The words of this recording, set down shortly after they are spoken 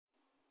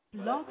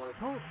Blog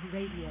Talk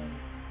Radio.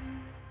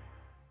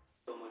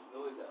 So much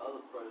noise that other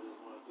predators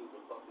want to do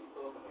the fuck they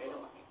talking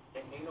about.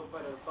 Ain't no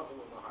predator fucking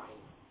with no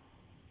hyena.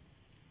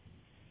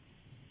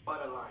 Or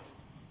the lion.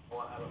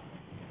 Or elephant.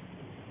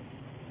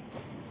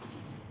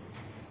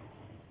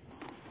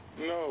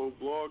 No,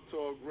 Blog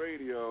Talk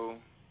Radio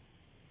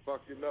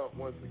fucking up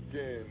once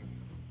again.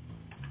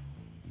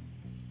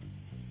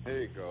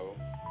 There you go.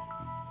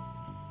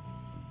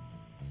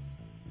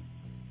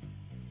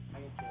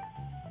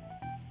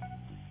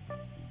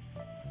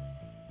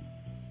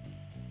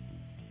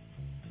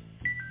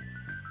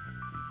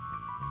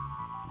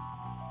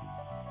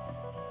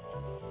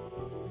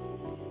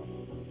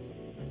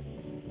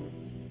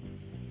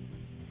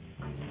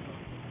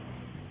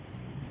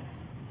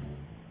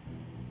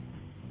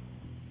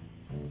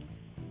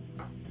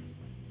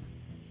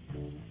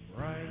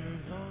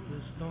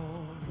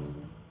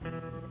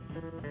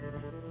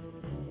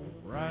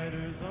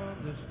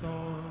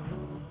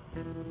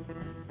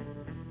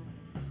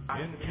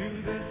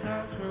 Into this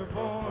house we're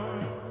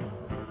born,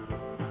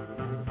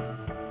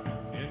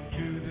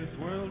 into this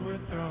world we're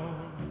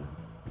thrown,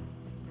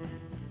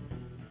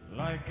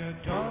 like a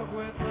dog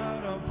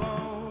without a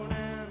bone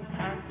and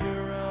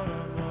actor out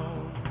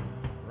alone,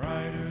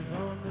 riders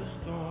on the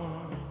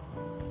storm.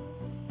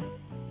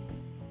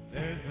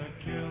 There's a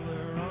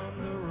killer on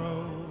the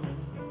road,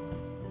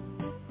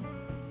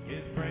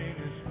 his brain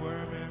is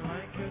squirming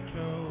like a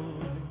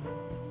toad.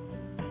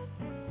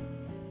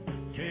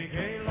 Take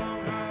a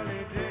long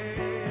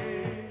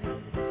holiday,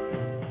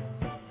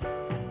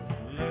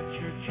 let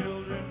your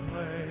children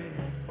play.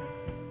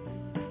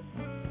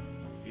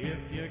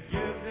 If you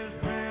give this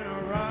man a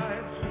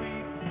ride,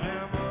 sweet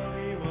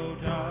family will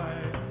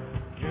die.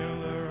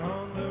 Killer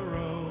on the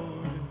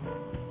road,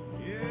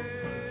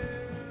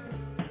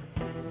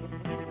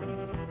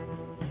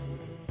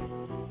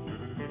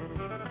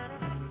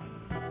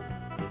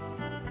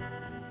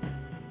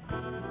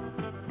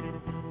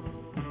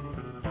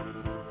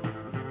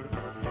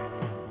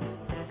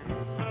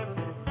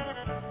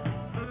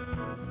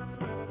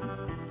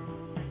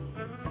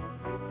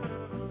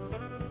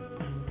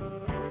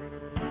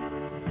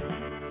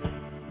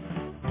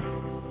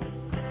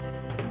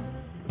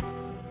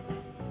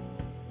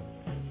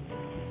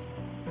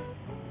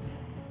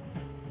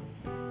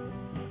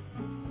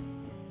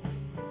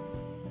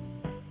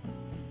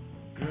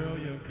 Girl,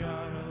 you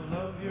gotta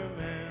love your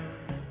man.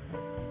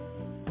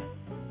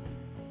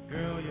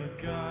 Girl, you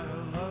gotta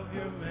love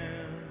your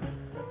man.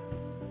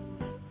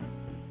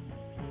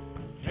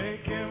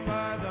 Take him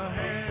by the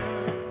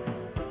hand,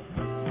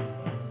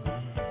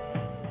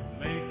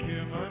 make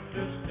him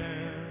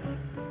understand.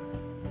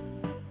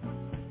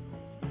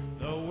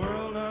 The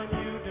world on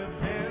you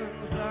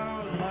depends,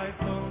 our life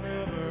will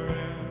never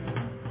end.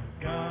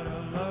 Gotta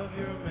love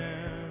your man.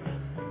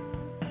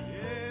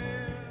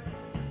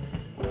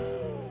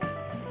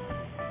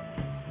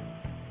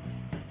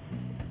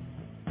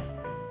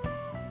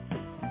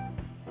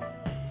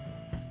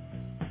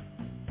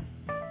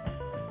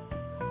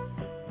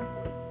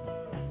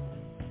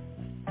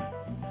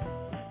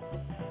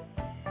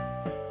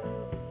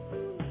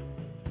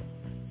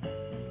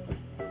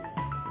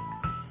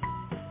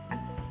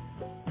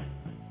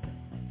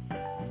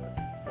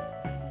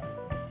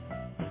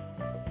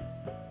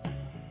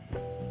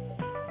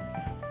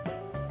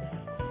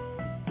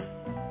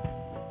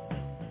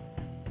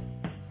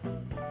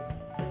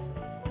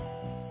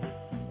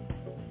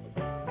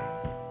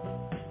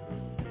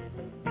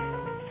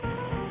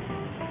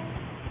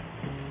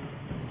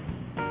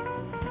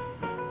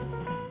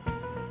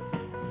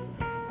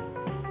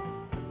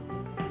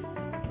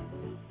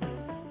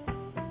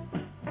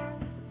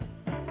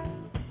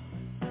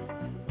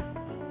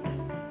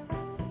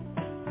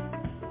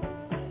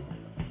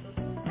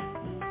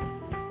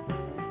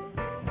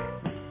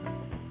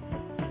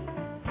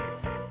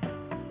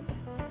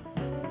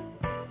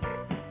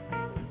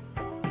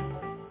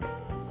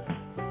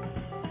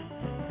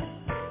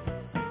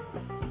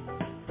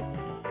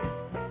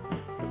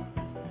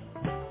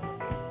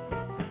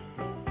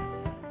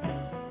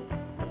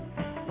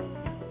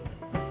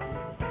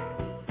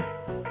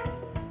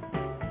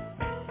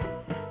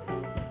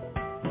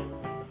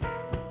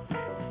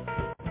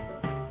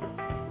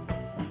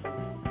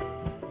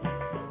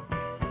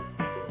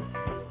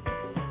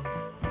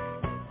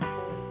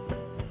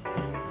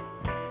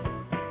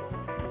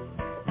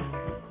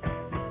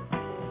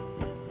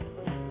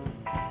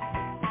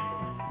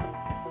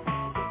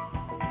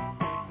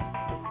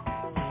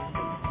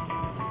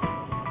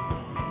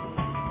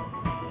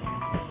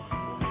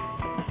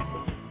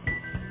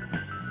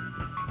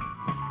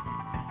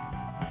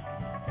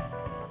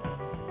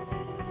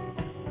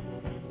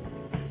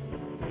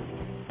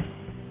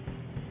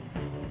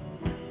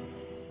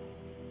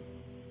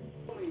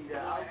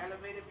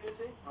 Elevated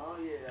music? Oh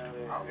yeah.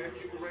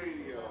 Unscripted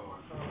Radio.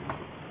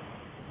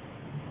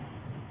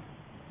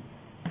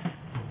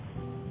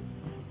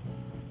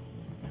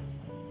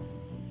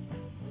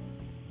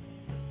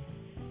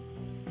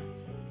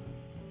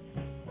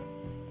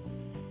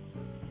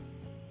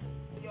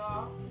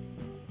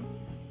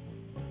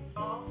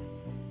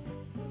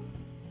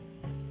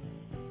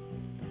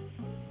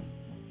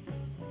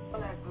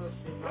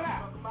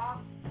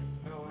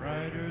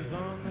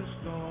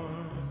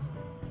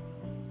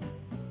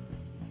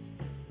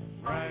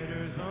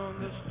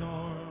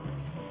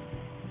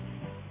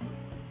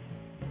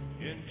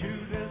 Into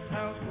this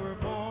house we're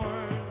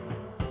born,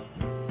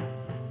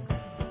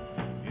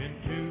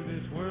 into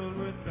this world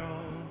we're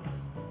thrown,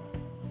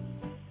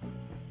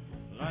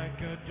 like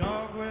a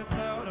dog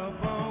without a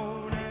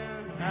bone,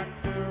 an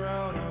actor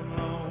out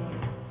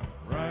alone,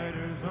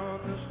 riders on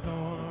the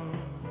storm.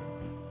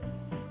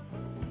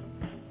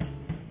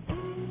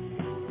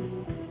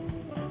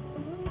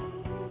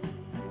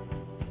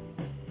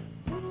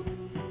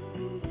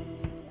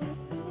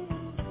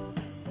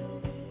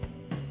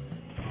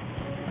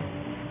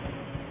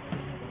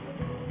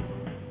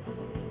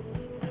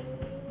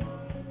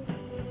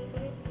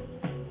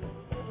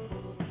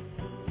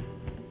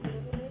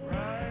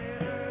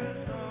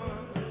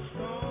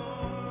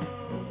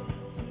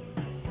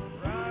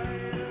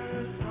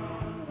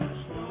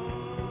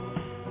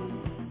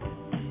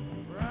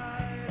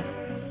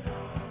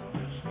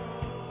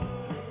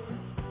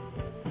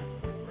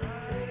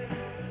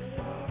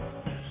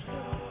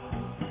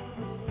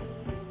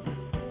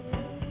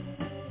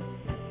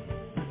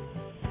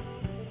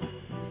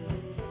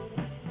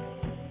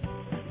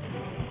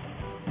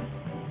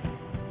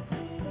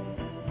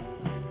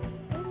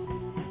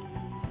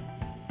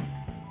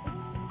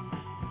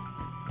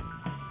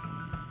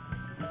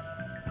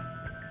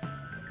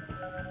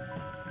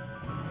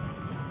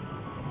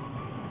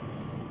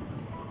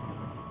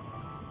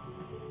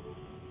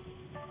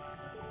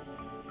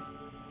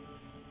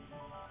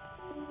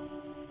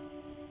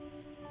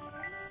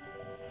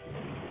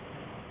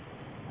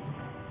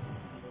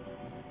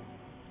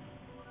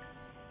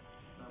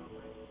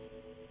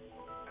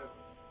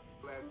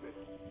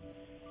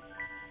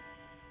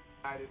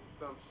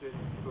 Some shit,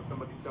 so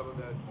somebody telling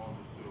that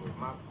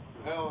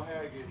Al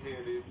Haggard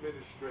here, the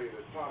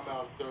administrator,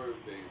 timeout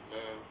Thursdays,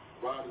 man.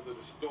 Riders of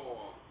the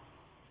Storm.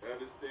 You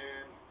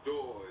understand?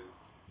 Doors.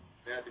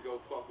 Had to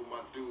go fuck with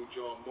my dude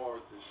John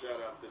Morrison.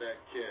 Shout out to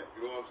that camp.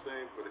 You know what I'm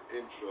saying? For the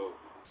intro.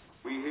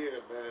 We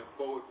here, man.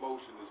 Forward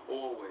motion is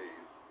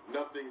always.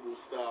 Nothing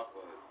will stop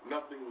us.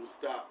 Nothing will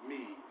stop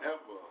me,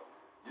 ever.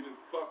 You done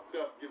fucked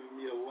up giving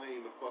me a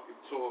lane to fucking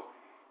talk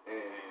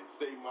and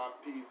say my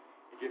piece.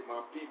 Get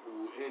my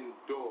people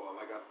indoor.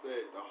 Like I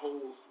said, the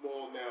hole's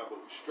small now, but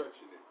we're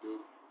stretching it,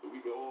 dude. So we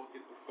can all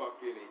get the fuck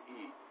in and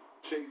eat.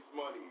 Chase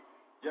Money,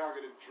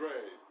 Yaga the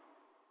Dread,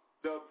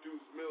 Dub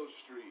Deuce Mill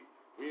Street.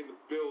 We in the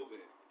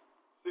building.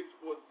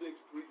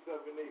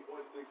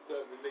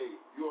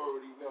 646-378-1678. You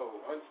already know.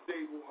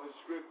 Unstable,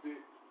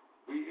 unscripted.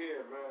 We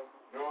here, man.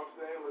 You know what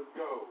I'm saying? Let's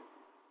go.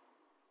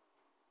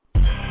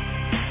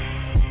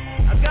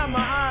 I got my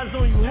eyes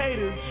on you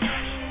haters.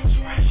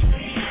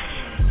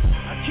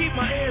 I keep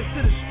my ears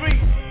to the street.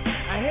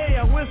 I hear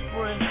y'all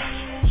whispering.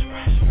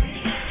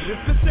 But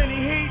if it's any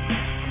heat,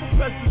 I'ma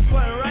press this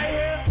button right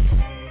here.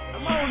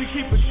 I'ma only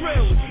keep it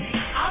trail with you.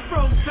 I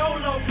broke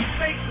solo from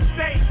state to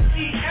state.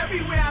 Eat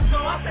everywhere I go.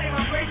 I say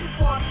my grace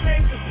before I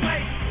save the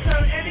place.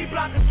 Turn any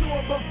block into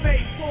a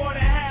buffet. 4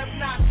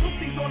 1/2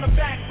 Tootsies on the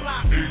back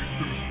block.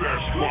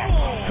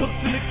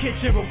 Cooks in the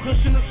kitchen, roll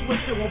cushion the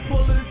switcher. Won't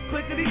pull of this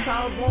clicker, these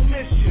hoes won't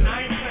miss you.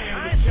 I ain't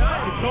playing with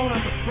y'all. You're blown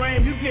out the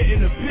frame, you get in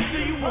the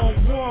picture. You want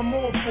war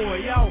more for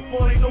it, y'all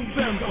 40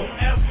 November.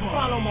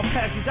 Follow my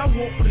passage, I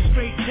walk with a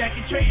straight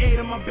jacket. Trade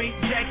 8 on my bait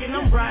jacket,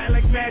 I'm riding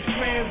like Mass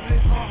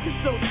Transit.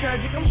 It's so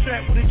tragic, I'm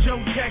strapped with a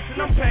Joe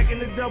Jackson. I'm packing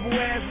the double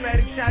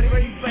asthmatic shotty,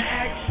 ready for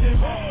action.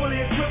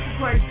 Fully equipped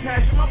with Christ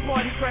passion, my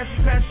party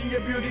crashing, passion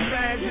your beauty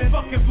pageant.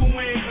 Fucking boo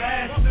ain't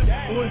blasted.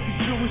 Or if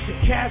you're Jewish or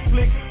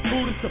Catholic,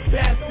 Buddhist or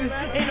Baptist,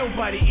 ain't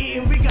nobody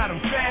eating, we got them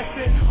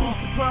fasting. Boost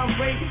the crime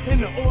rate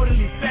in the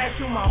orderly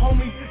fashion. My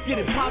homies get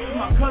it poppin',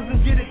 my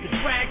cousins get it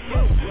distracted.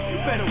 You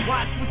better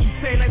watch what you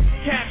say like the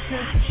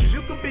caption, cause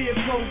you could be a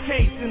cold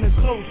case in a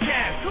closed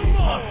caption.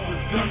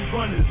 Hustlers, gun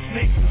runners,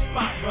 snakes and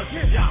spot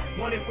rushers. Y'all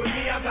want it with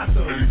me, I got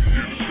the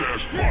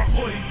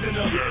 40s in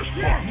the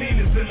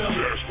Ninas in the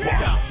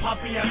y'all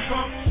poppin' y'all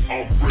trunks,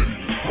 I'm ready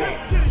to talk.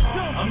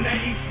 I'm that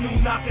East New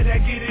knocker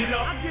that get it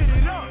up.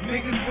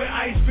 Niggas with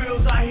ice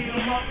bills, I heat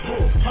them up.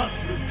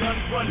 Hustlers, gun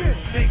runners,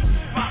 snakes and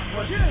spot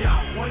rushers.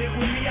 Y'all want it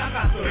with me, I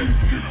got the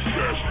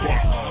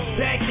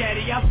back at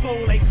it, I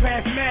fold like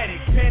Craftmatic.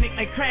 Panic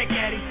like crack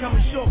addicts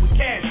coming short with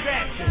cash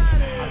traction.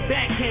 I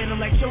backhand them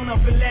like showing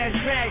up in Last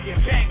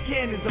Dragon.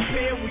 Backhand is a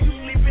pair when you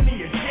sleeping in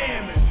your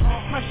jammies.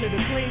 Pressure to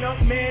clean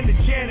up, man, the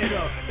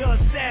janitor. The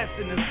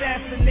assassin,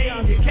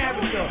 assassinating your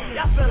character.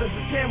 Y'all fellas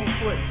are camel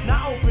foot.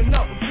 Now open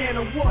up a can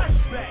of what?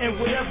 And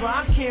whatever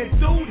I can't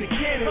do, the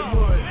cannon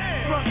would.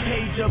 Front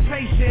page of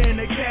patient in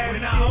the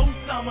cabin. I owe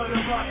some of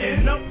them up.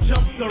 And up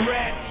jumps the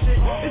rat shit.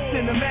 It's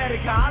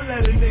cinematic how I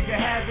let a nigga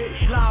have it.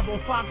 Live on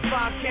Fox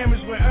 5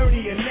 cameras with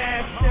Ernie and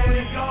Nash.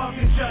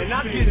 And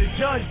I get a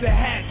judge to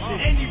hatch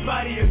it.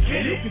 Anybody will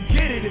get it. You can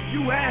get it if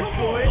you ask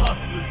for it.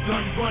 Hustlers,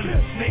 gun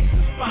runners, snakes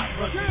and spot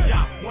rushers.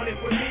 Y'all want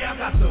it with me? I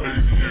got the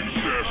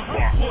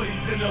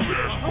 40s in the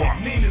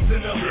Ninas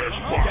in the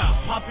y'all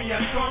poppin'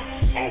 y'all trunks,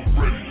 I'm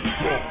ready to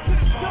talk.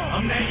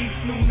 I'm that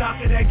East New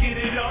knocker that get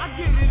it up.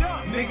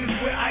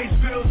 Niggas with ice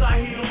bills, I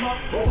heat them up.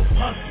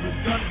 Hustlers,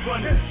 gun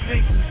runners,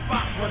 snakes and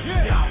spot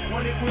rushers. Y'all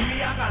want it with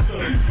me? I got the I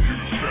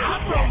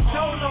broke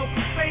solo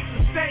from state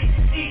to state.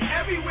 Eat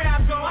everywhere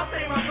I go. I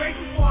say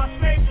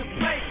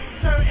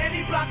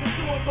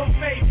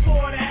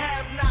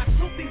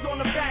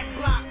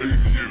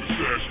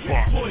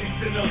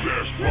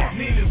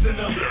in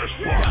the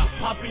got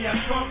pop in your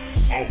trunk.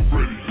 I'm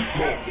ready to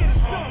talk. Get it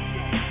started.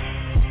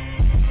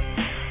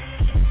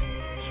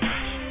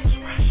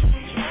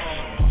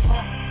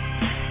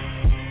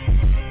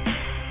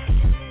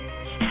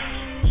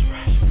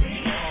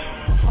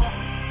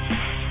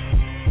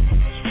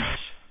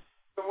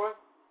 What?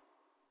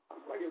 I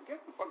was like, yo, get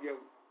the fuck, yo.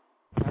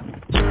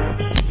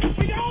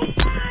 We don't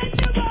find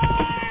you, boy.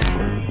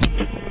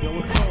 Yo,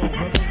 what's wrong,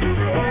 brother?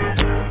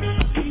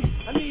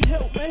 I need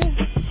help, man.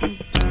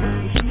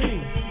 What you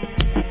mean?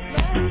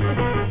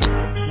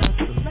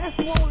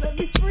 Master won't let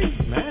me free.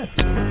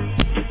 Master?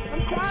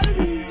 I'm tired of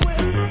these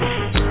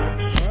women.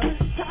 What?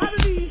 Tired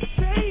of these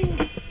chains.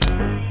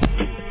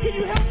 Can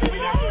you help me,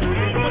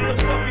 man? What the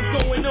fuck is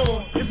going on?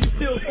 If you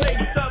still stay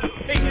stuck,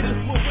 they hit us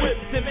with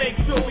whips and make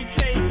sure we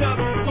change up.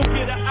 Go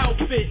get an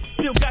outfit.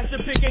 Still got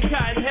your pick and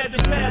cotton. Had to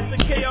pass the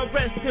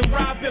KRS and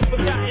rob and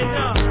forgotten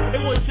up. They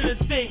want you to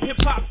think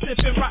hip-hop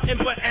sipping rotten,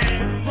 but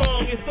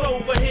wrong. It's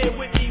over here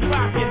with these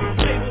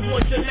rockets. Labels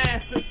want your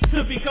masters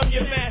to become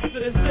your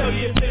master and sell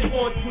you if they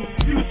want to.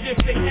 Use you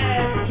if they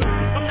have to.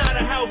 I'm not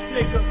a house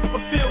nigga, a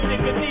field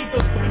nigga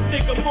neither. You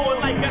think I'm more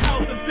like a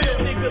house and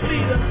field nigga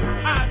leader.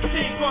 I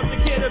think off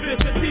the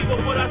cannabis sativa,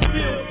 but I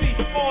still see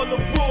all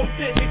the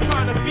bullshit they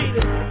trying to feed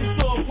us.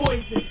 It's all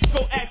poison.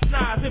 Go ask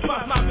Nas if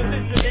I'm my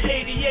position in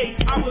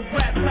 88. I was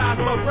baptized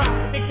by rock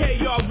and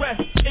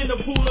KRS in the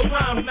pool of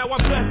rhymes. Now I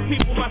bless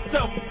people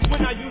myself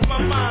when I use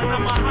my mind.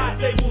 I'm a hot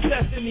label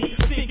destiny.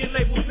 Thinking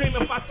label dream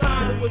if I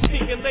sign it was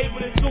thinking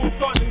label and soon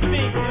starting to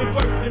sing and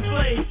burst in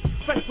flames.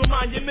 Fresh from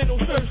monumental,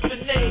 search the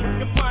name.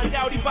 You find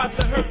out he about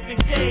to hurt the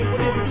game. But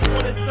if you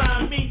wanna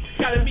sign me,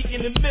 gotta be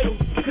in the middle.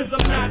 Cause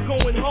I'm not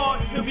going hard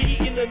to be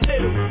eating a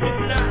little.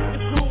 It's not,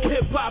 it's cool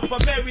hip hop. I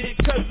married it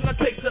cousin. I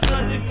take the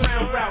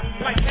underground route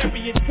like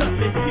Harriet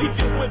Tubman. Keep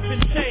your whip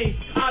and chain.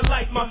 I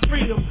like my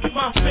freedom.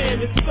 My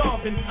fam is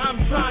starving.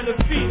 I'm trying to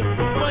feed them.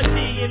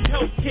 Money and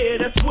healthcare,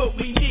 that's what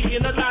we need.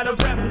 And a lot of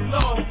rappers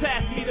lost.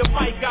 Pass me the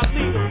mic, I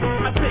lead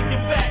them. I take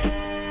it back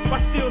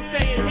by still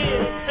staying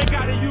here. And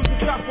gotta use a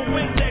drop of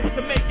Windex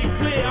to make it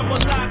clear. I'm a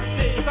lock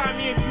shit. Sign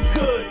me if you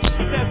could.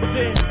 That's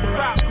it.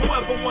 Rock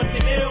whoever wants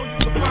it ill. You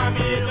can find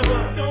me in the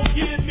hood. Don't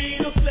give me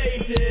no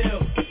slave deal.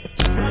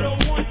 I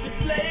don't want your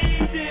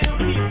slave deal.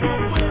 Keep your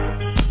whip.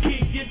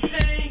 Keep your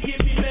chain.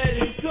 Give me let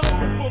it go.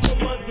 For my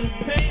mother's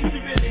pain. She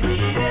really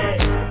need it.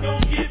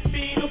 Don't give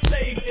me no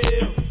slave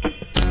deal.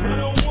 I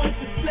don't want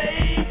your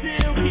slave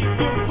deal. Keep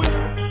your whip.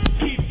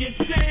 Keep your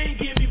chain.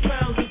 Give me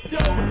pounds of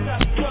dough.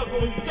 Stop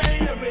struggle and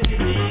strain. I really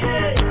need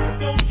it.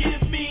 Don't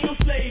give me no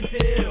slave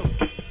deal.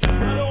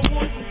 I don't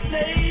want your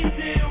slave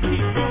deal.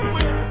 Keep your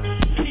whip.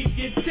 Keep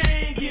your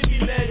chain. Give me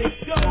let it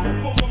go.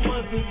 For my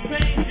mother's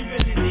pain. She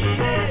really need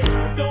it.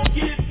 Don't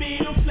give me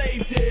no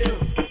slave deal.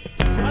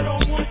 I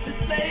don't want your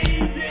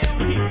slave deal.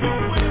 Keep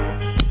your whip.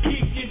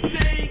 Keep your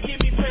chain. Give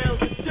me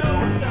pounds of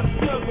dough. Stop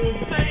struggle and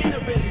strain. I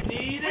really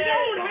need it. We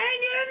don't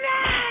hang it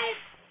alive.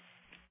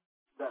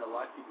 Better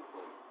watch people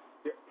play.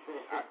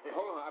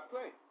 Hold on, I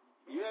play.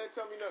 You ain't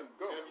tell me nothing.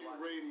 Go. MU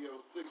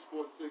Radio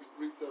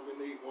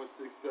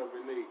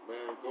 646-378-1678,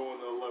 man. Going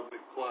to 11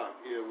 o'clock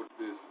here with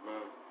this,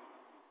 man.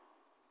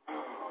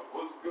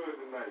 What's good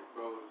tonight,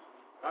 fellas?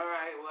 All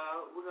right,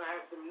 well, we're going to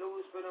have some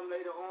news for them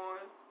later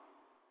on.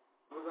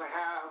 We're going to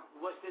have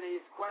what's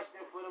today's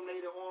question for them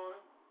later on.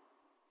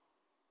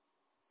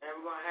 And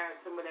we're going to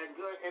have some of that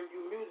good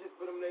MU music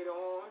for them later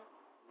on.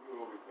 You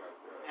always got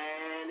that.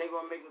 And they're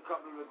going to make a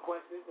couple of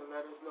requests and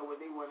let us know what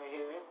they want to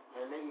hear.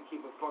 And they can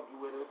keep it funky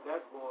with us.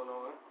 That's going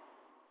on.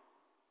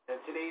 And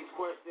today's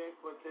question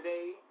for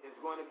today is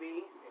going to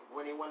be,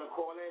 when they want to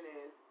call in,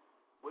 is,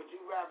 would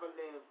you rather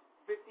live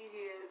 50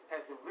 years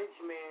as a rich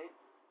man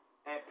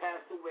and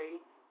pass away,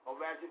 or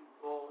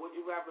would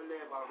you rather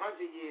live 100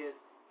 years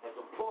as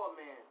a poor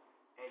man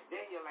and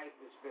then your life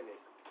is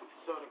finished?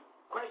 So the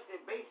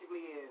question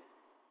basically is,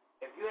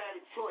 if you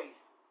had a choice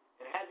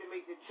and had to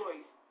make the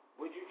choice,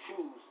 would you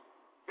choose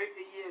 50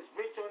 years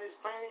rich on this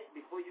planet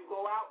before you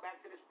go out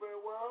back to the spirit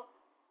world,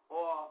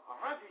 or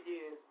 100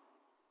 years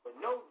but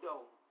no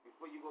dough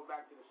before you go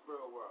back to the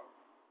spirit world?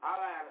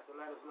 Holla at us and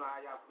let us know how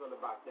y'all feel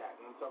about that.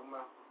 You know what I'm talking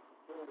about?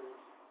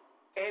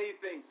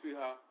 Anything,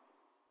 sweetheart.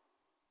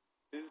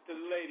 This is to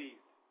the ladies.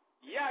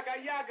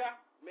 Yaga,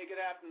 yaga. Make it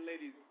happen,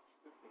 ladies.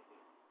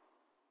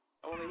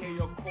 I want to hear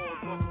your calls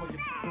before you...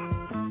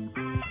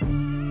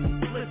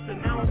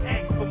 Listen, I don't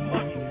ask for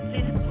much.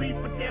 Can you please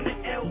put down the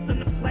L's in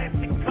the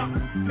plastic cup?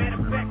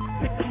 Matter of fact,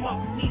 pick them up.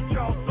 Need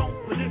y'all don't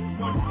for this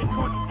one. It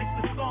contradicts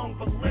the song,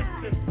 but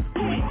listen.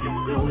 We can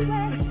do it.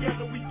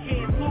 Together we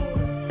can't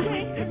lose. We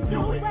can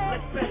do it.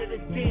 Let's better the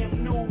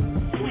damn news.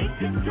 We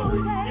can do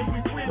it. And we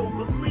will,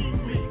 believe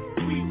me.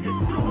 We can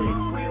do it.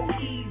 Real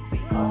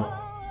easy.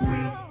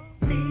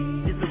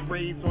 Is a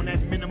raise on that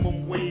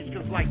minimum wage.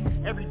 Cause like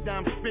every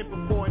dime spent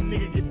before a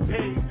nigga get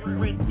paid.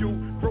 Rent due,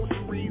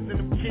 groceries, and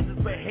them kids is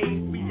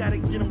behave. We gotta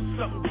get them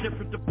something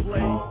different to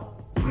play.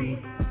 We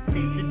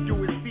can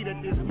do it, see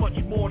that there's much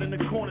more than the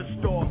corner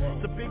store.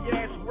 It's a big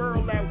ass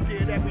world out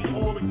there that we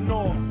all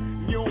ignore.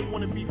 You don't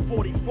wanna be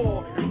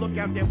 44 and look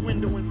out that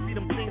window and see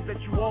them things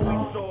that you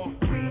always saw.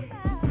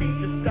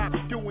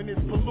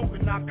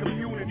 our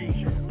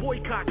community.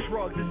 Boycott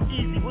drugs, it's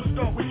easy, we'll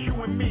start with you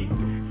and me.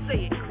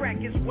 Say it, crack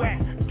is whack,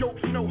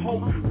 dope's no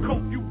hope.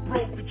 Coke, you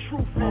broke, the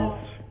truth is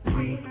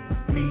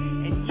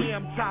and yeah,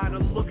 I'm tired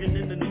of looking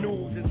in the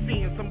news and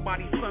seeing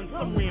somebody's son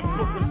somewhere in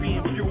Brooklyn being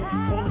abused.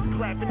 All this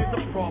clapping is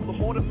a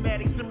problem,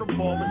 automatics and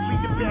revolvers,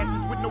 lead the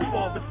bastards with no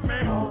fathers,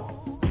 man.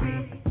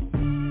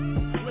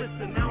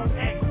 Listen, I don't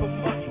ask for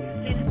much.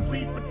 Can you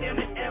please put down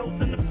the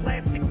L's in the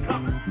plastic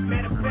cup?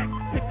 Matter of fact,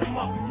 pick them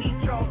up, need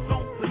y'all's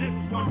own for this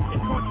one. It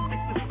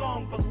contradicts the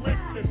song, but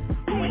listen,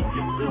 we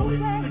can do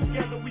it,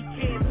 together we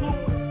can't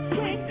lose.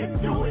 We can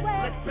do it,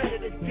 let's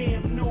better the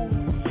damn news.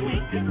 We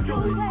can do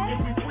it, and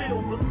we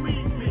will,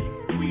 believe me.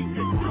 We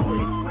can do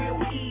it, it's real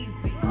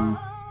easy.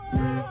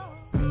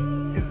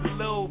 It's a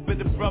little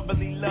bit of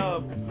brotherly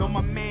love. Know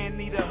my man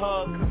need a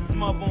hug, cause his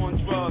mother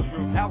on drugs.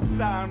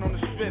 Outside on the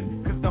strip,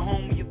 cause the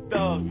homie a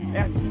thug.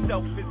 Ask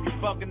yourself, is he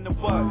bugging the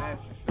what?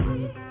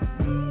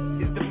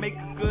 Is to make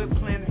a good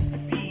plan to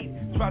succeed.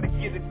 Try to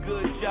get a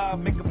good job,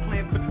 make a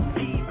plan for the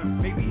seed.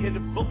 Maybe hit a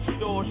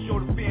bookstore, show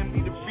the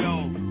family the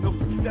read. No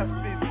success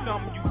is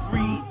something you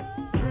breed.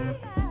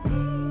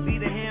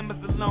 Leave the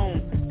hammers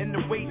alone, and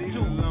the weight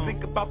too.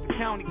 Think about the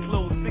county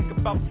clothes, think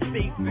about the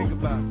state food.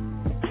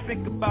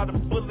 Think about a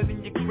bullet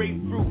in your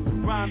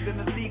grapefruit. Rhymes in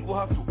the legal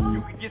hustle,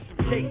 you could get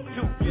some cake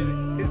too.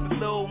 It's the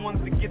little ones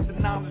that get the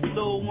knowledge,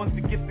 little ones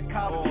that get the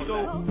college.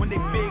 So when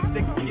they big,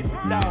 they can get the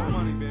dollar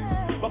money,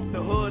 man. Fuck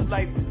the hood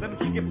life, let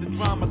them skip the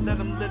drama, let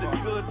them live a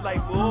good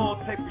life where all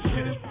type of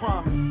shit is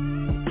promised.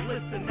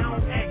 Listen, I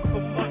don't ask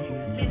for much.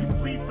 Can you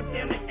please put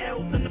down the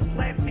L's in the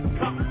plastic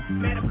cup?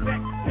 Matter of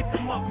fact, pick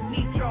them up,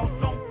 need y'all's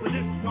own for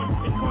this one.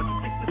 It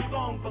contradicts the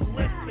song, but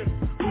listen,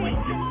 we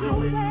can do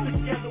it,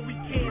 together we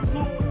can't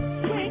lose.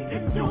 We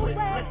can do it,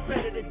 let's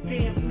better the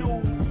damn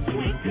news.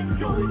 We can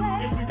do it,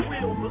 and we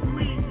will,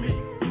 believe me.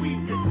 We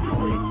can do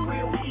it, it's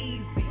real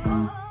easy.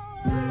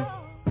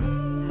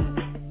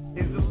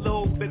 There's a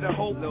little bit of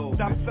hope.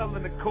 Stop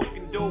selling the coke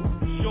and dope.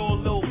 Sure, a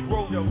little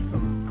broke.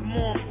 Come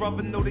on,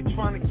 brother, know they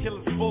trying to kill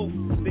us both.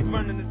 They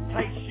running this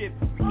tight shit.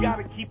 We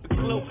gotta keep it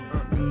close.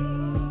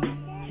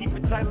 Keep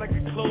it tight like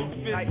a closed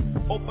fist.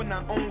 Open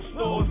our own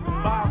stores,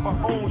 buy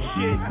our own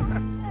shit.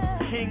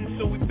 King,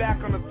 so we back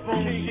on the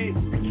throne shit.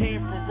 We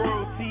came from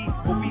royalty,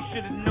 but we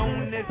should've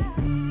known this.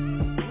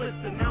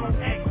 Listen, I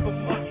don't ask for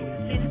much.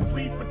 Can you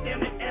please put down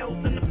the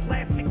L's in the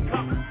plastic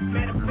cup?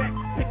 Matter of fact,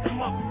 pick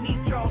them up,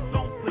 need y'all's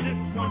own for this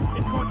one.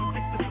 It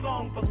contradicts the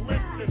song, but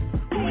listen,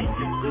 we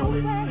can do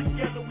it,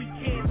 together we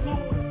can't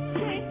lose.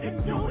 We can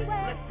do it,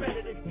 let's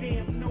better the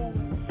damn news.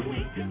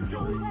 We can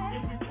do it,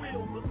 and we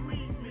will,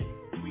 believe me.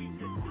 We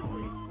can do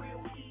it, it's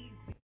real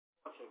easy.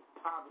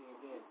 Poverty and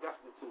being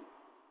destitute.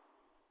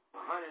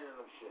 100 of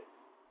them shit.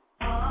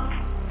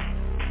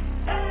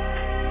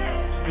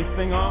 This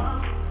thing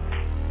on?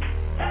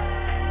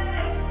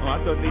 Oh,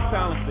 I thought they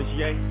silenced us,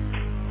 yay.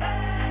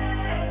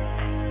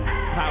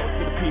 Power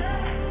to the people.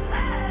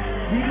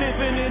 We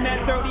living in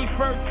that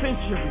 31st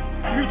century.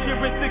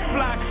 Futuristic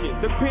fly shit.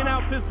 The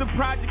penthouses, the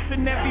projects,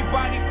 and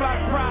everybody fly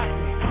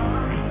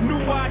private.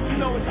 New watch,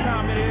 you know what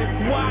time it is.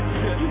 Watch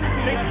it.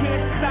 They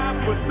can't stop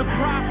us. The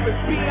profit,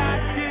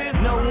 B.I.G.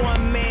 No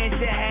one man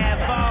should have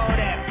all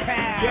that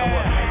power. Yeah.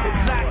 The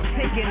clock's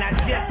ticking, I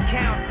just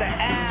count the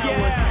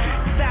hours.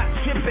 Yeah. Stop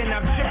tripping,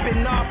 I'm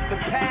tripping off the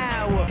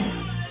power.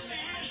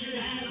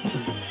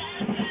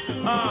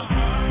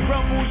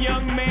 Rumble,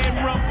 young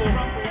man, rumble.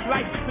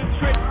 Life's a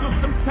trick, so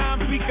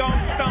sometimes we gon'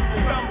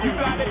 stumble. You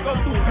gotta go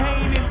through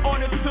pain in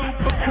order to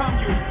become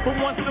you. But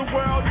once the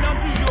world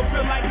numbs you, you'll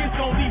feel like it's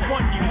only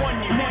one you.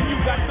 Now you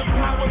got the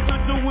power to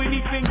do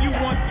anything you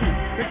want to.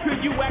 Until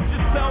you ask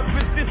yourself,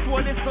 is this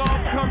what it's all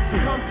come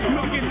to?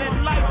 Looking at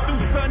life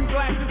through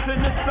sunglasses in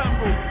the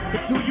sunroof.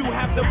 Until you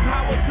have the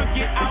power to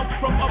get out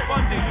from up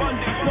under.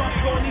 Fuck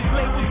all these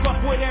labels,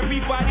 fuck what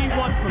everybody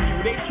wants from you.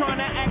 They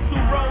tryna act to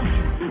roll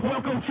you.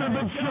 Welcome to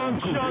the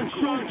jungle.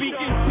 Truth be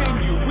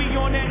continued. We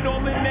on that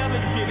Nolan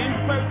Eller shit. In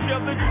search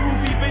of the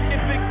truth, even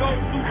if it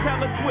goes through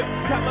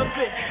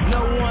television.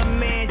 No one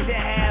man should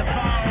have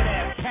all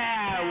that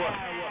power.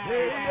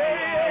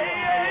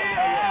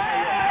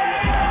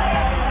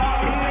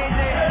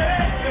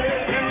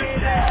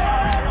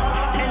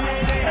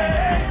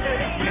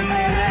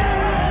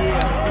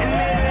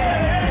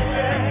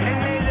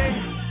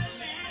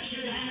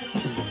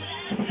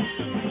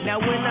 Now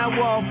when I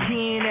walk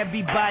in,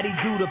 everybody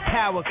do the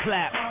power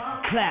clap.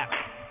 Clap,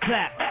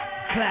 clap,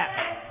 clap.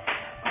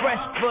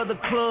 Fresh for the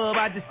club,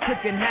 I just took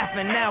a half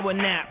an hour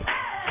nap.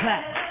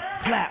 Clap,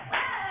 clap,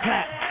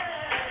 clap.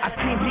 I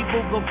seen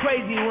people go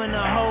crazy when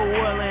the whole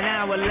world in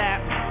our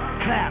lap.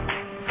 Clap,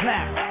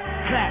 clap,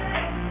 clap.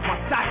 My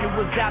socket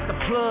was out the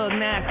plug,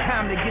 now it's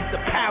time to get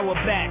the power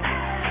back.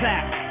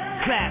 Clap,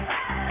 clap.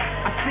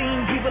 I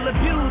seen people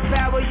abuse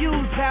power,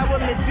 use power,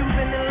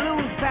 misusing and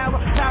lose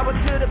power. Power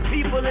to the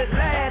people at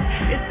last,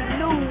 it's the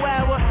new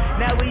hour.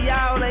 Now we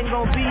all ain't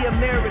gonna be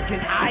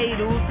American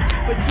Idols,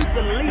 but you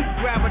can at least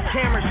grab a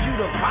camera, shoot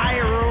a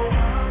viral,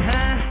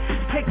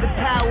 huh? Take the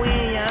power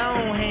in your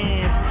own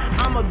hands.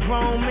 I'm I'm a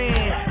grown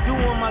man,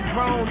 doing my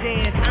grown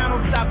dance. I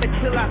don't stop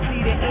until I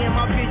see the end.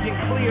 My vision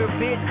clear,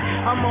 bitch.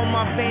 I'm on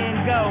my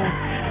Van Gogh.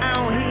 I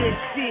don't hear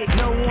shit.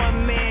 No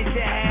one man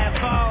should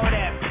have all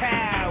that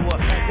power.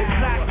 The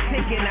clock's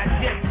ticking, I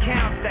just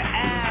count the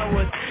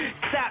hours.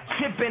 Stop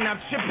tripping,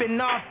 I'm tripping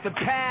off the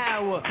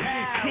power.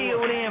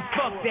 Till then,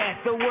 fuck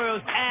that, the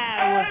world's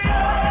ours.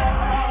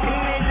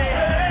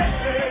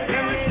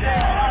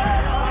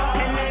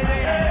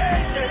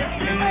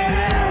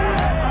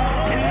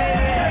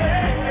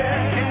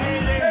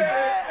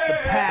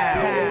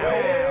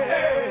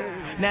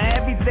 Now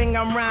everything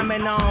I'm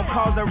rhyming on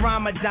calls a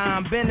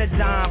Ramadan,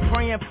 Benadine,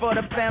 praying for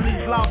the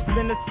families lost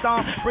in the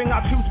storm. Bring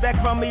our troops back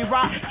from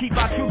Iraq, keep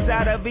our troops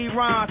out of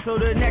Iran. So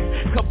the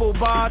next couple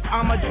bars,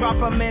 I'ma drop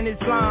them in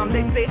Islam.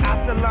 They say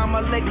assalamu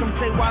alaikum,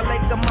 say wa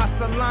alaikum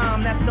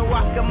assalam. That's no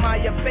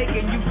Akamaya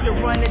faking, you should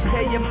run and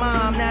tell your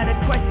mom. Now the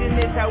question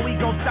is how we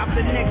gon' stop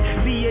the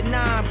next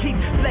Vietnam. Keep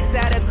flex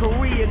out of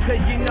Korea, cause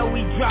you know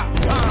we drop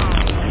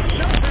bombs.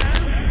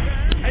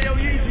 Hey yo,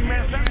 Yeezy,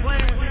 man, stop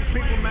playing with these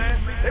people,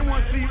 man. They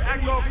want to see you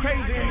act all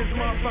crazy in this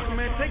motherfucker,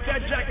 man. Take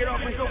that jacket off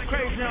and go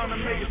crazy on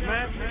them niggas,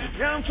 man. You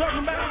know what I'm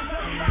talking about?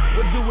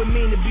 What do it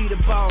mean to be the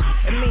boss?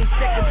 It means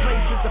second place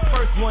is the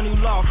first one who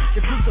lost.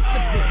 The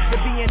crucifixion, the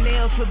being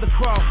nailed to the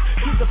cross.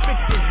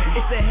 Crucifixion,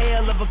 it's a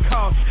hell of a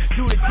cost.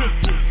 Do the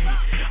dishes.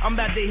 I'm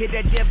about to hit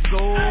that Jeff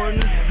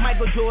Gordon.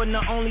 Michael Jordan,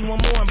 the only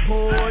one more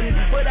important.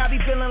 But I be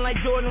feeling like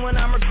Jordan when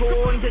I'm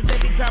recording. Cause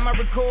every time I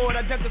record,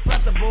 I just across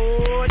the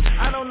board.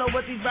 I don't know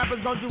what these rappers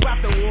gon' do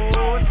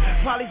afterwards.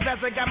 Probably fast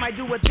like I might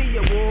do a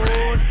the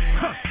awards.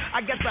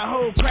 I got the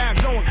whole crowd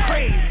going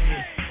crazy.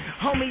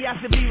 Homie, I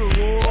should be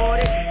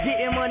rewarded.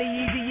 Getting money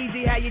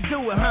easy, how you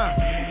do it, huh?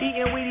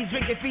 Eating Wheaties,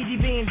 drinking Fiji,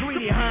 being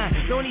greedy, huh?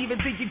 Don't even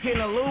think you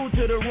can allude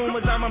to the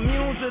rumors. I'm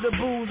immune to the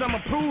booze,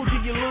 I'ma prove to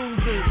you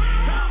losers.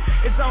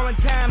 It's all in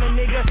timing,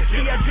 nigga.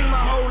 See, I dream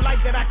my whole life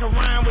that I can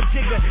rhyme with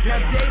Jigga.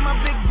 Now J, my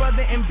big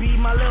brother, and B,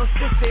 my little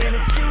sister. And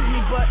excuse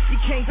me, but you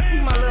can't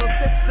see my little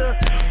sister.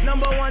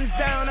 Number one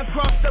down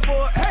across the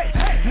board, hey,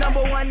 hey.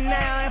 Number one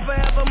now and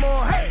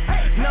forevermore, hey,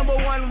 hey. Number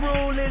one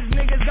rule is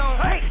niggas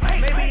gon' hate.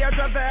 Maybe I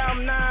drop the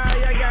album now,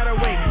 I gotta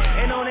wait.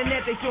 And on the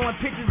net they showing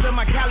pictures of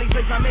my Cali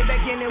place. I made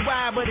back in it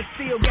wide, but it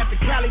still got the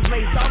Cali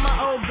place. All my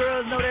old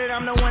girls know that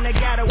I'm the one that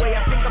got away.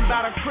 I think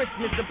about a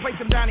Christmas to play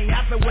some Donny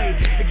Hathaway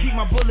to keep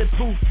my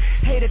bulletproof.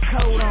 Hater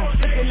coat on,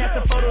 looking at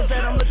the photos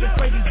that I'm looking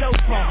crazy dope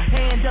on.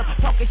 Hand up,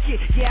 talking shit,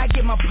 yeah I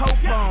get my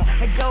poke on.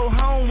 And go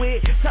home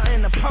with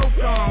something to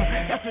poke on.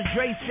 That's what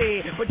Dre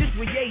said, but this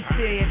what Ye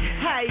said.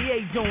 How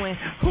Ye doing?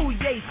 Who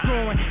Ye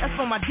screwing? That's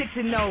for my dick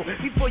to know,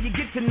 before you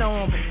get to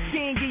know him. She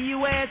ain't give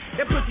you ass,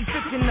 that pussy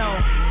fiction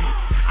though.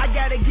 I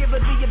gotta give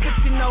her the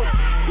eviction note.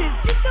 Just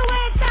get your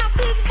ass out,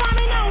 bitch, find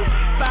me note.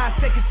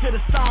 5 seconds to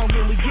the song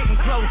and we getting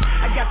close.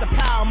 I got the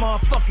power,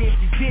 motherfucker, if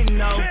you didn't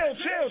know.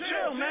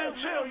 Chill, man,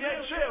 chill,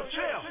 yeah, chill.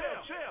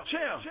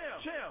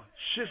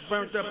 Shit's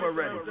burnt up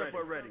already.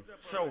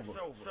 Sober.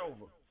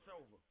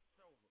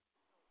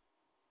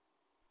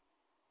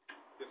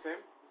 The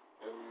same?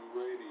 Every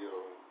radio,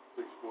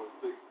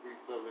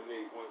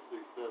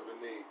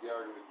 646-378-1678.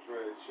 Yaga the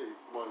Dread,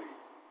 Chase Money.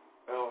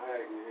 L.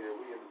 Haggard here,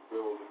 we in the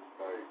building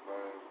tonight,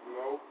 man. You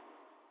know?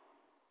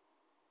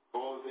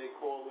 All they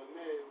calling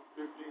in,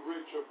 50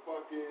 rich or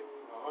fucking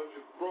 100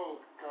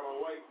 broke, kinda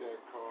like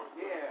that car.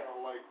 Yeah.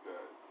 Kinda like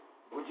that.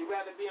 Would you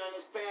rather be on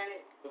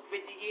Hispanic for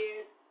 50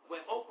 years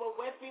with Oprah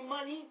Winfrey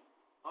money?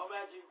 Or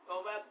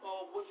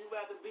would you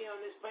rather be on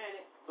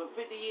Hispanic for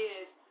 50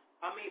 years,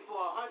 for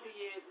 100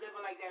 years,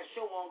 living like that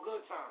show on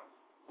Good Times?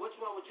 Which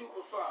one would you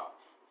prefer?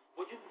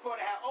 Would you prefer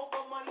to have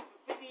Oprah money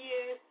for 50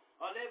 years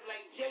or live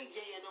like JJ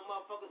and them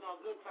motherfuckers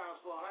on Good Times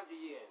for 100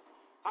 years?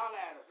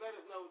 Holla at us. Let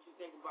us know what you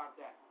think about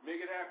that.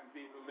 Make it happen,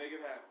 people. Make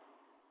it happen.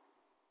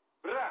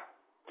 Brah.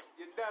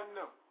 You done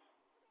know.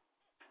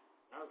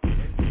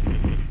 Okay.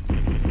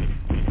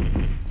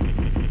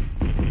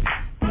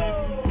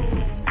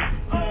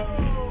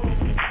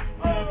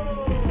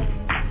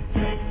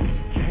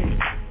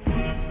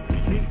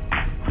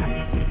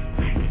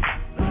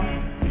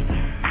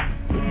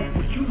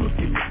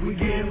 We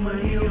getting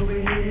money over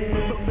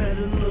here, so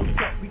better look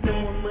up. We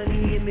throwing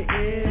money in the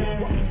air.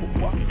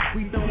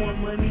 We throwing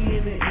money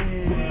in the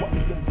air.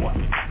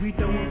 We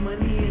throwing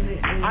money in the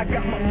air. I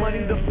got my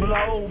money to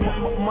blow,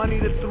 money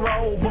to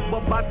throw, but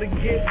about to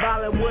get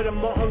violent with a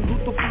Martin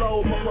Luther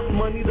flow.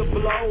 Money to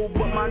blow,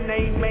 but my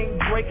name ain't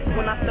break.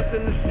 When I stepped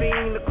in the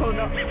scene, to cause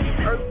an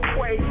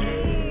earthquake.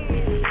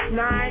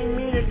 Now I ain't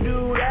mean to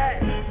do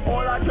that.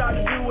 All I try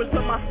to do is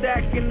put my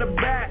stack in the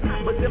back,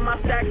 but then my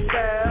stack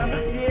fell.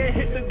 Yeah, it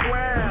hit the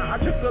ground. I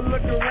took a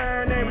look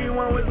around,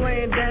 everyone was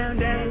laying down.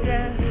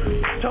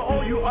 To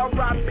all you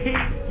R.I.P.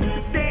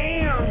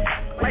 Damn,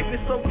 life is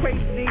so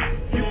crazy.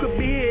 You could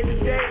be here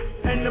today,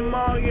 and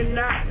tomorrow you're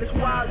not. That's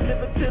why I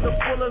live it to the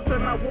fullest,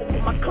 and I walk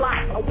with my clock.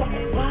 I walk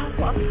with my.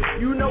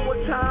 You know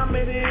what time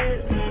it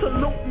is.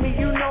 Salute me,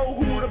 you know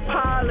who the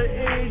pilot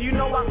is. You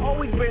know I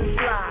always been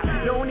fly.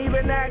 Don't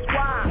even ask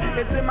why.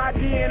 It's in my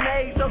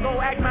DNA, so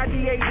go act my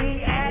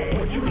DAD.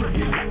 What you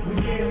looking at? We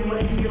getting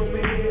money over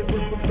here,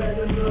 but for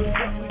better look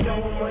up, we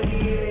don't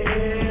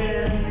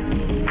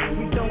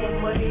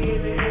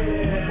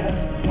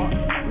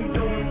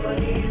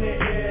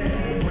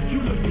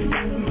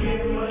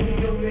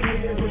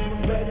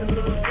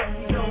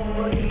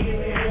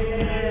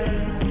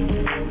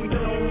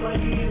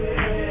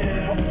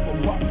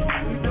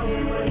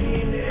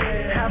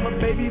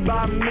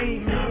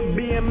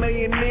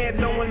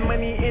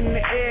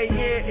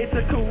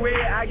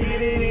I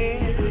get it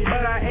in,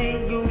 but I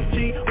ain't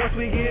Gucci. Once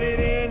we get it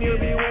in, you'll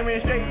be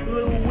wearing straight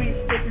Louis.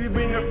 If you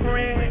bring a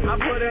friend, I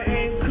put her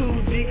in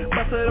Coogee.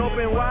 Bust it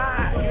open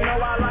wide, you know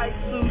I like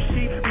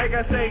sushi. Make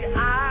her say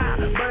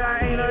but I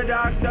ain't a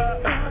doctor.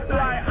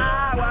 Like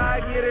why I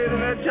get it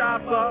in a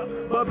chopper.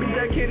 But beat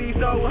the kitty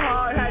so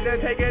hard, had to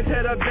take it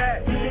to the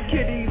vet. The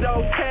kitty's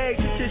okay,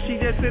 she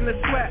just in the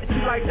sweat.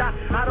 She like,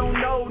 I don't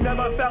know,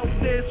 never felt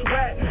this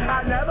wet.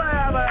 I never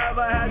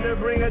ever had to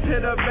bring her to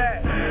the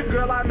vet.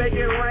 Girl, I make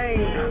it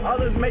rain,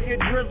 others make it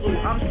drizzle.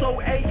 I'm so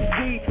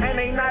HD, and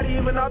they not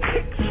even a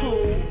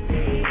pixel.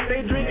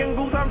 They drinking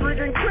goose, I'm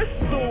drinking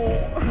crystal.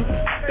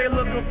 They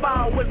looking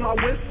foul with my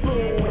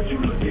whistle. What you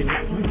looking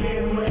at? We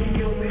getting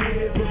money over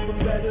here, but for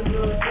better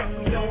look,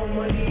 we throwing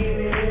money in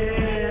the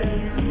air.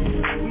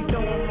 We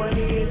throwing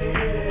money in the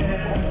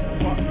air.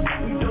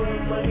 We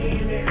throwing money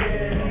in the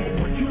air.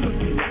 What you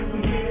looking at? We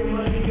getting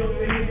money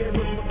over here,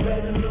 but for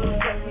better look,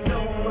 we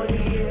throwing money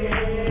in the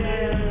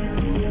air.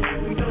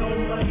 We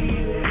throwing money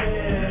in the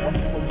air.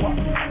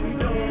 We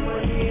throwing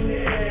money in the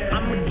air.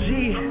 I'm a G,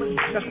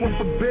 that's one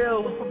for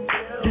Bill.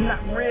 You're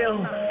not real,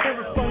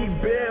 you're a phony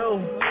bill.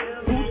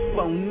 Who's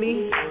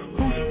phony?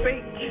 Who's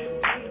fake?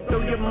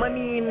 Throw your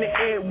money in the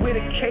air with a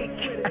cake.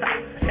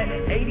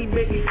 80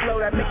 baby slow,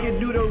 that make you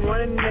do the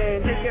running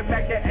man. Take it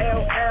back to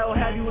LL,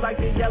 have you like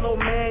the yellow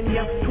man?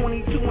 Yeah,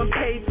 22 and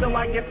paid, so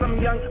I get some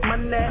young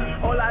money.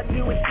 All I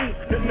do is eat,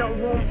 there's no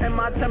room in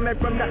my tummy.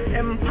 From the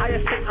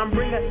Empire State, I'm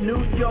bringing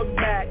New York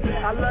back.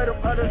 I love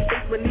them other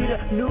states, but need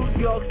a New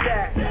York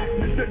stack.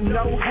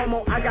 No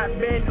homo, I got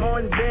Ben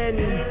on Ben.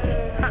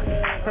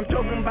 I'm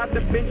talking about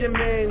the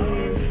Benjamins.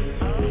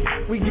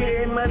 We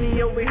getting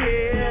money over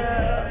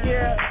here,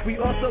 yeah. We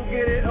also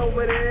get it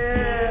over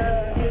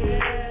there.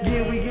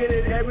 Yeah, we get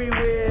it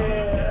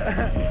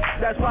everywhere.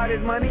 That's why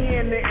there's money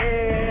in the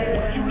air.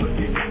 What you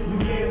looking at? We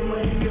getting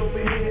money over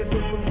here,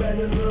 but for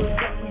better look,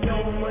 we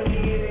throwing money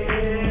in the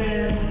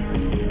air.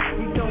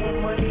 We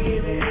throwing money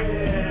in the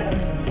air.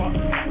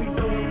 We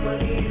throwing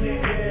money in the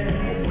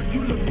air. What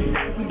you looking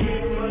at? We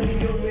getting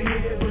money over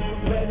here, but for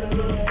better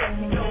look,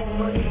 we throwing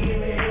money in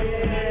the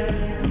air.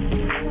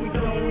 We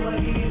throwing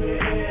money in the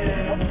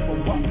air. We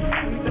throwing money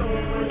in the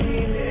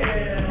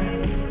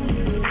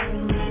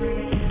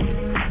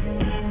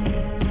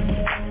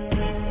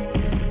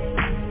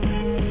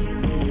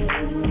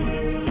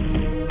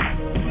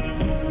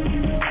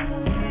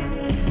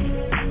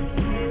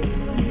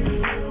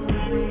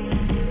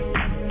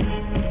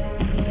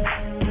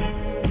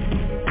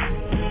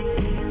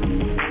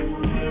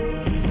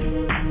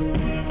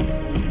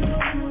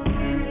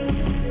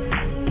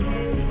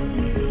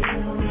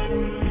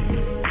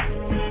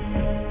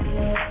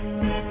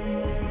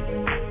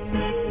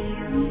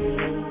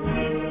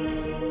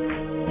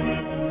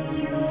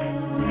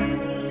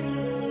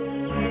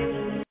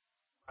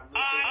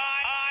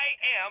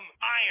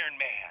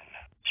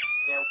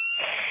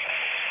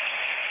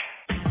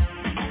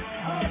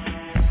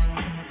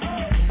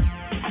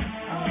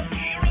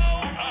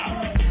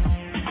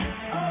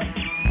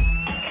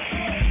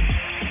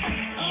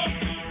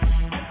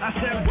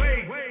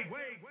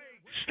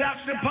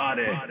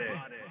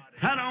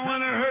I don't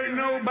wanna hurt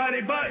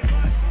nobody but.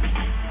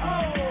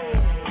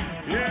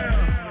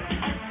 Yeah.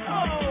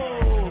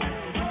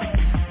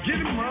 Get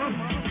him up.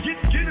 Get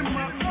him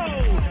up.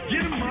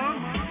 Get him up.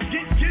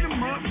 Get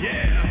him up.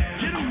 Yeah.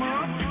 Get him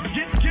up.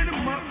 Get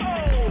him up.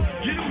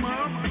 Get him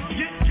up.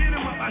 Get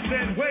him up. I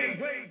said wait.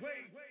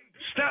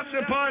 Stop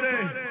the party. I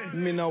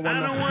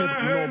don't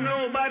wanna hurt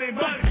nobody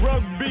but.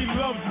 Rugby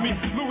loves me.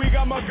 Louis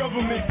got my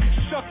government.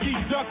 Shucky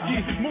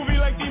ducky. Movie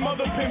like these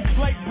mother pimps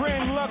like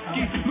Brand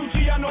Lucky.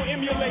 Luciano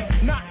emulate.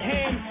 Not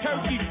ham,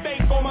 turkey,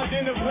 fake on my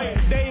dinner plate.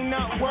 They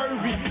not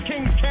worthy.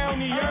 Kings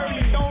County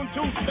early. Stone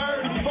too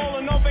sturdy.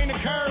 Falling off ain't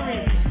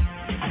occurring.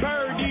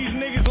 Bird these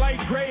niggas like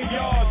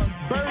graveyards.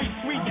 Bury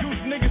sweet juice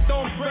niggas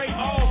don't straight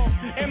off.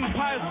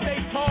 Empire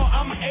State tall.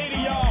 I'm 80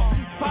 y'all.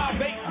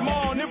 5'8"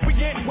 small. And if we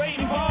get weight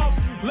involved,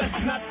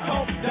 let's not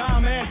talk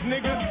dime ass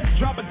niggas.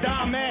 Drop a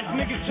dime ass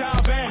nigga,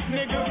 child ass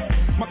nigga.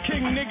 My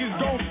king niggas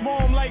gon'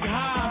 swarm like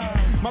hives.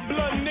 My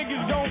blood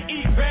niggas don't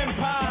eat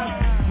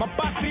vampires. My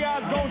boxy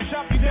eyes gon'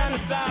 chop you down the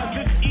sides.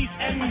 This East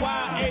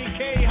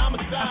NYAK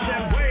homicide. I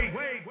said wait.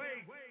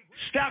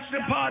 Stop the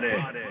party.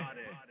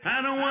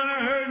 I don't wanna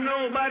hurt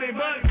nobody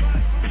but.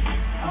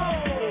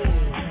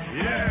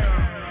 Yeah.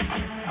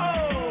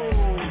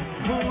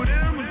 Boo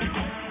them.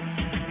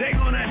 They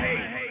gonna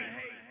hate.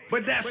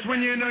 But that's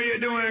when you know you're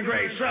doing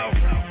great. So,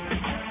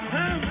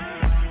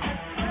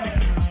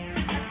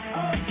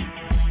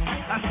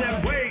 I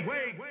said wait.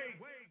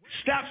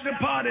 Stop the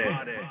party.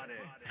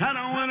 I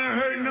don't wanna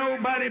hurt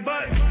nobody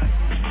but.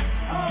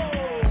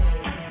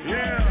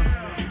 Yeah.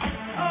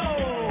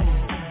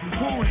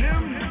 Who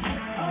him?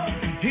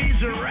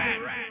 He's a rat.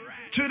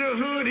 To the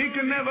hood he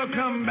can never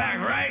come back,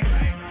 right?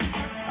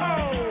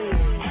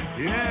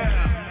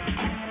 Yeah.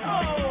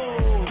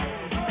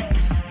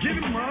 Get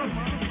him up.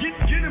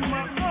 Get him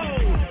up.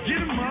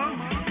 Get him up.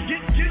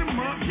 Get him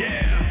up.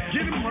 Yeah.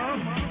 Get him up.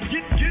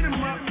 Get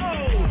him up.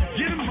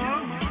 Get him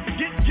up.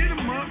 Get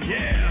him up.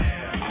 Yeah.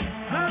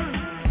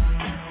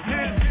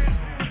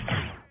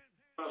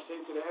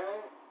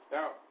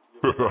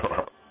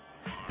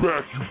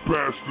 Back, you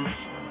bastards.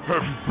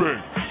 Heavy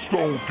Bank,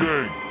 Stone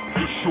Gang.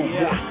 This your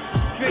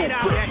right. Straight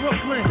out of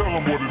Brooklyn. Tell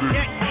them what it is.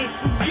 That is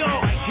New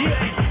York.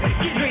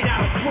 Straight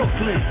out of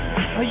Brooklyn.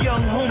 A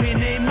young homie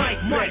named Mike.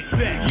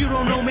 You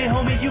don't know me,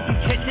 homie, you can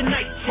catch a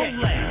night check.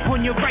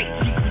 On your right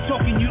cheek, you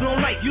talking you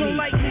don't like me.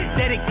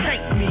 That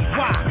excites me.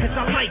 Why? Cause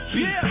I like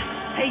beat.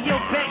 Hey yo,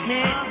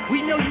 Batman,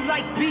 we know you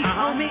like beat,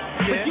 homie.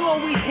 But you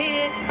always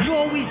here, you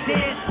always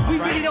there. We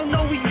really don't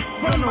know where you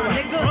from, my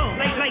nigga.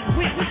 Like,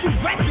 what you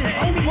rapping,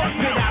 homie?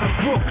 Straight out of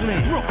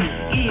Brooklyn.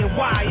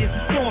 E&Y is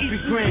the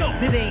stomping ground.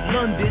 It ain't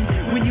London.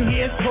 When you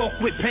hear us talk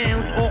with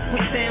pounds,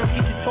 awkward sounds,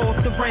 get you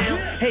tossed around.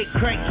 Hey,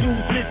 crack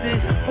jewels missing,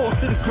 forced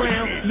to the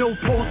ground. No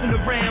pausing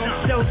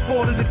around, shells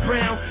fall to the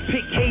ground.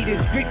 Pick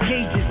haters, grip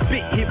cages,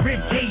 bit hit rib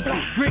cages.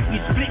 Grip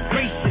you, split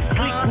braces,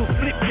 click will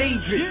flip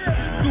dangerous.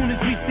 Soon as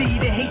we see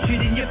the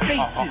hatred in your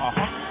faces.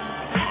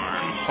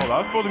 Hold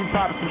on, I'm supposed to be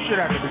popping some shit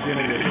at the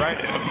beginning of this, right?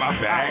 My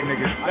bad,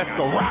 niggas. Let's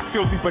go. Rock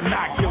guilty, but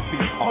not guilty.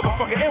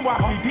 Motherfucker,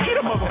 NYPD,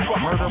 the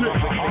motherfucker. Murder,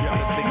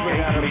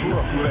 straight out of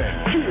Brooklyn.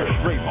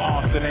 Straight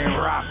Austin and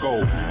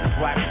Rocco.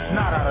 Slap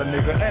snot out of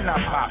nigga, and I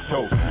pop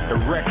toast.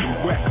 Direct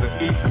from west to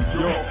east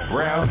New York,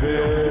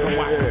 Brownsville.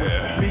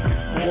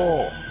 Speakers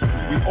wall.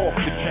 We off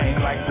the chain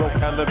like broke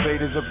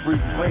elevators of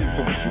free play. So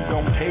what you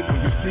gon' take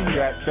when you see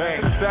that thing?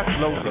 That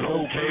flows is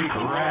okay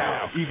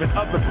around. Even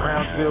other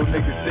Brownsville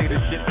niggas say the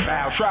shit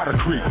foul. Try to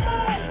creep.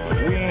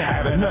 We ain't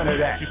having none of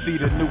that. You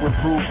see the new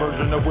improved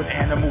version of when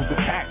animals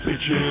attack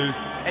bitches.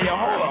 Hey yo,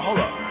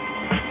 hold up.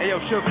 Hey yo,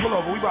 chill, pull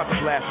over. We about to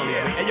blast on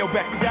here. Hey yo,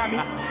 Beck, you got me?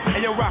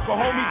 Hey yo, Rocco,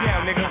 hold me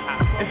down, nigga.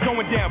 It's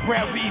going down.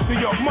 Brownsville, East New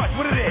York. Much,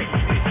 what it is?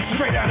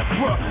 Straight out of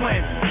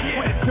Brooklyn.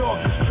 Where the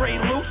dogs are straight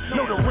loose.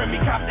 Know the Remy,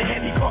 cop the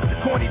Henny, fuck the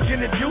corny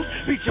gin and juice.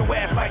 Beat your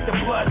ass like the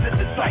Bloods at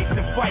the sights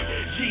and fight.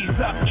 G's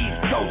up, East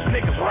Coast,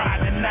 niggas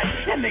ride the night.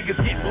 And niggas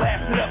get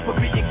blasted up for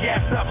being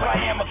gassed up by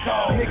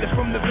Amaco. Niggas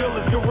from the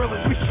villas, gorillas,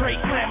 we straight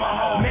glamour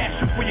hole. Mash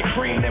you for your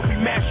cream, then we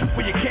mash you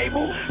for your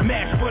cable.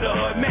 Mash for the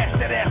hood, mash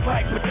that ass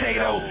like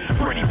potatoes.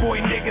 Pretty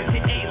boy niggas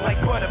get ate like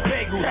butter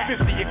bagels.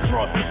 50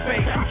 across the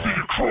face.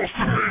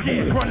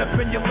 Yeah, run up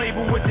in your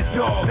label with the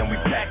dogs, and we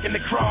pack in the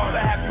crawls.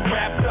 I have you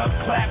wrapped up,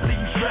 clap till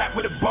you strapped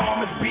with a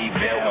bomb. It's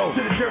B-Ville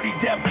to the dirty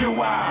depth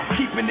do I.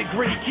 Keeping it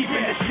gritty,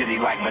 keeping it shitty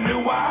like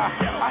manure.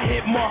 I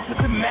hit marks with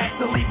the max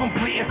to leave them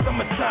bleeding.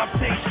 Summertime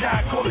take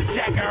shot, call it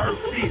Jack and Herb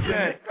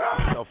season.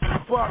 No,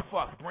 fuck,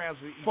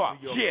 Brownsville, East New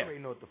York. You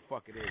ain't know what the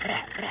fuck it is.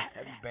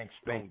 Heavy Bank,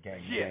 Stone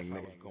Gang,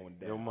 nigga. Going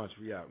down. Yo, Munch,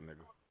 we out,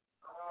 nigga.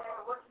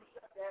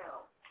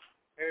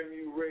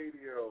 MU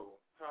Radio,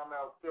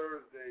 Timeout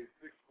Thursday,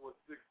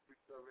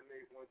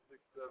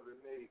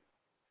 646-378-1678.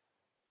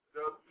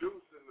 Dub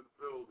Deuce in the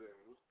building.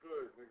 What's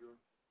good, nigga?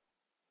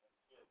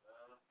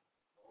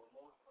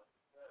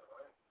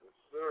 Yes,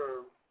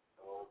 sir.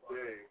 All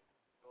day.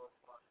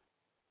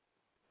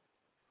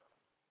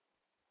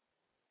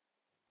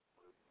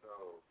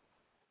 So,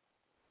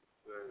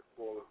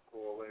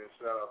 call in.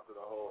 Shout out to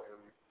the whole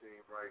MU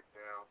team right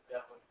now.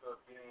 Definitely still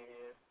being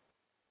here.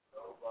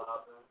 So,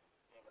 Robin.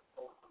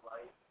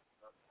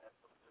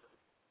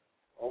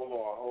 Hold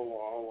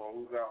on.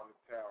 Who's out in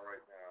the town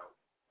right now?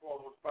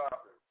 Paul, what's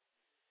poppin'?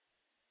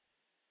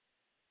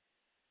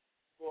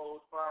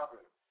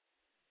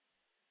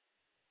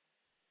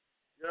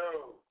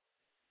 Yo.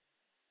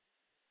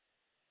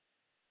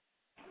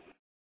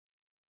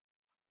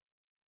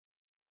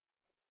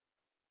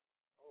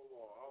 Hold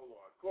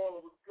on. Caller,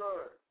 what's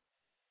good?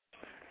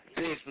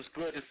 This was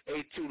good. It's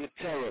A2 the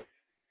Terror.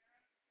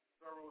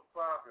 Terror, what's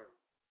poppin'?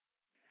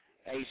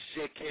 Hey,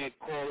 shit, can't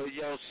call it.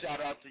 Yo,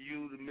 shout out to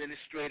you, the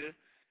administrator.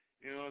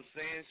 You know what I'm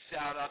saying?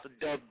 Shout out to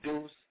Dub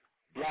Deuce,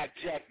 Black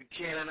Jack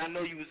Buchanan. I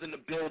know you was in the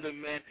building,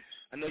 man.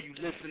 I know you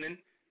listening.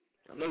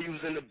 I know you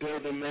was in the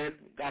building, man.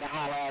 Gotta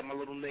holler at my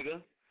little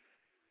nigga.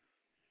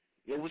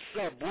 Yo, what's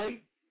up, boy?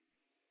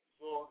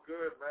 It's all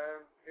good,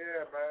 man.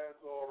 Yeah, man,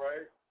 it's all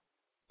right.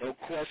 No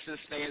question,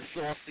 staying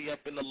saucy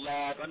up in the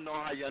lab. I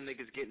know how y'all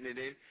niggas getting it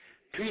in.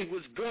 P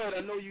was good.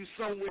 I know you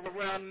somewhere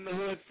around in the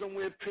hood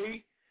somewhere,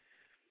 P.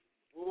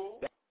 Who?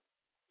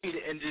 He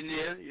the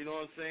engineer, you know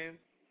what I'm saying?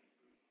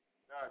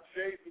 Nah,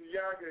 Chase and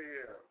Yaga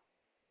here.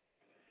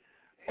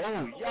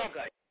 Oh,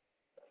 Yaga.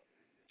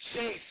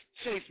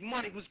 Chase,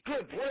 money was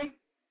good, boy.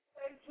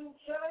 Hey, two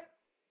Chase.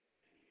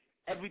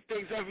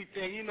 Everything's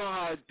everything. You know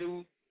how I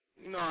do.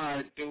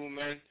 Man.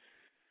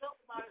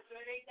 Somebody said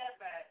it ain't that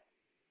bad.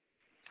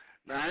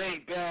 Nah, it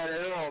ain't bad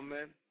at all,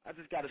 man. I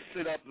just got to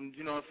sit up and,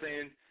 you know what I'm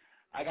saying,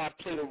 I got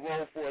to play the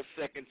role for a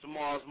second.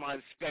 Tomorrow's my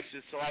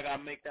inspection, so I got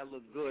to make that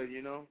look good,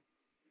 you know?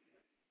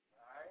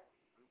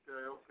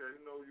 Okay.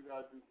 You know what you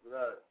got to do for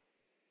that.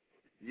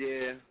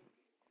 Yeah.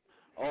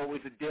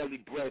 Always a daily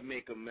bread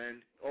maker,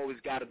 man. Always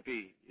got to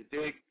be. You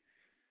dig?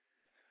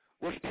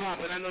 What's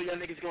poppin'? I know y'all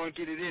niggas going to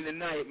get it in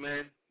tonight,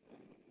 man.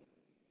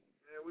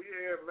 Man, we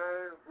here,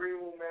 man. Green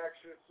Room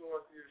action,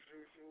 saucy as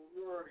usual.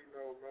 You already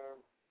know,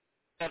 man.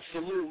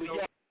 Absolutely.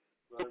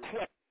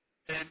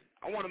 And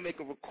I want to make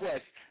a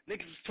request.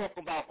 Niggas was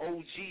talking about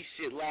OG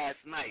shit last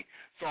night,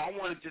 so I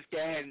want to just go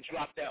ahead and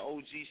drop that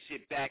OG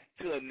shit back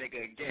to a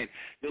nigga again.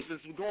 Yo, since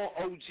we're going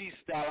OG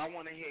style, I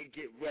want to hear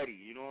Get Ready,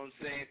 you know what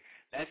I'm saying?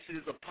 That shit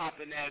is a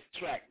poppin' ass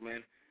track,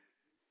 man.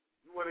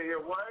 You want to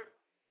hear what?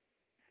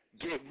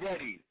 Get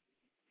Ready.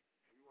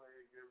 You want to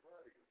hear Get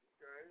Ready,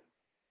 okay?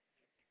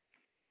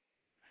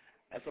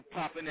 That's a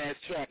poppin' ass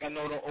track. I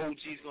know the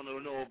OG's going to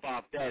know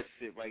about that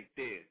shit right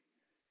there.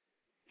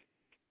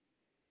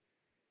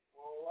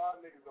 Well, a lot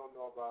of niggas don't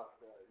know about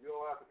that. You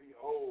don't have to be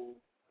old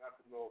not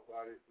to know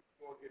about it. But you're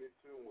going to get in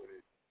tune with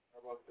it.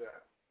 How about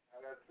that?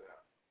 How that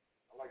sound?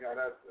 I like how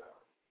that sound.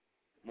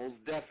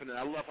 Most definite.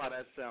 I love how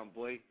that sound,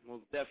 boy.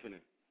 Most definite.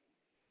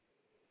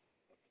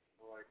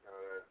 I like how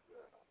that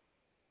sound.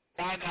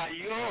 Find out,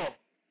 yo.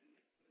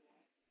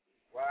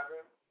 What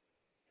happened?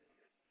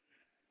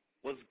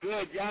 What's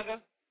good, Yaga?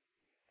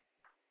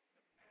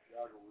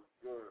 Yaga was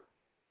good.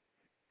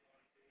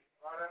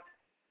 Right,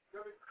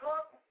 Billy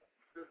Cook?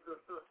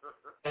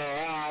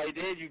 Alright,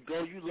 there you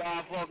go. You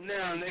live up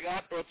now, nigga.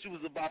 I thought you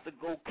was about to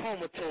go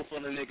comatose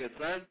on the nigga,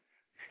 son.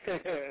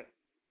 Hey,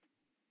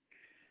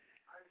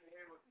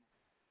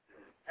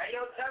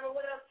 yo, Trevor,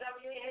 what up,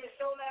 Trevor? You ain't hear the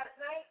show last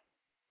night?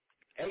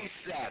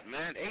 ASAP,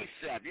 man.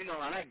 ASAP. You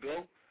know how that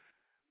go.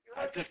 You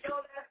heard the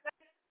show last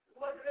night? You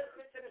wasn't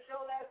listening to the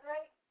show last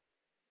night?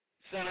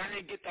 Son, I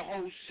didn't get the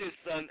whole shit,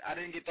 son. I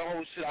didn't get the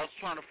whole shit. I was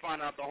trying to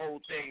find out the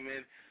whole thing,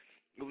 man.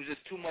 It was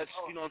just too much,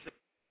 you know what I'm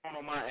saying,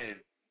 on my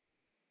end.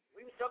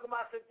 We was talking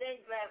about some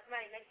things last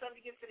night. Next time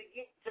you get to the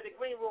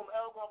green room,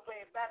 El gonna play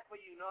it back for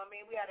you. You know what I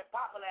mean? We had it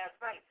popping last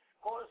night.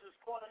 Callers was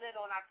calling in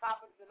on our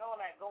topics and all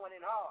that, going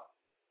in hard.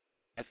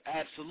 That's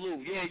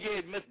absolute. Yeah,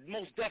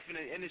 most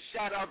definite. And the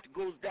shout out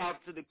goes down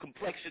to the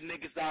complexion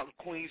niggas out in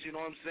Queens, you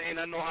know what I'm saying?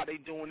 I know how they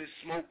doing this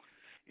smoke.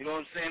 You know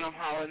what I'm saying? I'm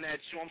hollering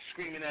at you. I'm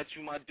screaming at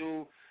you, my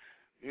dude.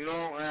 You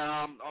know,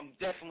 and I'm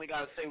definitely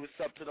got to say what's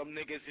up to them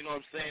niggas, you know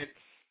what I'm saying?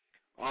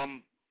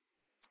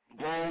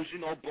 Bones, you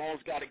know,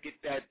 Bones got to get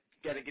that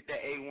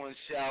A1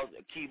 shout,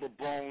 Akiba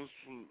Bones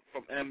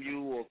from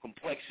MU or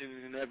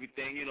complexion and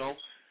everything, you know.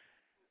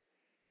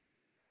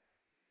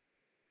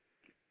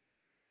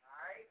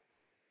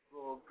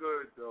 All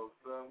good, though,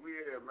 son. We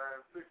here,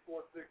 man.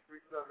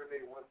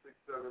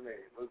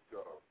 646-378-1678. Let's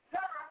go.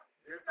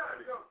 Here's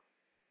Let's go.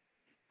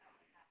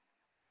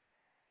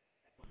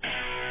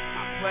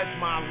 I pledge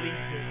my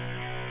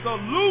allegiance.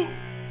 Salute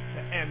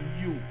to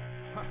MU.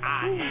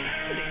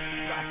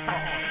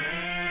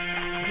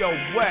 Yo,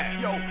 what?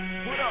 Yo,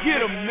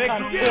 get him,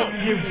 nigga.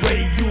 Get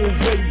ready, you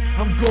already.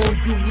 I'm going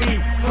to me.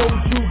 Told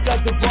you got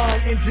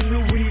divine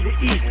ingenuity to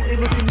eat. They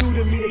looking new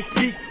to me, they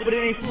speak, but it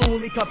ain't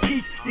fluently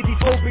compete. Did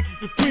these old bitches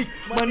to freak?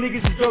 My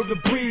niggas deserve to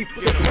breathe,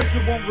 but the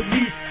pressure won't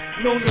release.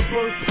 Known to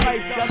burst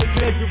pipes, got a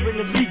measure in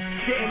the leak.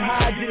 Getting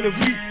high in the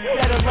reach.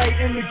 Satellite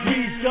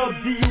imagery, dub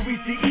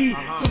D-U-E-T-E.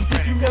 Some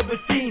shit you never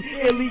seen.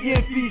 Alien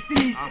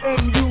feces.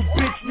 MU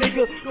bitch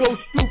nigga, go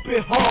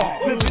stupid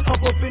hard. Living up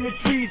in the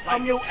trees,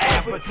 I'm your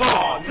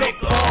avatar.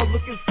 Subpar,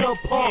 looking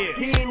subpar.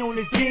 He ain't on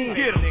his team.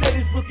 Said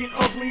it's looking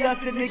ugly, I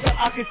said nigga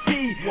I can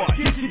see.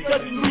 Get your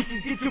Dutch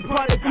Lucy's, get your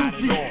Prada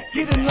Gucci.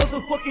 Get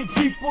another fucking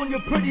Jeep on your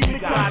pretty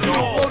nigga.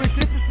 Blow the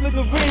shit to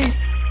smithereens.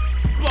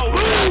 Blow it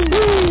up.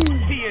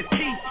 TNT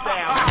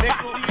style,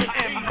 nigga.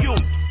 MU.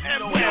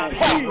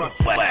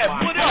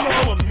 What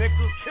up,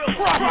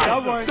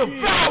 nigga?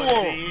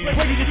 Devour.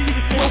 Ready to see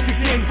the smoke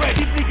again.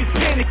 These niggas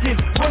panicking,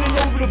 running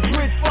over the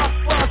bridge.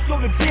 Fox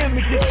show the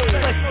damages.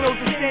 Flesh knows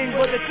the same,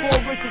 but a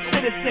tourist is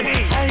citizen.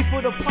 I ain't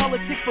for the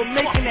politics, for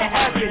making it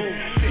happen.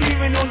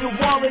 Steering on your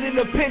wallet in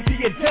the pen to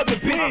your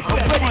debit bitch.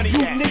 Already you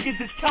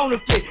niggas is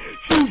counterfeit.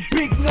 Two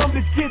big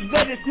numbers, give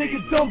letters,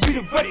 niggas don't be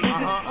the requisite.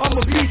 I'm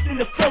a beast and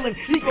a felon,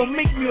 he gon'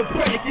 make me a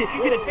predicate.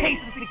 Get a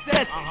taste of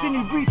success, then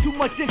you read too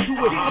much into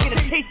it. I get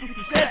a taste of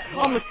success,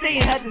 I'ma stay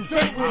and have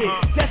dessert with it.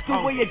 That's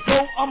the way it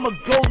go, I'ma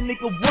go,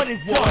 nigga, what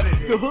is what?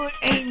 The hood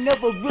ain't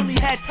never really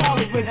had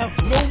tolerance.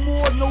 No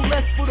more, no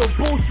less for the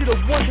bullshit of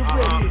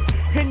wondering.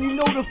 And you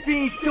know the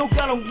fiend still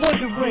got them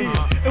wondering.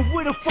 And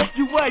where the fuck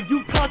you at?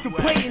 You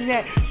contemplating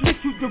that? Shit,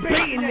 you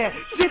debating that?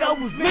 Shit, I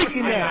was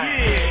making that.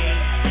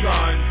 Yeah,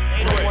 son,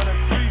 they don't wanna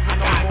breathe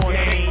no more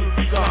game,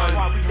 son.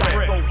 We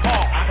rap so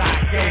hard. I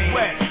got game,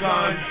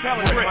 son.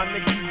 Telling my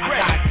niggas, I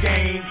got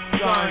game,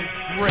 son.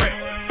 Rip.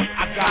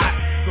 I got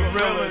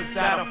gorillas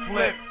that'll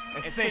flip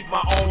and sink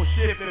my own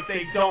ship if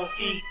they don't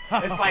eat.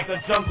 It's like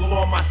a jungle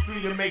on my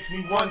street. It makes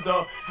me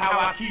wonder how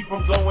I keep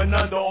from going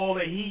under all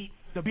the heat.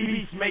 The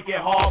beats make it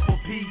hard for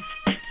peace,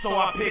 so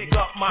I pick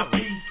up my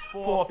piece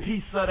for a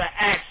piece of the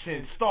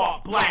action.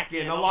 Start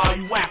blacking, allow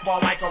you whack ball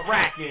like a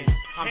racking.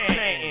 I'm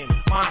saying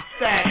my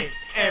status,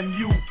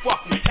 MU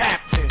fucking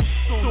captain.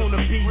 Soon to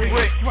be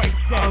rich,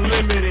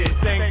 unlimited.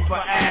 Thanks for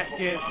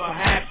asking.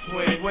 Perhaps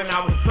when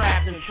I was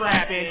trapping,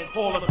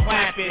 all of the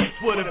clapping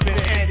would have been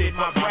ended.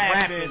 My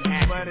rapping,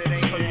 but it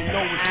ain't. So you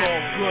know it's all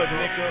good,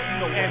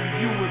 nigga.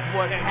 MU is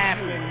what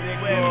happened,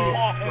 nigga.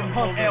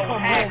 El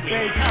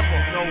Haggard,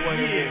 know what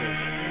it is.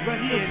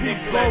 Rest in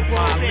peace, global,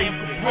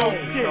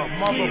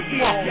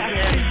 motherfucker.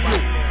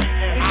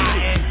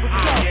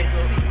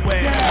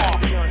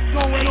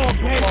 Going on,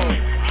 baby.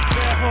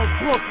 Red Hook,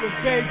 Brooklyn,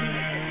 baby.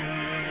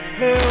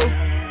 Hills,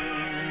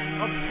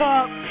 up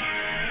top.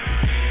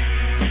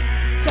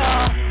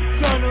 Star,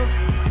 Gunner,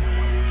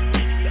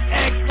 the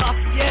X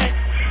Lafayette.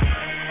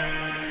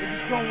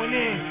 It's going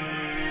in.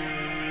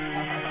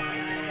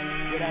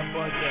 Where that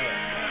buzz at?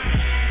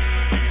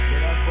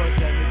 Where that buzz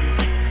at, nigga?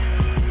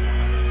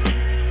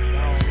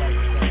 I don't like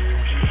that.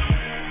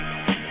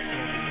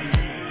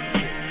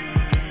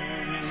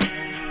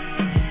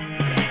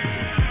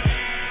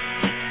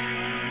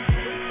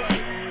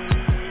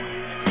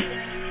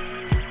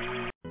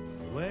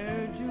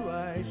 Where do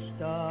I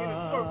start?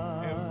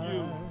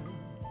 MU,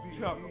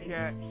 Chuck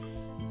Cats,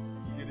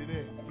 get it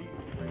in.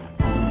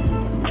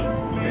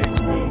 Make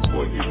room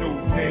for your new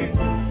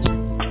neighbors.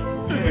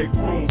 Make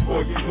room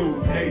for your new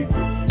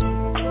neighbors.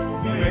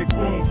 Make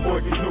room for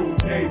your new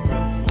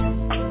neighbors.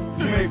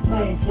 Make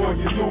room for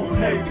your new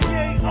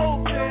neighbors.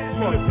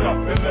 Fucked up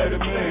and let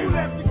them in. Who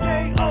left the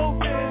gate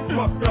open?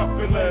 Fucked up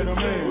and let them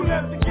in. Who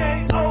left the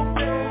gate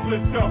open?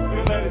 Flipped up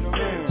and let them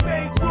in.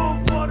 Make room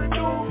for the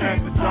new neighbors. And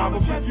the drama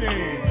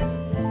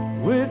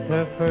begins. With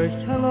her first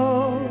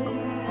hello.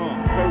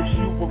 First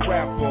you a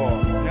rapper,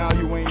 now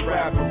you ain't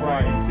rapping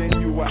right. Then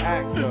you a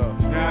actor,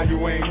 now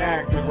you ain't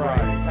acting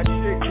right. That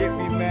shit get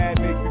me mad,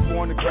 make me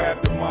wanna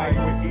grab the mic.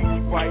 With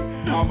each fight,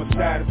 I'ma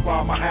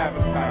satisfy my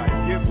appetite.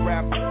 Give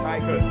rappers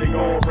tight, cause they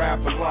all rap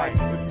alike.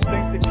 If you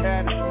think the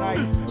cat is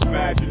nice,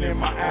 imagine in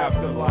my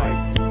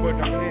afterlife. But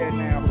I'm here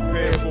now,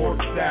 prepared for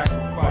the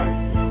sacrifice.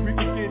 We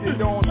can get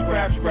it on,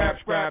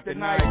 scrap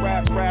tonight.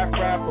 Rap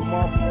them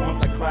up.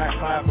 Once I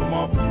clap them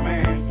up,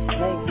 man.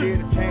 Won't get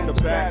a chance to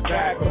back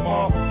them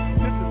up.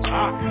 This is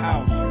our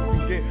house.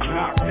 You can get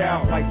knocked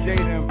out like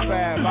Jada and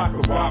Fab. I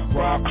can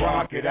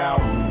rock it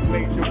out.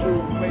 Major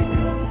move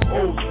makers,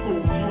 old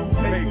school true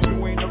takers.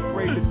 You ain't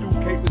afraid to do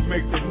capers,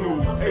 make the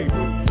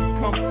newspapers.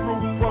 Come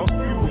through, fuck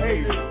you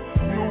haters.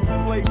 New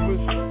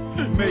flavors,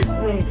 make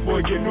room for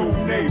your new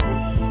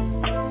neighbors.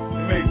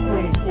 Make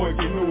room for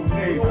your new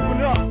neighbors.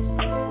 Open up.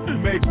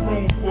 Make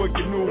room for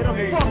your new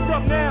neighbors. Fucked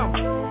up now.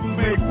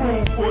 Make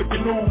room for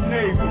your new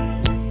neighbors.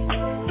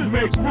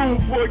 Make room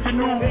for your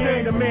new neighbors.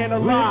 Ain't a man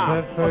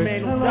alive, a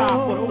man who died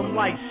for some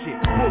light shit.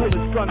 Bullet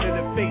is gun to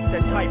the face,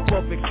 that type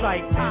of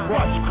excitement.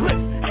 Rush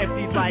clips,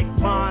 empty like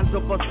minds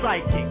of a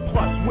psychic.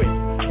 Plus wit,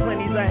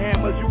 plenty of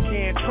hammers, you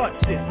can't touch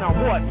this. Now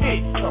what is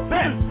the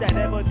best that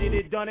ever did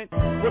it, done it?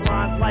 With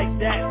lines like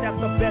that,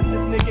 that's the best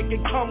this nigga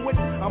can come with.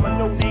 I'm a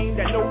no name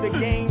that know the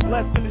game,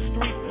 blessed in the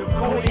streets.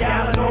 Coney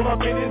Allen all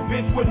up in his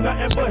bitch with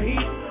nothing but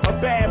heat. A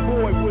bad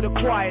boy with a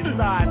quiet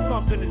side,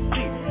 something to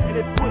see. And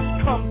if push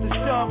comes to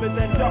shove, it's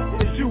end up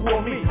as you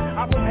or me.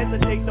 I won't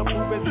hesitate to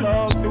prove it's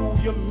love, do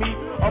you meet?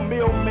 A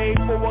meal made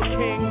for a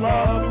king,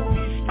 love, through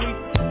these streets.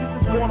 This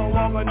is going on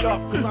long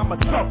enough, cause I'm a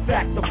tough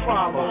act to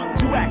follow.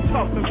 You act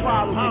tough and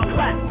follow, get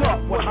clapped up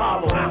with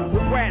hollow.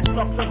 With brass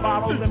ups and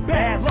bottles and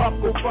bad luck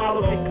will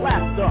follow, get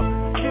clapped up.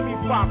 Give me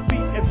 5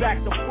 feet and back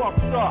the fuck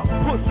up,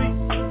 pussy.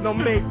 Now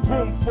make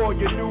room for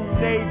your new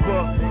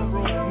neighbor.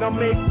 Now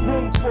make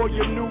room for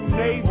your new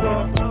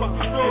neighbor.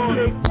 And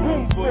make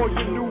room for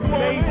your new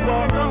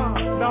neighbor.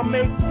 Now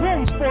make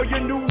room for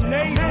your new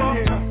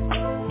neighbor.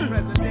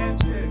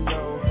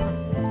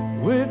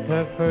 With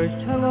her first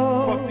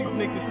hello. Fuck these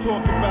niggas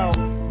talk about,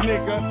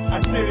 nigga,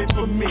 I did it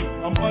for me.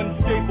 I'm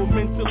unstable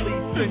mentally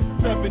since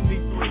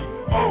 73.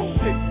 Oh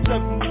shit,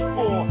 74.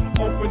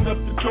 Open up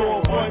the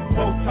door, one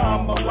more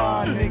time, my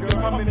line, nigga,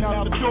 coming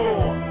out the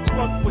door.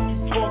 Fuck what you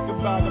talk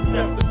about, I'm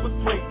destined for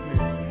greatness.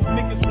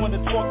 Niggas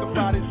wanna talk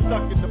about it,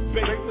 stuck in the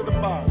base of the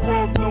box.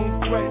 World known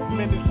threat,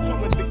 minutes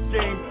 2 in the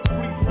game.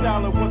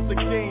 Freestyling once the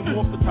game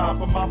off the top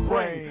of my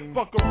brain.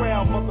 Fuck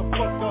around,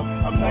 motherfucker,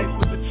 I'm nice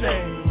with the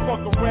chain.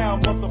 Fuck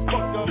around,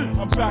 motherfucker,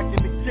 I'm back in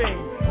the game.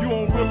 You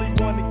don't really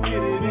wanna get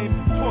it in.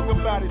 Talk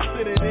about it,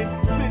 sit it in.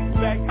 Sit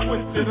back,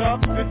 twist it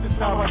up, this is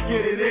how I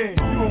get it in.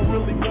 You don't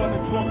really wanna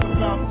talk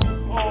about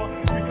too hard,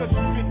 because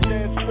you bitch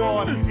ass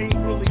fraud ain't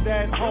really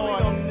that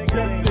hard.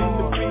 Destined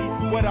to be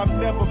what I've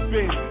never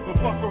been. But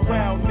fuck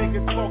around,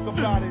 nigga, talk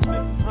about it,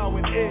 this is how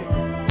it is.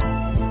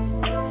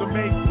 So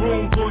make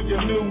room for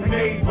your new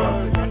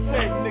neighbors. I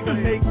said, nigga,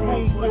 make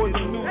room for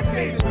your new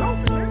neighbors.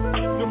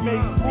 To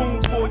make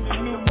room for your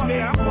new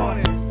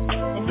neighbors.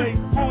 To make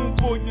room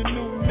for your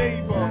new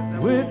neighbor.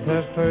 With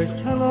her first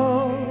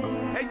hello.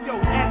 Hey yo,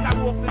 as I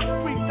walk the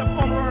streets, the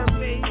former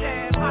made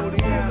jab. I can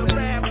feel the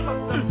rap, plus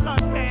the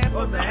blood bath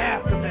or the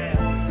aftermath.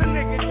 The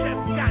nigga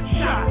just got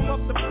shot from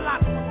up the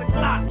block with the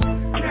Glock.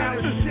 Now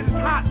the shit is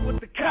hot with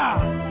the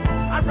cops.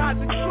 I ride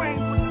the train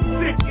with the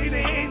sick in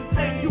the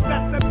insane. You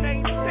got the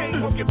mainstay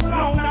or get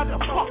blown out the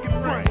fucking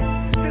brain.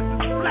 This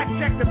is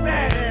Blackjack the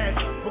badass.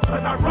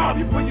 Because I rob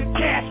you for your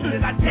cash and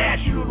then I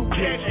dash you, little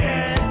bitch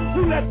ass.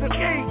 Who let the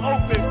gate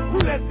open? Who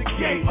let the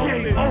gate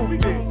open? We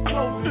gon'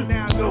 close it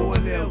now, no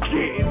one else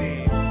getting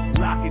in.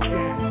 Lock it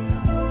down.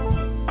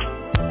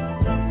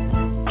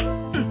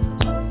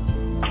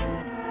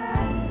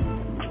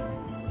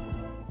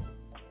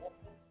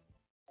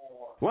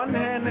 One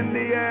hand in the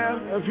air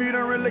if you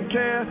don't really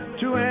care.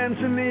 Two hands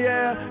in the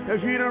air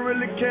if you don't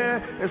really care.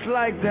 It's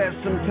like that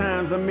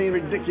sometimes, I mean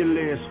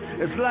ridiculous.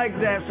 It's like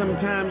that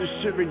sometimes, this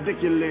shit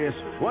ridiculous.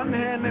 One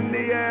hand in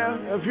the air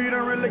if you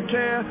don't really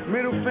care.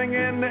 Middle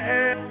finger in the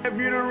air if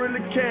you don't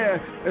really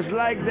care. It's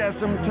like that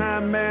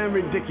sometimes, man,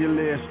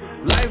 ridiculous.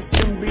 Life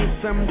can be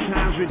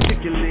sometimes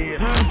ridiculous.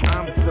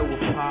 I'm so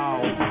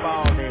appalled,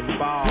 ballin',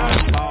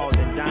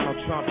 Donald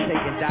Trump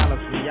taking dollars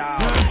from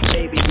y'all.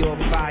 Baby, you're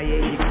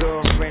fired, your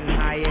girlfriend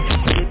hired.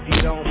 But if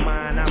you don't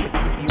mind, I'ma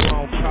keep you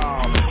on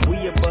call.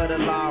 We above the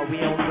law, we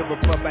don't give a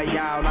fuck about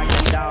y'all. Like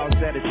the dogs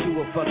that'll chew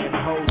a fucking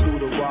hole through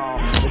the wall.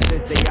 But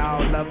since they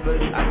all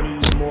lovers, I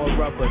need more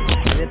rubbers.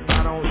 And if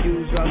I don't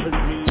use rubbers,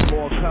 need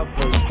more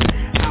covers.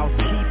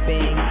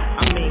 Housekeeping,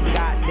 I mean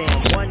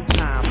goddamn one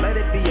time. Let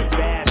it be a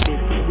bad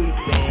bitch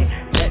sweeping.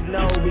 That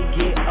know we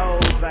get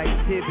O's like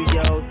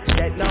tibios.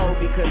 That know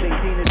because they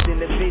seen us in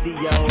the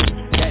videos.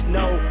 That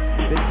know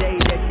the day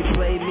that you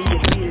play me,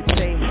 it be the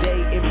same day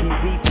if you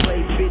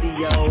replay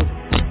videos.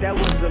 That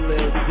was a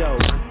little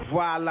joke.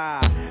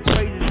 Voila.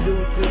 Praises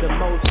due to the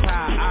most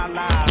high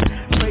Allah.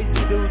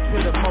 Praises due to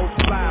the most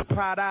fly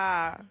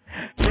Prada.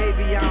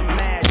 Baby, I'm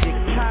magic.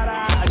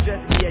 Ta-da.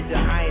 Address me as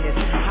your highness.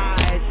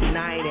 High as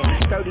united.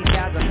 30,000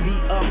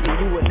 feet up and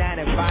you were not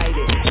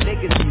invited.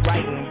 Niggas be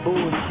writing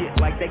bullshit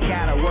like they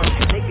gotta work.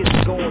 Niggas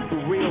be going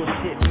through real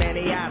shit, man,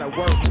 they outta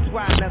work. That's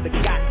why another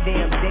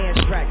goddamn dance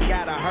track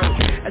gotta hurt.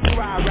 That's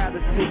why I'd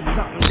rather see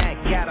something that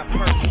gotta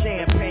perk.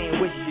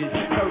 Champagne wishes,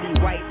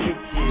 30 white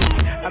bitches.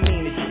 I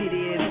mean the shit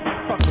is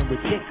fucking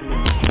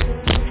ridiculous.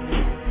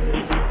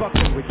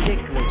 Fucking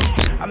ridiculous.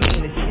 I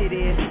mean the shit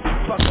is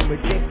fucking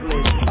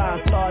ridiculous.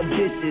 5-star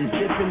dishes,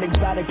 different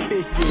exotic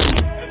fishes.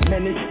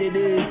 Man, this shit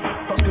is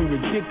fucking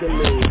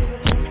ridiculous.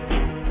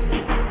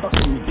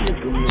 Fucking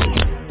ridiculous.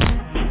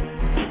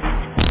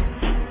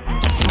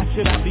 How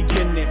should I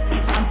begin this?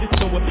 I'm just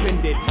so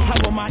offended.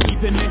 How am I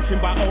even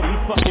mentioned by all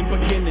these fucking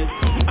beginners?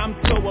 I'm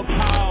so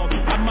appalled.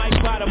 I might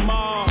buy them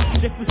all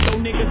just to show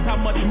niggas how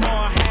much more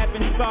I have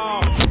in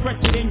store.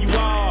 Fresher than you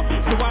all,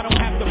 so I don't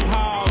have to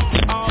pause.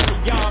 All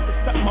of y'all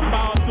can suck my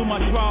balls through my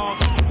draw.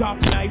 Dark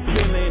night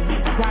feeling,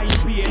 why you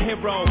be a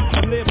hero?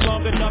 I live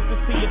long enough to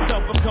see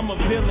yourself become a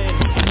villain.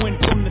 Went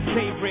from the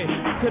favorite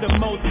to the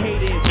most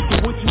hated.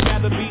 So would you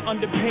rather be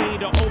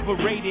underpaid or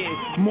overrated?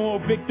 More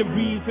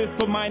victories is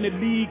for minor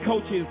league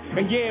coaches.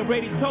 And yeah,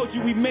 already told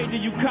you we made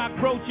it, you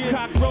cockroaches.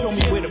 Show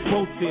me where the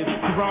boat is,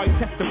 Ferrari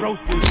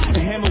Testarossas.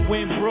 The hammer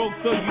went broke,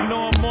 so you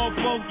know I'm more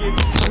focused.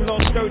 I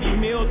lost 30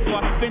 mil,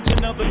 so I spent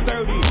another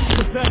 30.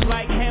 Cause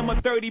unlike Hammer,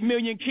 30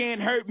 million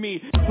can't hurt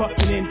me.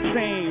 Fucking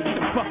insane,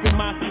 fucking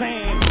my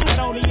same. Not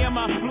only am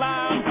I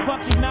fly, I'm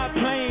fucking not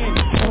playing.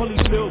 All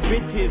these little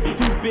bitches,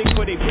 too big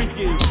for their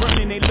bridges,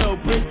 burning their little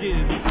bridges.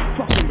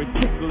 Fucking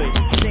ridiculous.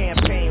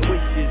 Champagne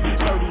wishes,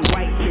 30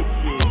 white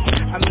bitches.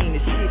 I mean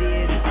the shit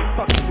is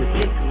fucking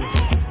ridiculous.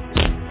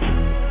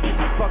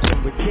 Fucking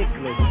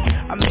ridiculous.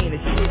 I mean the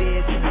shit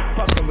is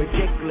fucking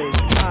ridiculous.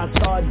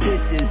 5-star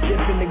dishes,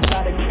 different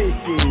exotic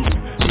fishes.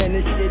 Man,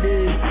 this shit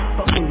is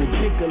fucking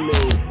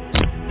ridiculous.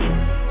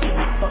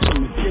 Fucking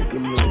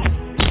ridiculous.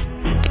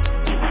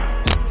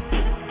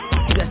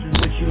 Just as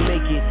what you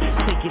make it,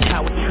 take it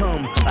how it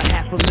come.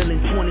 500,000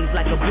 20s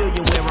like a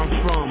billion where I'm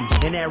from.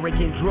 An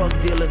arrogant drug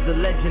dealer's a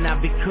legend I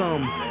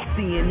become.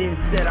 CNN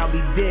said I'll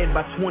be dead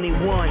by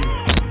 21.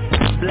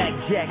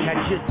 Blackjack,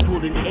 I just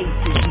pulled an ace.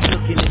 And you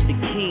looking at the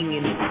king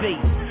in his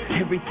face.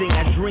 Everything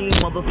I dream,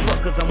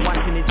 motherfuckers, I'm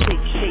watching it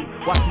take shape.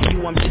 Watching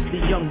you, I'm just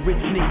a young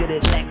rich nigga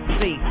that lacks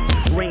faith.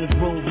 Range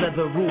Rover,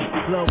 leather roof,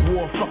 love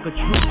war, fuck a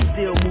truth.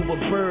 Still move a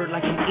bird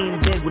like I'm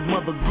in bed with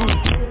Mother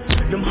Goose.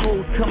 Them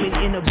hoes coming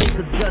in a big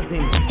a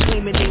dozen,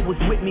 claiming they was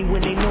with me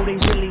when they know they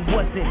really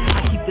wasn't.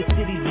 I keep the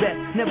city's best,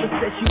 never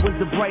said she was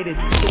the brightest.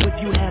 So if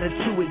you had her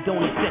too, it don't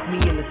affect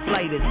me in the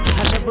slightest.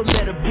 I never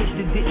met a bitch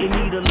that didn't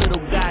need a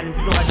little guidance,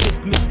 so I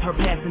dismissed her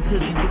past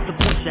until she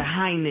disappoints your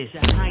highness.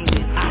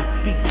 I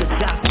speak the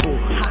gospel,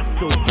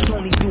 hostile,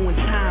 Tony doing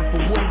time for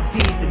what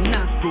he did to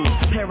nostrils.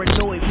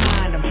 Paranoid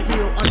mind, I'm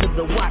still under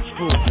the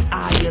watchful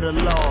eye of the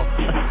law,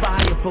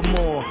 aspire for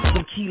more.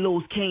 Some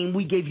kilos came,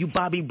 we gave you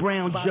Bobby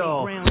Brown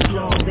jaw.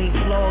 Flaws ain't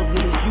flaws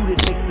when it's you that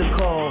makes the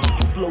call.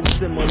 Flow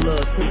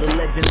similar to the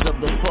legends of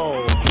the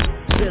fall.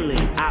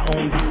 Feeling, I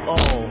own you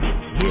all.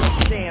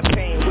 Yeah,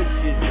 champagne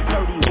wishes,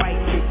 30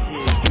 white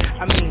bitches.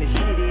 I mean the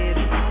shit is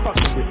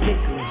fucking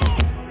ridiculous.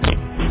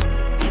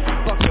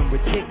 Fucking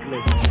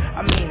ridiculous.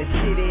 I mean the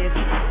shit is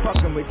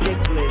fucking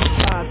ridiculous.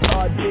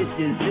 5-star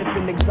dishes,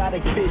 different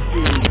exotic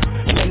fishes.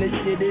 Man, this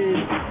shit is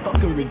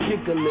fucking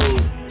ridiculous.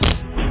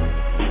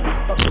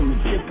 Fucking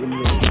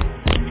ridiculous.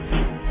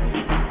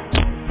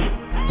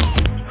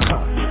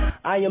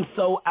 I am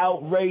so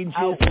outrageous.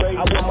 I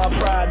wear my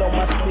pride on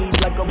my sleeve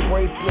like a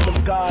bracelet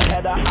of God.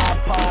 Had an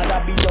iPod,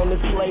 I be on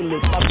this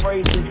playlist. My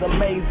phrases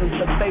amazing,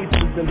 the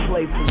faces and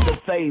places, the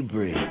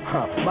favorite.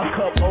 My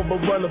cup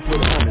overrunneth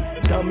with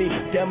honest. Dummy,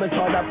 damn it's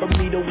hard out for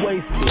me to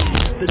waste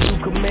it. The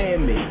new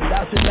commandment,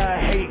 thou should not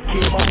hate,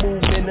 kid. My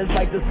movement is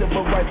like the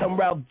civil rights, I'm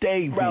Ralph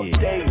David.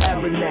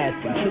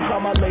 Abernathy, to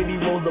call my lady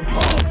Rosa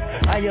Parks.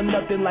 I am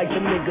nothing like the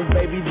niggas,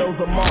 baby, those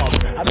are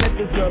marks. I met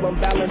this girl on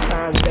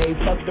Valentine's Day,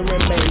 fucked her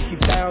in May. She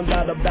found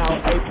out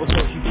about April,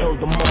 so she chose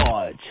the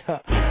March.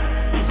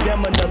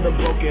 Damn, another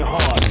broken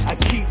heart. I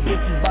keep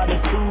bitches by the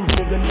tools,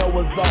 nigga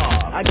Noah's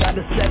Ark. I got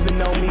a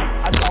 7 on me,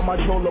 I call my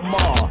Joe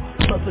Lamar.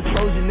 Plus a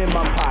Trojan in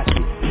my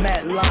pocket,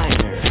 Matt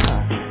Liner.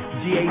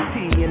 GAT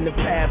in the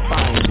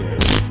Pathfinder.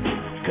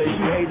 Cause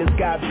you haters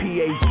got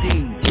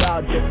PhDs.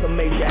 Y'all just some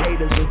major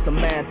haters and some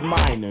math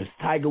minors.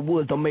 Tiger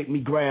Woods don't make me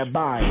grab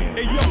iron.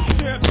 Hey yo,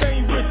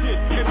 champagne riches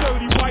and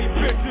dirty white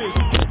bitches.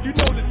 You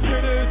know the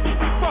shit is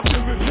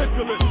fucking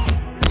ridiculous.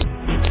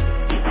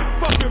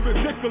 Fucking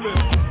ridiculous.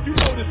 You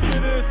know the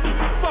shit is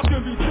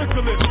fucking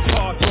ridiculous.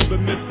 Hard for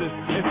the missus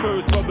and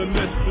first for the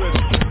mistress.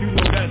 You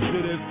know that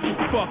shit is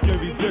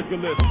fucking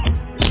ridiculous.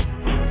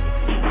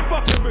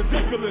 Fucking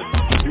ridiculous.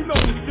 You know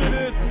the shit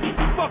is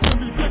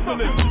fucking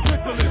ridiculous.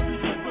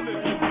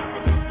 Ridiculous.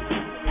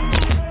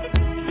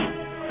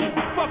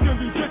 Fucking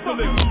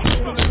ridiculous.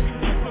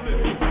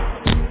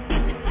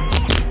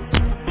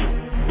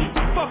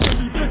 Fucking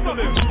ridiculous.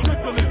 Ridiculous.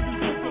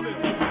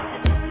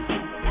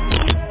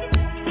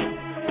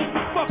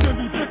 Fucking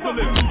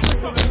ridiculous.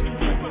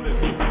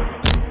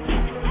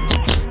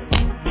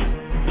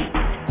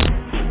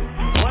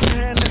 One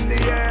hand in the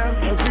air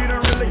if you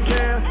don't really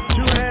care.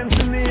 2 hands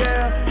in the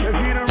air if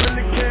you don't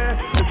really care.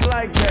 It's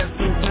like that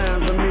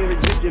sometimes, I mean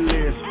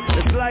ridiculous.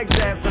 It's like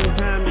that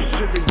sometimes, it's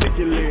shit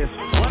ridiculous.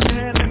 One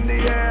hand in the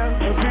air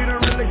if you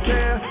don't really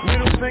care.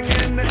 Middle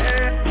finger in the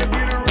air if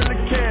you don't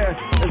really care.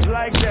 It's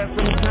like that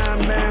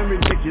sometimes, man,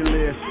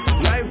 ridiculous.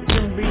 Life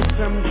can be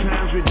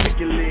sometimes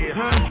ridiculous,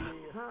 huh?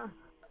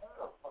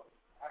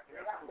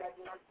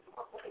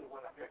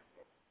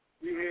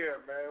 We here,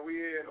 man. We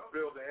here in the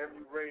building.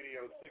 MU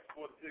Radio,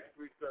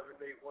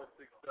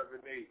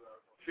 646-378-1678.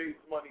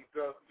 Chase Money,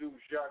 Does Do,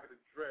 Yaga the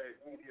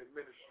Dread, Media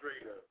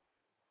Administrator.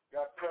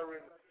 Got Terry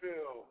in the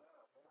field.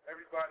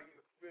 Everybody in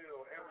the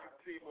field. MU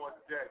team on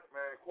deck,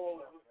 man.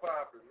 Callers was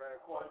popping,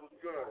 man. Callers was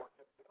good.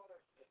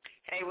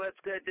 Hey, what's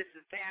good? This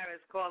is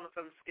Paris calling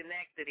from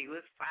Schenectady.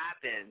 What's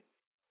poppin'?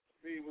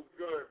 Me was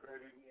good,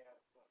 baby.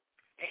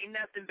 Ain't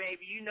nothing,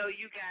 baby. You know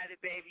you got it,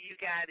 baby. You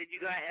got it.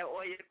 You got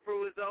all your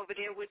crew is over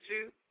there with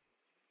you?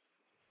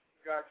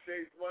 Got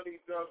Chase Money,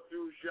 Does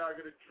Do,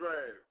 Yaga the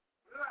Dread.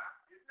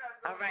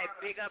 All right,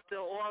 big up to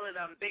all of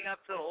them. Big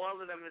up to all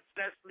of them,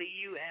 especially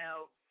you,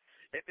 Al.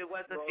 If it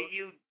wasn't for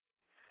you,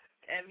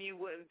 MU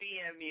wouldn't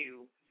be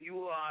MU.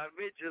 You are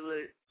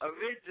originally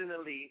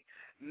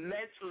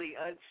mentally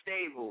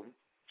unstable.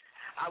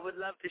 I would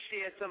love to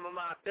share some of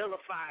my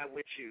Abilify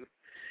with you.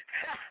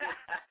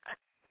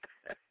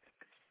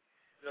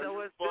 So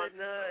what's good in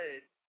the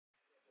hood?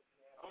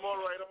 I'm all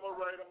right.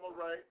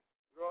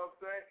 You know what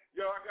I'm saying?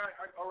 Yo,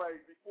 all right,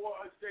 before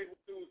Unstable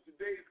News,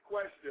 today's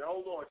question.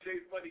 Hold on.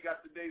 Chase Money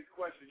got today's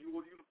question.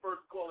 You the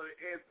first caller to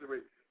answer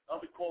it.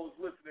 Other callers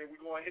listening,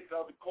 we're going to hit the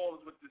other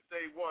callers with the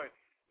same one.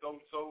 So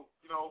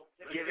you know,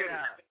 give it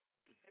up.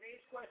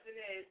 Today's question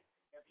is,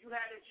 if you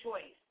had a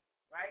choice,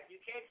 right? You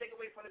can't take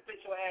away from the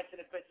picture or add to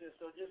the picture,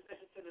 so just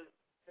listen to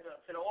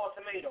the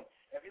ultimatum.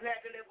 If you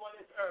had to live on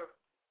this earth,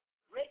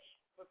 rich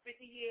for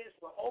 50 years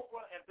with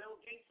Oprah and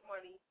Bill Gates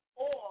money,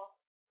 or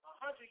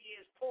 100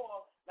 years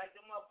poor like the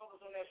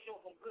motherfuckers on that show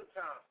from Good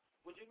Times,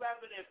 would you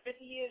rather live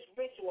 50 years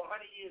rich or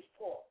 100 years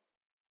poor?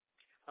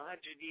 100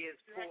 years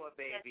poor,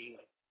 baby.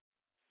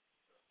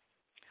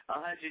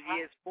 100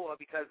 years poor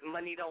because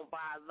money don't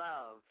buy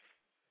love.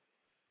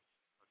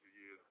 100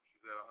 years. She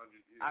said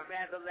 100 years. I'd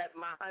rather let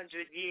my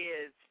 100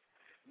 years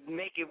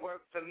make it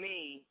work for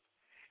me,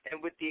 and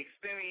with the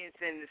experience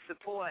and the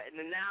support and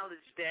the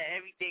knowledge that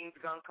everything's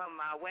going to come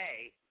my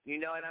way.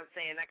 You know what I'm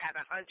saying? I got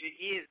 100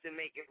 years to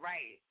make it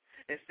right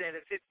instead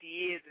of 50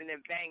 years and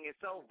then bang,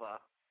 it's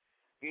over.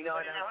 You know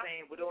what I'm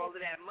saying? With all of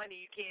that money,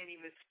 you can't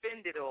even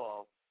spend it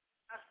all.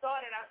 I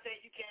said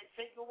you can't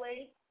take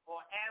away or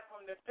add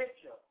from the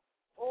picture.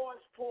 Poor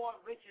is poor,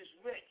 rich is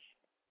rich.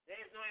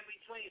 There's no in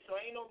between, so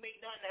ain't no make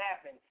nothing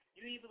happen.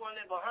 You either going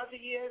to live 100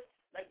 years,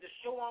 like the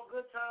show on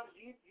Good Times,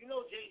 you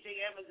know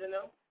J.J. Evans and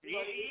them.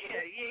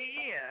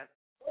 Yeah.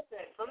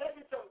 Listen, so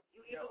listen to me.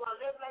 You either going to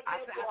live like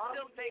that I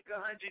still take 100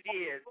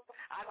 years.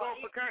 I go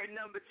for curtain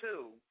number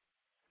 2.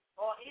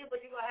 Or either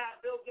you're going to have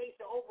Bill Gates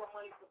and Oprah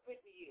money for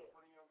 50 years.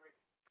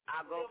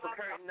 I'll go for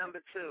curtain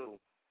number 2.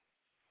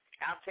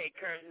 I'll take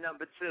curtain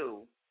number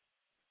 2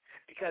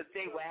 because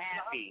they were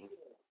happy.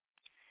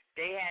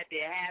 They had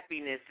their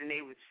happiness and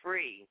they was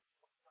free.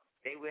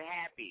 They were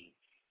happy.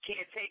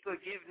 Can't take or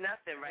give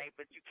nothing, right?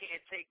 But you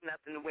can't take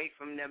nothing away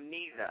from them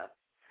neither.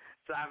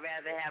 So I'd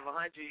rather have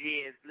 100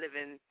 years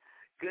living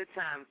Good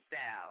Time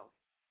style.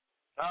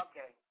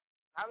 Okay.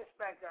 I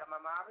respect that,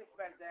 Mama. I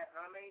respect that. You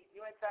know what I mean?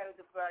 You entitled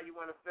to feel how you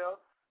want to feel.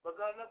 But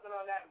go looking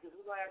on that because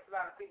we're going to ask a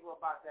lot of people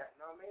about that. You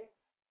know what I mean?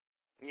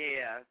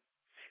 Yeah.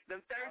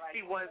 Them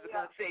thirsty ones are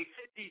gonna say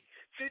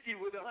 50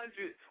 with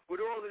 100.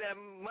 With all of that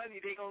money,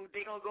 they gonna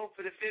go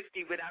for the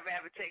 50, but I'd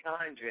rather take 100.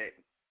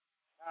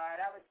 All right,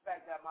 I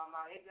respect that,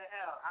 Mama. Hit the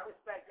L. I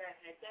respect that,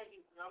 and thank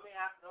you. You know what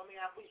I mean?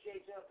 I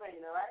appreciate your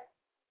opinion. All right?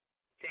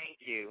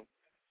 Thank you.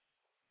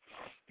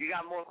 You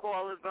got more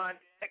callers on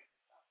deck?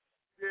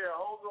 Yeah,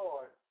 hold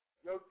on.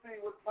 Yo, T,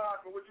 what's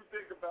poppin'? What you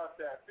think about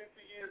that? 50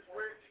 years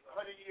rich,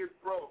 100 years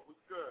broke.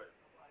 What's good?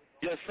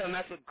 Yo, son,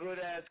 that's a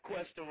good-ass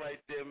question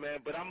right there, man.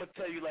 But I'm going to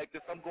tell you like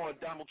this. I'm going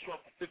Donald Trump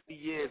for 50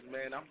 years,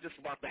 man. I'm just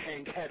about to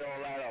hang that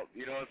all out.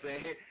 You know what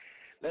I'm saying?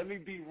 Let me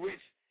be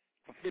rich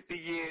for 50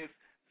 years.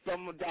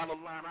 Somewhere down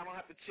the line, I don't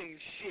have to change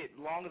shit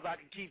as long as I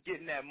can keep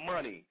getting that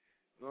money.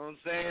 You know what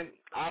I'm saying?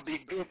 I'll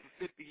be good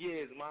for 50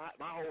 years. My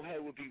whole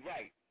head will be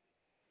right.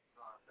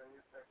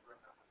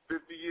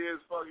 50 years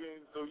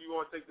fucking, so you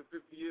want to take the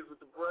 50 years with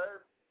the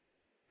bread?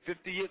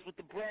 50 years with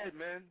the bread,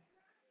 man.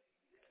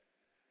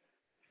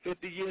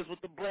 50 years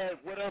with the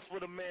bread. What else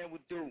would a man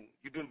would do?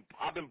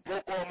 I've been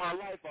broke all my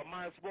life. I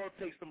might as well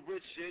take some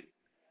rich shit.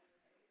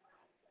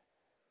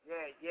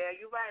 Yeah,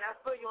 you're right. I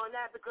feel you on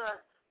that because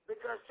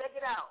check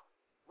it out.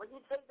 When you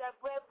take that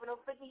bread for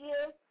them 50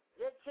 years,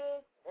 your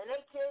kids and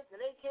their kids and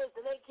their kids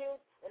and their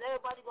kids, and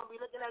everybody going to be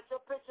looking at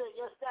your picture and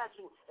your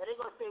statue, and they're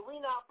going to say, we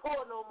not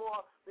poor no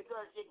more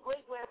because your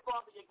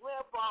great-grandfather, your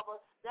grandfather,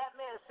 that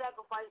man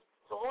sacrificed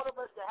to all of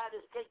us to have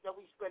this cake that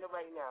we spending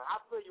right now. I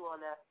feel you on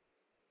that.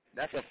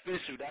 That's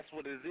official. That's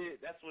what it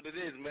is. That's what it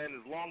is, man.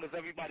 As long as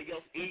everybody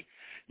else eat,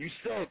 you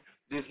said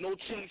there's no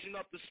changing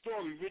up the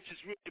story. Rich is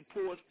rich and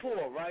poor is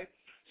poor, right?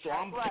 So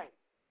I'm going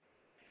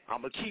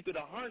to keep it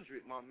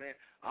 100, my man.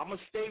 I'm going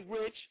to stay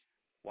rich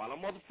while the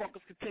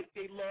motherfuckers can take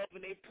their love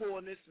and their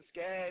poorness and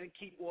scatter and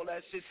keep all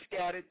that shit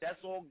scattered. That's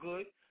all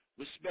good.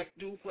 Respect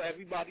due for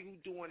everybody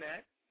who's doing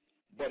that.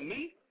 But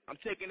me, I'm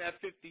taking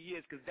that 50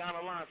 years because down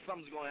the line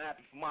something's going to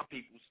happen for my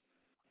peoples.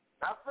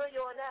 I feel you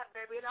on that,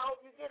 baby, and I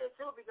hope you get it,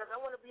 too, because I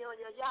want to be on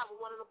your yacht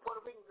with one of the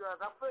Puerto Rican girls.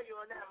 I feel you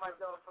on that, my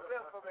dog. For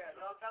real. You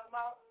know what I'm talking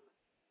about?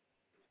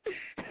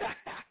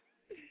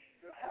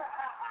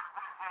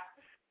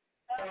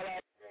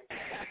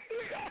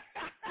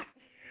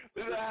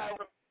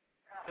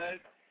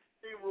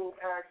 T-Room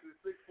Action,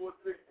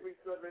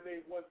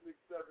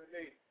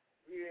 646-378-1678.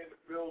 We in the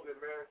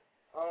building, man.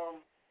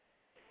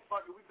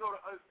 Fuck it, we go to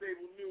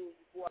Unstable News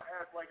before I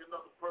ask, like,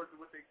 another person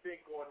what they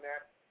think on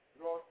that.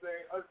 You know what I'm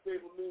saying?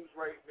 Unstable News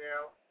right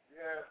now.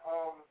 Yeah,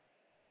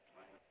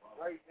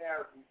 right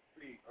now as we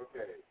speak,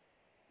 okay.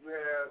 You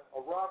have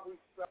a robbery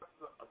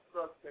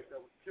suspect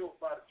that was killed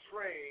by the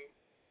train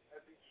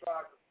as he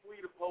tried to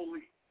flee the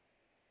police.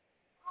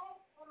 Oh,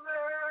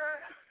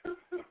 man.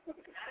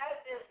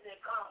 That's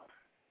instant comment.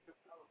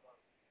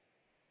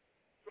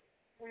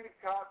 Flee the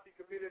cops, he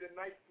committed a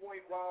knife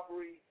point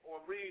robbery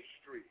on Reed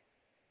Street.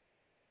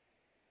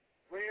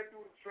 Ran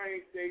through the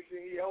train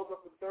station. He held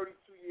up a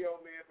 32-year-old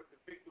man, but the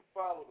victim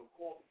followed him,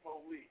 called the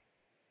police.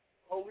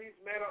 Police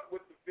met up with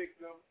the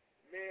victim.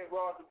 The man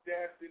robbed and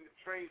dashed in the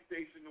train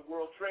station, the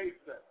World Trade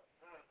Center,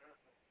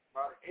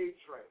 by the A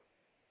train.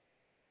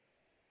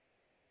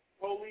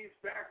 Police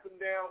backed him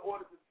down,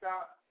 ordered to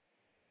stop.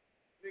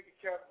 Nigga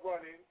kept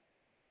running.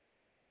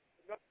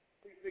 Another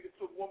police nigga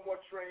took one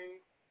more train.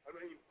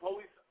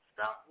 Police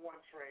stopped one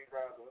train,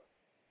 rather.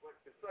 But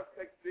the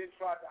suspect then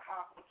tried to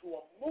hop onto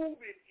a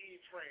moving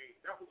E-train.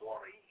 That was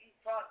already, he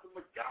tried to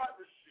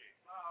MacGyver shit.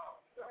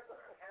 Oh,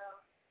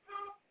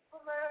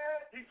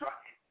 man.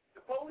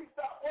 The police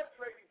stopped one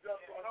train he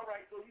jumped on. All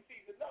right, so he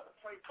sees another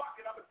train. Fuck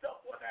it, I'm going to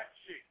jump on that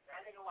shit.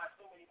 That nigga watched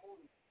so many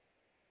movies.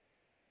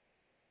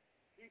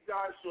 He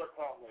died a short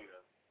time later.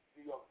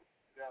 He goes to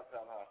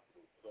downtown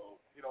hospital. So,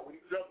 you know, when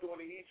he jumped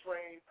on the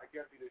E-train, I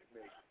guess he didn't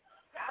make it.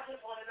 I just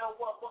want to know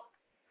what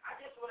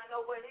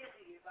is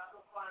he if I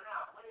can find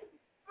out. What is he?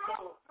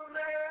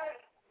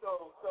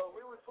 So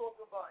we were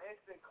talking about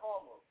instant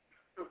karma.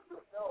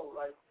 No,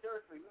 like,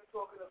 seriously, we were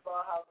talking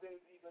about how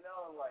things even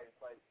out in life.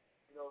 Like,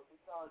 you know,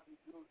 sometimes you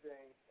do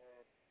things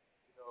and,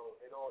 you know,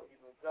 it all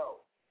evens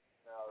out.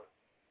 Now,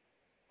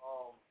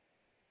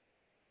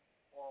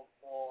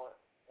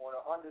 on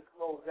an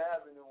undisclosed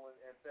avenue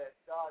in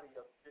Bed-Stuy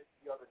the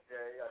other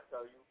day, I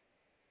tell you,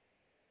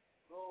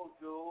 little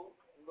dude,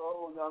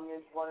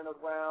 youngins running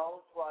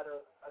around,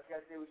 I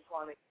guess they was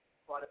trying to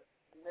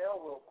mail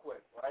real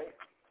quick, right?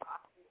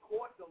 He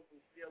caught them from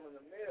stealing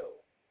the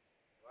mail,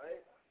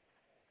 right?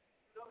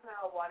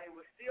 Somehow, while they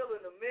were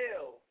stealing the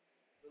mail,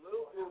 the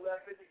little dude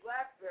left his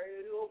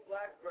little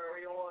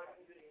BlackBerry on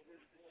the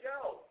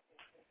shelf.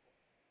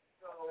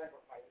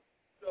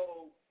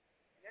 So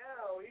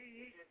now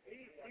he's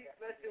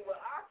messing with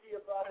Aki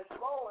about his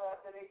phone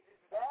after they just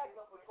bagged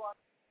him for trying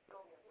to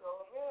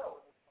steal,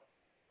 mail.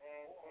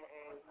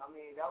 And I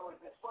mean, that was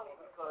just funny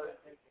because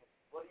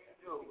what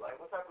do? Like,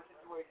 what type of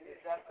situation is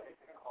that that they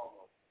can call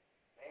them?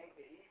 They ain't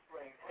the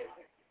E-frame.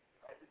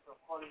 That's just some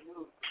funny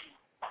news.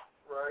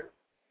 Right.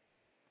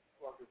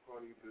 Fucking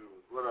funny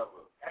dudes,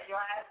 whatever. Hey,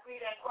 y'all ask me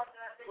that question.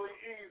 I think Pretty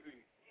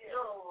easy. Yeah.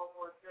 Yo, I'm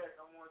on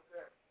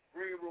that.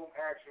 Green room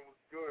action was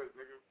good,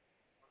 nigga.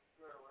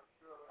 What's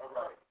good? All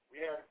right. We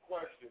had a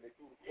question. They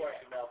threw the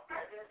question out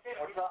there.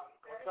 On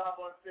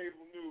top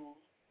unstable news,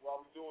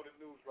 while we're doing the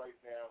news right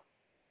now,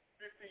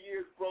 50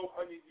 years broke,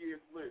 100 years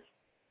rich.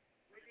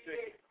 50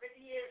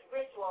 years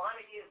rich or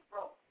 100 years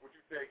broke? What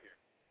you taking?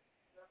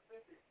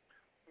 50.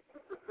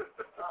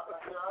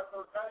 I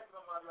throw taxes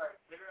on my life.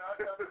 Nigga, I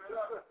got to it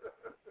up.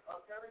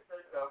 Okay, we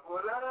take that.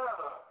 Pull that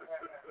up.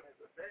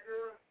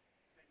 Nigga.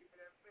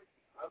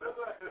 I look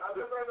like I'm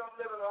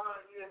living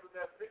 100 years with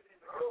that 50.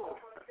 Oh. I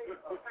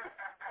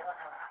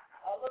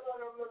look like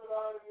I'm living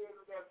 100 years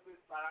with that 50.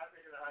 I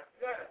think it's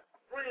 100. Yeah.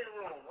 Green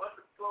room.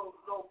 Undisclosed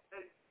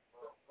location.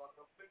 Fuck,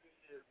 I'm 50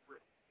 years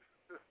rich.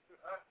 100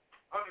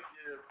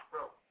 years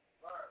broke.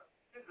 Alright.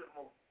 This is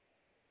movie.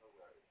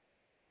 Alright.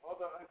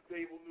 Other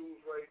unstable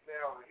news right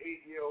now, an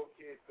 8-year-old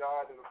kid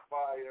died in a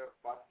fire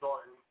by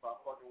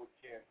fucking with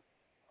cancer.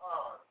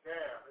 Oh,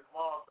 damn. His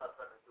mom got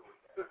something to do with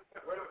that.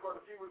 Where the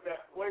fuck she was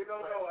at? Wait,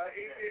 no, hold on.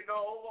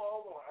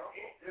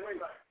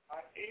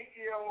 An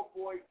 8-year-old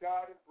boy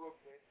died in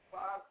Brooklyn. 5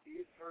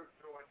 kids hurt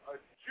during a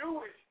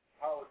Jewish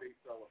holiday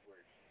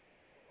celebration.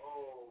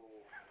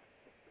 Oh.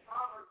 They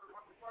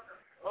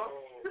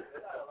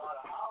got a lot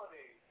of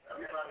holidays.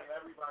 Everybody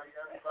celebrate.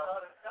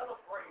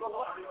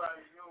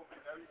 Everybody human.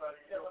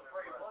 Everybody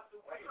celebrate once a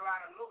week. That's a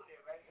lot of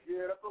looting, right?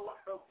 Yeah, that's a lot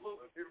of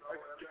looting.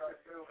 Everybody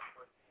human,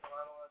 but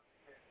I don't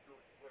understand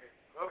Jewish ways.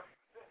 So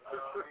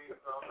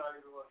I'm not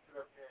even going to sit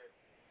up there and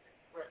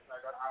sweat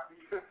like I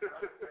need. I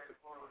understand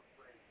Polish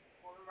ways.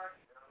 You know what I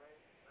mean?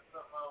 That's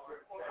something I don't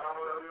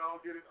understand. You don't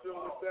get into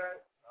it with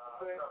that?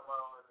 That's something I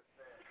don't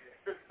understand.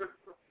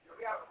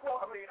 Yeah.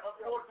 I mean,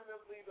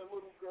 unfortunately, the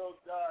little girl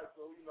died,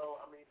 so,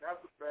 that's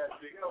a bad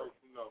thing, but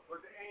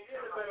But there ain't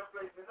a better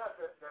place than us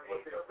than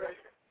what they're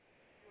saying.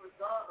 She was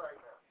gone right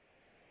now.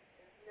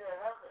 And she in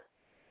heaven.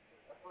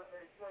 That's what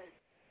they say.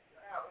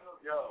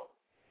 Yo.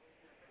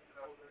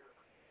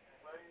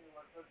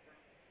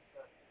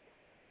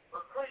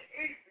 But Chris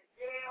Easy,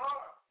 get in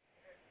hard.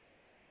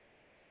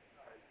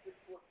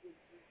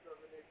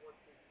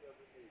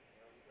 646-378-1678.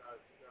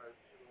 You guys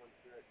should want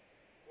that.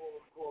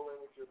 Call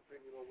in with your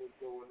opinion on what's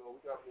going on.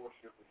 We got more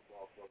shit with the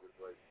motherfuckers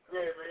right now.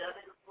 Yeah, man, y'all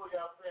niggas pull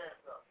y'all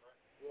pants up, man.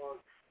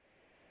 Well,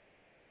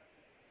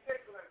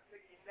 ridiculous,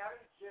 nigga. You're not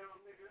in jail,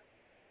 nigga.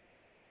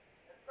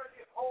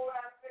 Especially old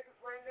ass niggas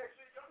wearing that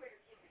shit. Y'all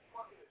niggas should be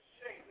fucking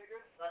ashamed, nigga.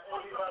 Like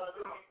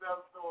 $80 Louis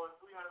belt store and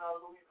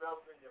 $300 Louis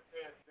belts in your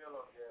pants still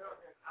up there.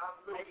 I'm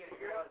looking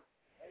here.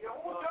 Hey, yo,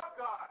 who's your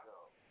guy?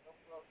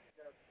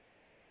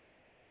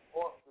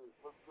 Austin,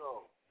 let's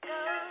go.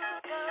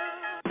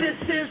 This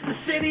is the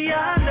city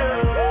I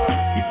love.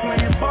 You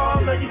playing ball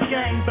or you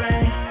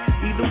gangbang.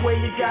 Either way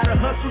you gotta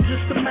hustle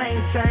just to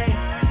maintain.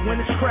 When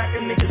it's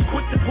cracking, niggas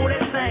quick to pull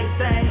that same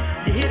thing.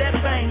 You hear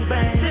that bang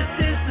bang. This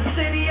is the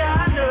city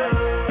I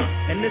love.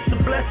 And it's a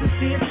blessing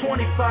seeing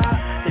 25.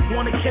 They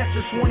wanna catch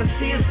us, wanna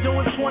see us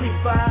doing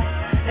 25.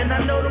 And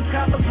I know them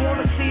coppers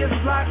wanna see us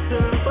locked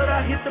up, but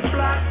I hit the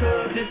block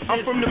up.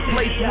 I'm from the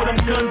place where them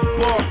guns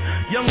bark.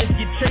 Youngins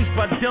get chased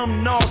by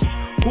dumb knocks.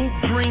 Hoop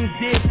dreams,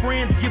 dead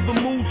friends give them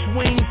mood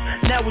swings.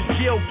 Now it's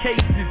jail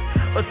cases.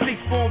 A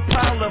 6-4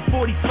 Impala,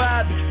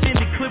 45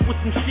 extended clip with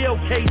some shell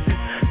cases.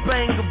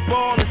 Bang a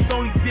ball, it's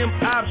only them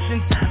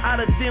options. Out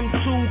of them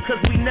two,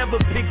 cause we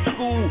never pick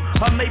school.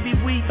 Or maybe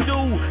we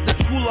do, the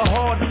school of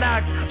hard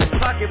knocks. A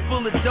pocket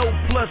full of dope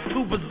plus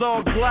 2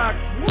 bizarre Glocks.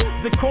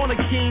 The corner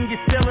king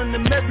is selling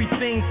them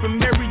everything. From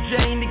Mary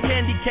Jane to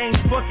candy canes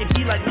bucket,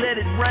 he like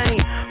let it rain.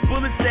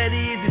 Bullets that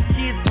is, if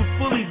kids were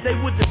bullies, they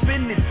would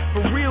defend this.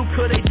 For real,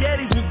 cause they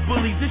daddies was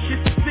bullies, this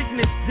shit's a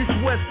sickness. This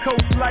West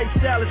Coast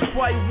lifestyle is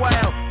quite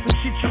wild. Some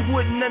shit you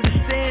wouldn't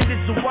understand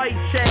as a white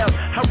child.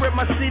 I rep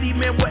my city,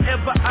 man,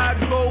 wherever I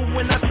go.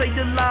 When I say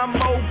the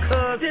Limo,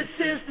 cuz this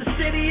is the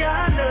city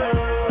I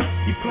love.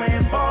 You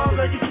playing ball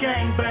or you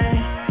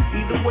gangbang.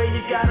 Either way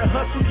you gotta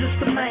hustle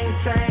just to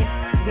maintain.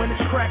 When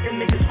it's cracking,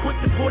 niggas quick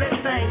to pull that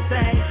same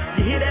thing.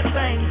 You hear that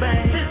bang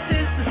bang. This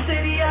is the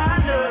city I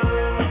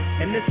love.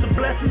 And it's a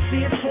blessing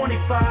seeing 25.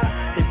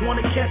 They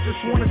wanna catch us,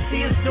 wanna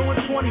see us doing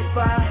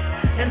 25.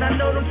 And I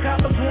know them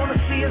coppers wanna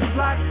see us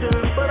locked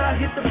up, but I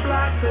hit the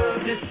block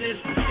up. This is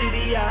the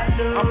city I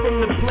love. I'm from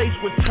the place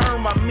where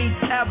Termite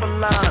meets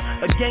Avalon.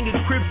 A gang of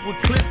Crips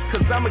with clips,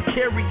 cause I'ma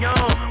carry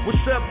on.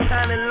 What's up,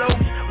 Tiny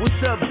Lokes?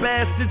 What's up,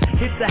 bastards?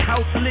 Hit the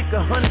house lick,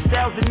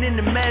 100,000 in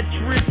the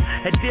mattress.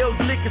 At Dale's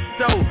Liquor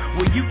Store,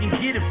 where you can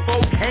get it,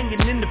 folk.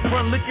 Hanging in the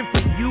front looking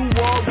for you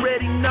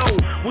already know.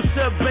 What's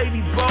up, Baby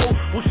Bo?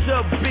 What's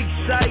up, Big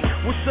Sight?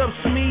 What's up,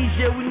 Smeeze?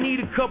 Yeah, we need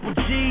a couple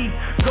G's.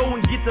 Go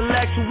and get the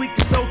lax so we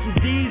can throw some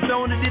D's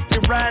on it. If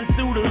you're riding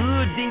through the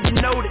hood, then you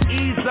know the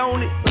E's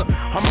on it.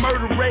 A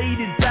murder rate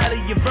is out of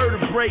your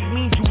vertebrae,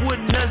 means you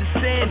wouldn't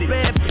understand it. A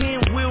bad pen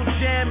will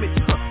jam it.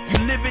 You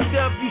live it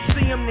up, you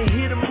see them, they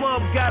hit them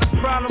up. Got a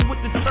problem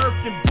with the turf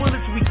and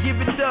bullets, we give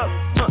it up.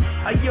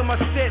 I hear my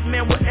set,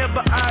 man,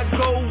 wherever I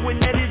go, when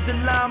that is the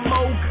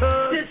Limo,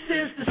 cuz this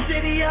is the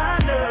city I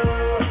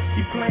love.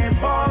 You playing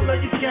ball or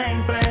you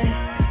gangbang.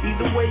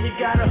 Either way, you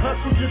gotta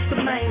hustle just to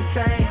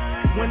maintain.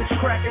 When it's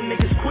cracking,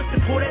 niggas quick to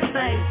pull that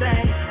same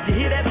thing. You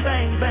hear that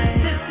bang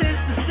bang? This is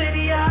the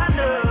city I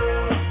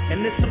know.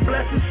 And it's a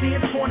blessing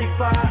seeing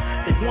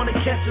 25. They wanna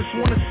catch us,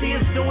 wanna see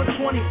us doing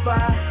 25.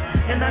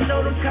 And I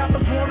know them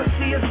coppers wanna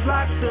see us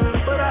locked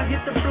up, but I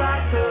hit the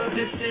block up.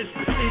 This is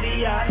the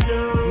city I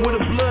know. With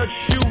a blood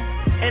shoot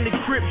and the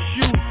crip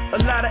shoot,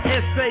 a lot of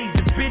essays,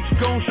 the bitch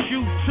gon'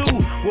 shoot too.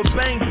 Well,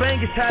 bang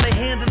bang is how they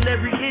handle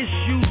every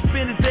issue.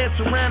 Spin his ass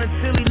around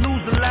until he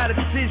lose a lot of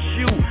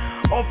tissue.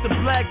 Off the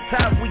black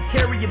top, we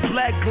carry a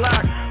black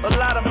Glock. A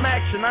lot of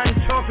action, I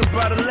ain't talking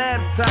about a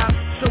laptop.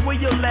 So where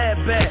your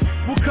lab at?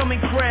 We'll come and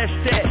crash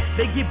that.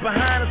 They get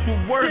behind us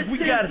with work, we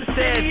gotta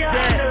stash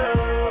that.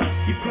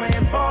 You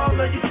playing ball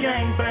or you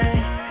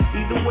gangbang.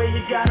 Either way, you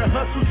gotta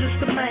hustle just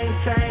to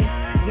maintain.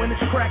 When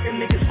it's cracking,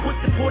 niggas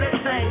quick to pull that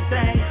same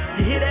thing.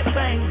 You hear that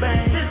bang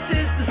bang?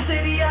 This is the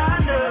city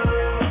I know.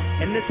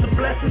 And it's a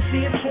blessing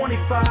seeing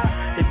 25.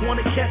 They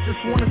wanna catch us,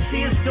 wanna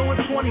see us doing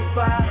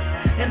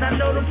 25. And I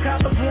know them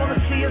coppers wanna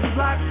see us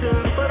locked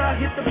up, but I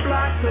hit the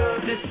block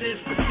up. This is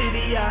the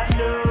city I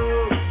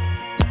know.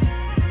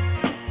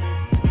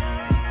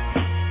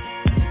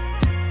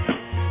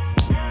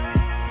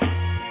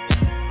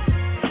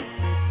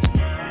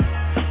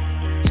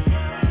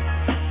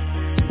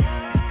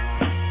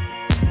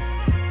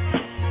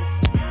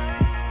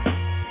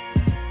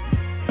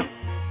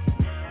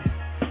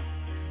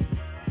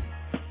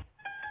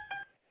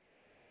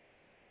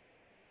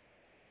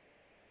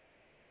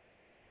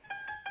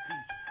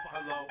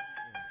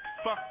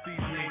 Fuck these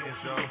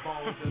niggas, yo.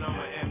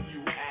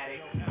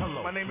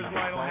 My name is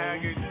Lionel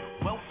Haggard.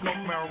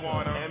 Smoke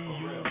marijuana.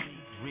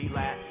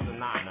 Relapse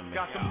Anonymous.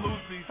 Got some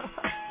Lucy's.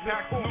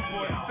 Pack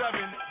Newport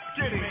 7.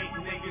 Get it. Make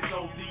niggas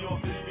OD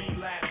off this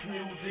relapse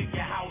music.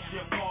 Your house,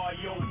 your car,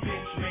 your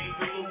bitch made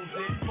to lose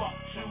it. Fuck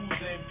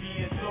choosing,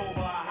 being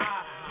sober,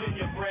 high. Spend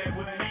your bread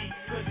with me,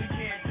 cause you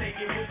can't take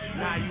it with you.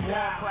 Now you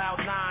on cloud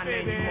 9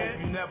 and you hope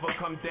you never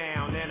come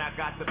down. And I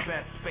got the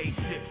best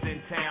spaceships in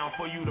town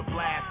for you to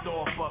blast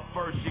off. But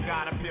first you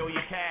gotta peel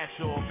your cash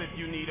off. If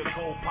you need a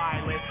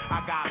co-pilot,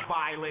 I got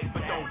Violet.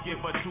 But don't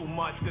give her too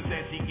much, cause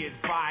then she gets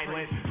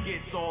violent.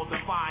 Gets all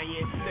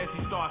defiant, then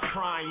she starts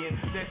crying.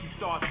 Then she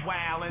starts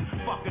wailing,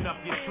 fucking up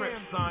your trip,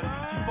 son.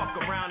 She fuck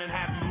around and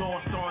have you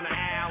lost on the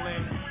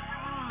island.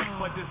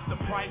 But it's the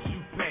price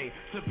you pay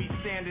to be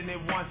standing in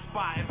one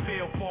spot and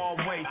feel far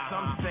away.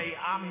 Some say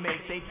I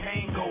make they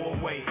pain go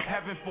away.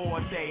 Heaven for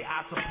a day,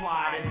 I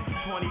supply it.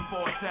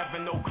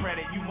 24/7, no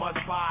credit, you must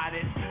buy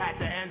this. At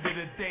the end of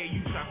the day,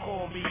 you shall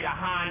call me your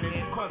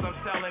highness. Cause I'm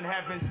selling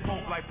heaven's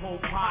pope like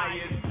Pope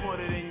Pius. Put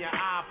it in your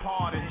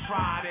iPod and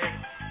try this.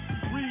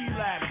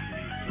 Relapse.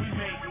 We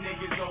make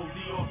niggas OD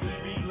off this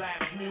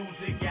relapse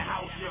music. Your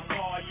house, your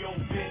car, your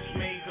bitch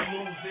made to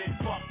lose it.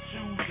 Fuck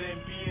choosing,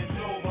 being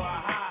sober,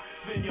 high.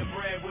 Spend your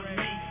bread with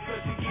me,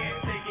 cause you can't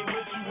take it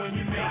with you when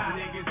you make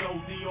niggas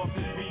OD off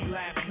this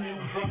relapse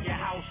music. Your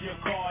house, your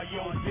car,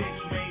 your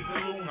bitch made to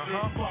lose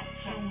it. Fuck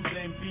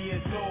choosing,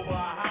 being sober,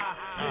 high.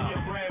 Spend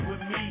your bread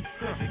with me,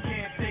 cause you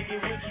can't take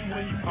it with you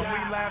when you die.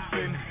 I'm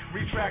relapsing,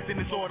 retracting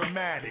is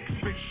automatic.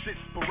 Spit shit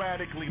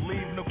sporadically,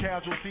 leave no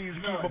casualties.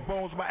 Keep my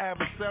bones my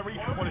adversary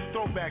on his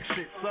throwback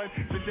shit, son.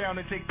 Sit down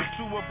and take the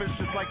two of it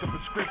just like a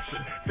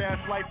prescription.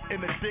 Fast life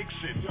and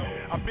addiction.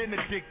 I've been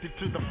addicted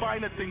to the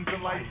finer things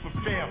in life, but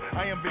fail.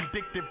 I am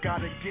vindictive,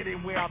 gotta get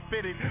in where I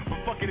fit it.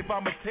 But fuck it, if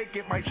I'ma take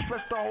it, might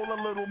stress the whole a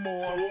little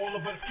more. So all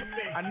of us can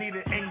make. I need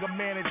an anger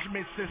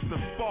management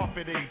system,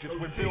 Sparford ages.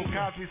 When Bill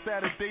Cosby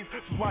Saturdays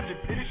was watching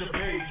picture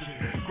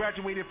pages.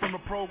 Graduated from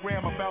the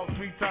program about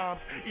 3 times.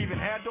 Even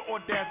had the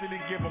audacity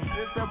to give them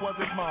this that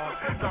wasn't mine.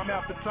 Time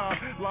after time,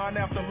 line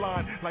after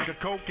line, like a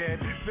cokehead.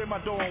 Spin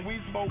my dough on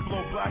weed smoke,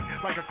 blow black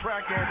like a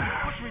crackhead.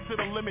 Push me to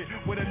the limit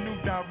with a new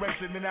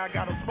direction, and I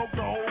gotta smoke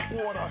the whole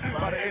quarter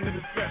by the end of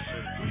the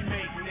session. We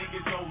make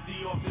niggas OD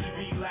off this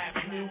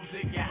relapse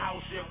music. Your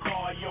house, your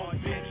car, your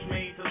bitch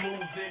made to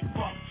lose it.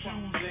 Fuck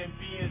choosing,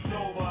 being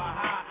sober,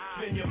 high.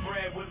 Spend your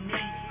bread with me,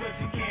 cause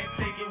you can't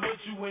take it with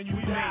you when you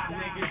die.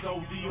 Niggas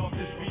OD off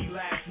this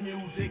relapse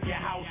music.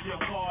 Your house, your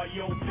car,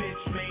 your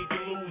bitch made to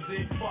lose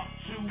it. Fuck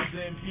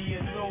choosing,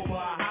 being sober,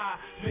 high.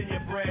 Spend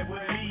your bread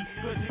with me,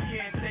 cause you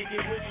can't take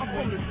it with you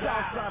when you die.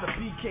 South side of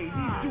BK,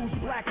 these dudes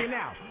blacking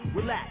out.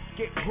 Relax,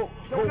 get hooked,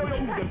 roll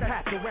two, then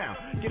pass around.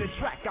 Get a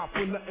track out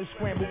for nothing,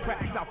 scramble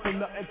cracks out for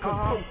nothing. Cause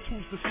both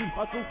choose to sleep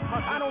hustle.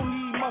 I don't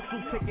need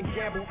muscle, taking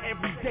gamble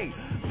every day.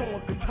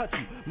 Someone can touch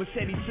you,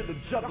 machete to the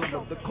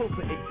jugular. The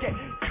closer it gets,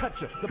 touch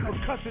you. The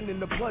percussion in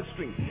the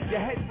bloodstream, your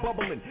head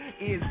bubbling,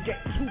 ears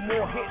get 2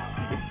 more hits.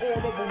 It's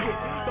all over with.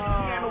 The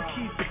piano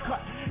keys to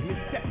cut, and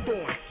it's stepped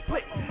on,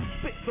 split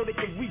so they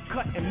can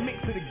recut and mix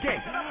it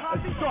again.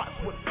 It starts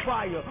with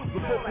fire, the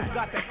vocals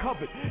got that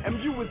covered.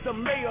 MU is the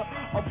mayor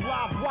of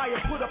Live Wire,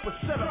 put up a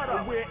setup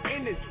and we're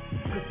in this,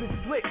 cause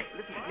it's lit.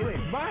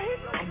 It's my hit,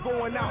 I'm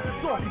going out,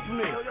 talking to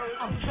me.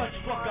 I'm touch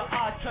fucker,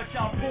 I touch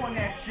out on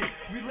that shit.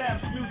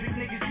 Relapse music,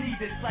 niggas need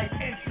this like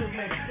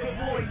insulin. The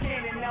boy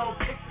Cannon now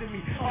picture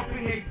me up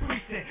in a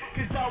precinct,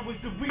 cause I was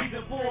the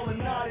reason for all the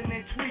nodding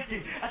and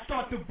tweaking. I started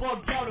to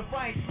bug out if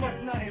I ain't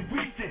smoked nothing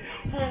recent.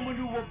 Form a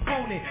new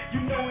opponent,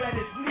 you know that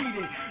it's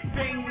needed.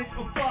 Bang this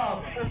for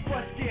 5, or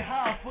plus get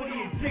high for the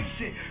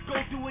addiction. Go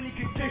through any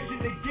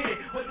condition to get it,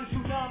 whether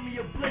tsunami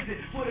or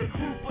blizzard. For the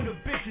crew, for the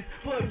bitches,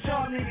 for the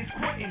job niggas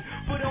quitting.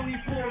 But only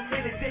for a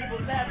minute, they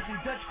relapsing.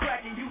 Dutch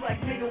cracking, you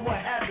like nigga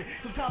what happened?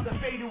 Sometimes the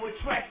fatal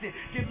attraction,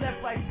 get left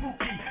like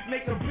Pookie.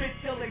 Make a bitch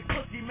tell they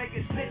pussy, make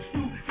a snitch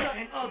do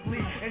something ugly.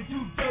 And do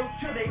dirt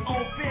to their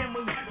own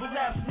family.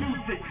 Relapse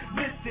music,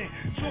 listen,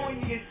 join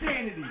the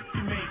insanity.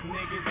 You make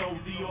niggas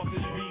OD off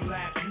this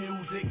relapse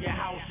music. Your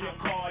house, your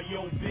car,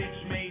 your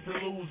bitch made to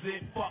lose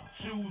it. Fuck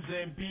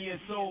choosing, being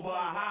sober or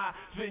high.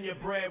 Spend your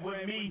bread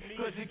with me,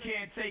 cause you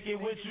can't take it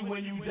with you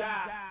when you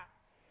die.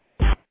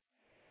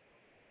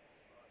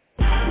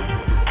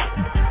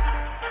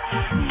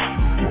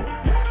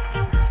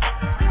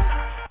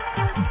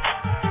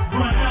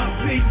 Run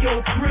up in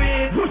your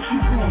crib, what you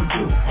gon'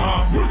 do?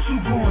 What you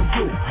gon'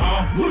 do?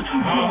 What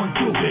you gon'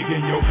 do? Dig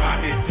in your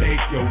pocket,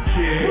 take your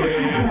chill. What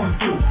you gon'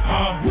 do?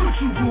 What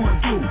you gon'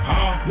 do?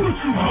 What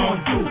you gon'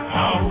 do?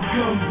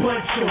 Gun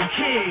but your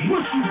kid.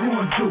 What you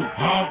gon' do?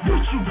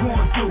 What you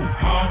gon' do?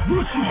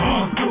 What you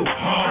gon' do?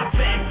 I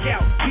back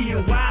out, be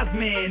a wise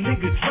man,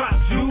 nigga drop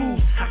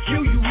jewels. I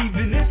kill you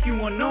even if you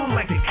unknown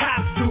like the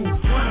cops do.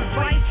 Wanna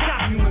fight,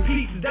 chop you in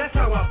pieces, that's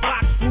how I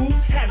box food.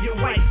 Have your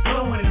wife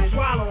blowing and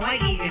swallowing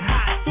like eating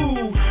hot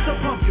food. So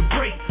pump your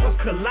brakes or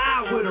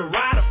collide with a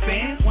rider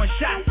fan. One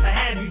shot, I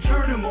have you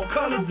turning more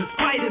colors than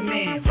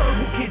Spider-Man.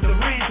 Verbal kids that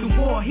ran through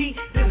more heat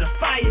than a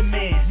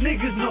fireman.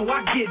 Niggas know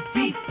I get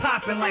beat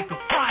popping like a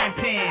frying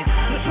pan.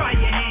 So try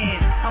your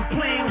hand, I'm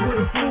playing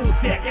with a full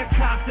deck. That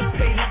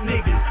constipated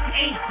niggas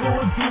ain't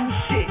gonna do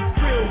shit.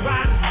 Real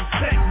riders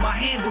respect my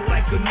handle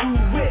like a new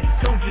whip.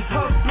 Don't just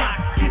hug block,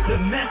 get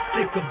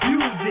domestic,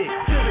 abuse it.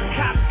 Till the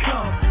cops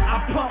come, I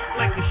pump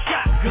like a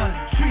shotgun.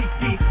 Street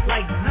beat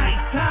like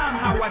nighttime,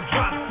 how I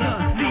drop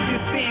sun. Leave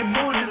your fan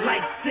morning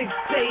like 6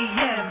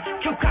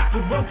 a.m. Kill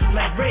cockroaches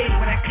like Ray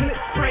when I clip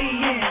spray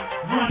in.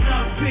 Run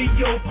up in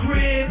your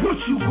crib, what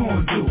you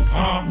gon' do?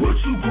 What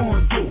you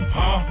gon' do?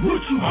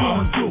 What you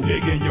gon' do?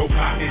 Dig in your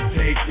pocket,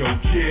 take your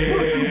chill.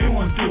 What you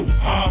gon' do?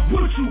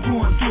 What you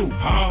gon' do?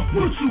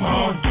 What you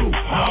gon' do?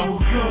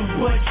 Gun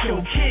but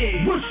your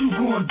kid. What you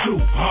gon' do?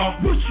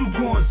 What you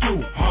gon' do?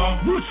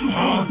 What you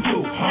gon' do?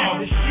 Have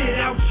the shit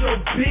out your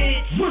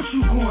bitch. What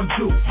you gon'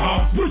 do?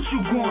 What you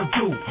gon'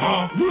 do?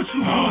 What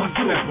you gon'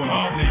 do? Step on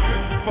a sneaker,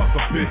 fuck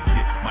a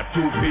biscuit, my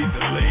 2-piece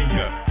of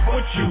linear.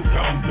 What you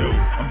gon' do?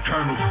 I'm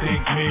Colonel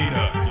Stink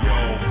Meter. Yo,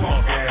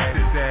 punk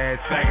ass,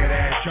 faggot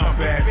ass, chump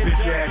ass,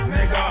 bitch ass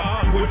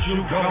nigga. What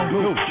you gon'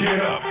 do? Get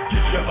up,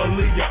 get your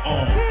Aaliyah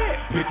on.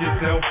 Pick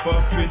yourself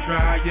up and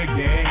try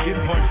again. Get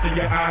punched in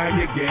your eye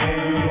again.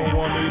 You don't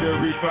want me to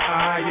reach for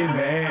Iron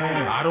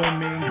Man. I don't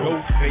mean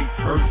Ghostface,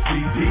 first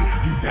CD.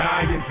 You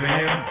dying,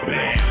 fam.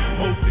 Bam.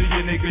 Most of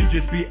you niggas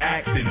just be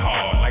acting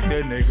hard, like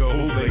the nigga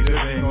who later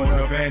sing on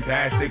a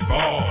Fantastic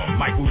Ball.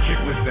 Michael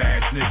Chiklis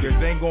ass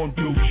niggas ain't gon'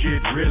 do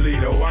shit really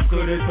though. I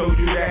could've told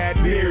you that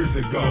years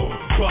ago.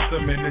 Bust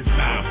him in his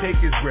mouth, take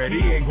his bread, he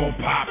ain't gon'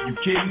 pop. You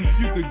kidding?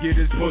 You could get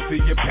his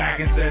pussy, your pack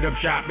and set up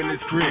shop in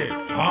his crib,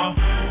 huh?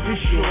 His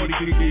shorty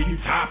could get you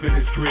top in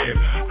his crib.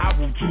 I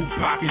want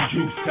Tupac and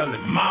Juice, tell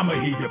his mama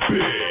he a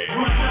bitch.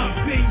 Run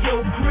up in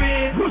your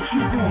crib, what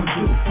you gon'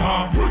 do?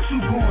 What you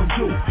gon'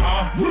 do?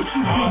 What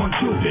you gon'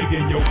 do? Dig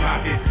in your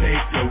pocket,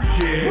 take your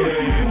chill. What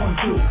you gon'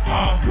 do?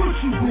 What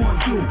you gon'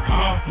 do?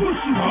 What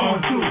you gon'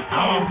 do?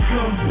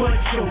 Gun but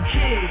your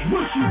kid.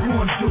 What you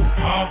gon' do?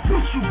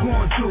 What you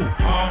gon' do?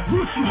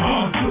 What you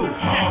gon' do?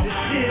 Have the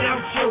shit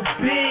out your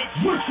bitch.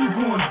 What you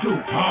gon' do?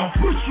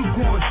 What you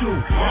gon' do?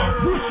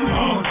 What you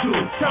gon' do?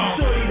 Tell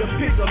Shorty to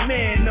pick a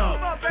man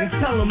up and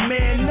tell him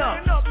man up.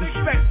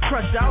 Respect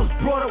pressure, I was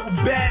brought up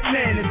with bad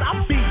manners.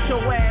 I beat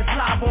your ass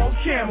live on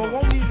camera.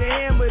 Won't need a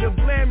hammer to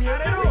blame you.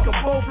 We can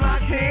both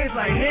lock hands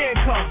like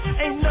handcuffs.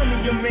 Ain't none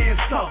of your man's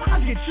tough. I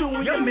get you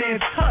and your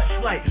man's touch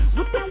like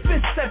with the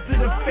fist set to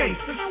the face.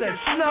 It's that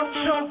snuff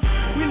chunk.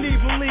 We leave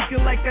him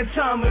leaking like that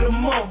time of the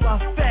month. I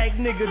fag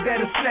nigga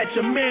that'll snatch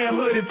your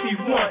manhood if he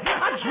want.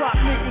 I drop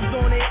niggas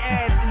on their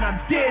ass and I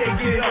dare to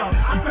get up.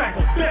 I crack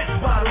a Bex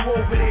bottle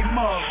over their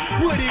mug.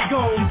 What he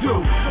gon'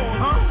 do?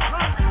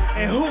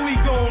 And who he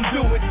gon'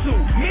 do it to?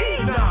 Me?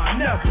 Nah,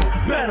 never.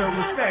 Better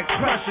respect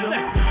pressure.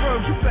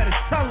 Confirm, you better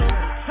tell him.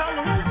 Tell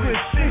him this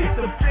shit hit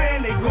the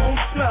fan, they gon'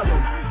 smell him.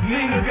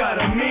 Nigga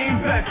got a mean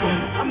Beckham.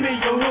 I'm in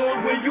your hood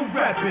when you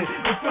rapping.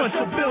 In front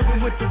your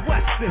building with the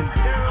Westin.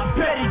 I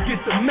bet he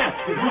get the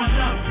message. Run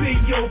up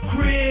in your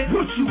crib.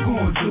 What you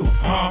gon' do?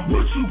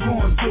 What you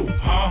gon' do?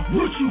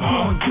 What you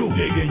gon' do?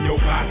 Dig in your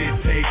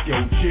pocket, take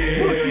your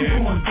chill. What you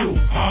gon' do?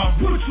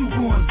 What you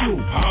gon' do?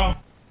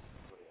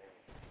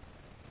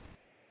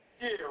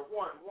 Yeah,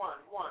 one.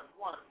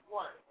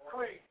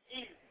 Clean,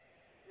 easy.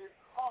 It's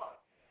hard.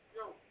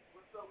 Yo,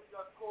 what's up? We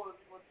got callers.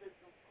 We gonna take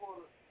some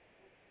callers.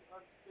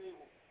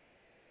 Unstable.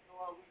 You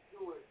know how we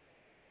do it.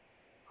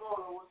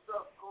 Caller, what's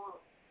up, caller?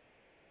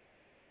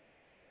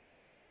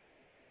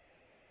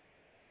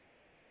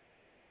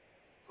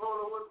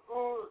 Caller, what's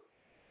good?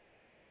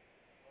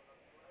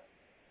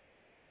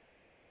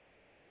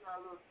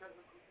 got a little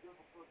technical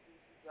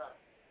difficulties. We got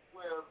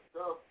 12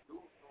 Dub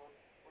Deuce on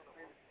the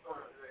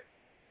today.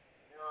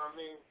 You know what I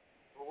mean?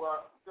 But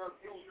while Dub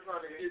Deuce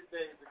trying to get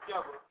things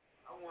together,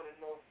 I want to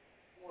know,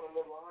 you want to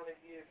live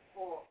 100 years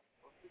poor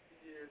or 50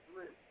 years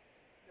rich?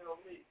 Tell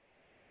me.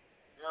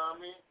 You know what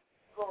I mean?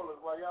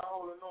 Callers, while y'all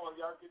holding on,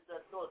 y'all get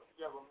that thought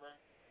together, man.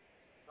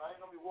 I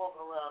ain't gonna be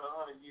walking around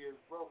 100 years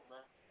broke,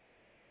 man.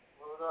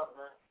 Hold it up,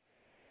 man.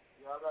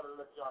 Y'all gotta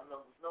let y'all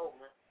numbers know,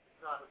 man.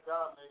 It's not a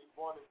die, man. You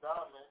born to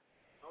die, man.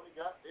 You only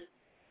got 50.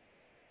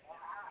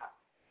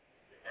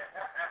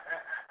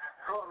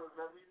 Callers,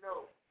 let me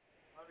know.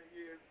 100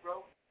 years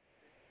broke,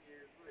 50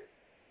 years rich.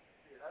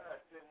 Shit, I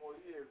got 10 more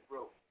years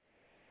broke.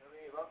 I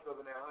mean, if I'm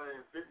looking at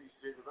 150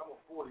 shit, because I'm a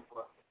 40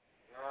 buster.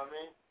 You know what I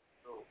mean?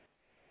 So,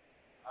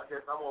 I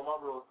guess I'm on my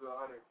road to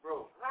 100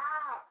 broke.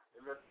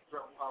 Unless the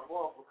truck pop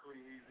off for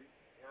pretty easy.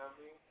 You know what I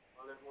mean?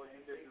 Unless one of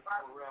you niggas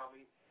come around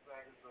me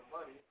bagging some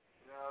money.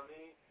 You know what I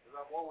mean? Because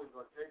I'm always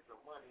going to take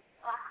some money.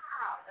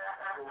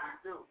 That's what we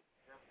do.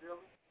 You feel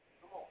me?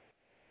 Come on.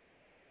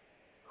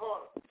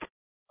 Corner.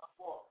 Up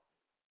off.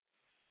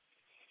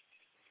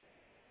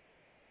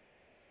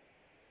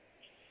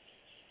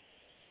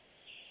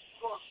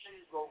 Corner, there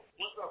you go.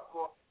 What's up,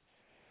 Corner?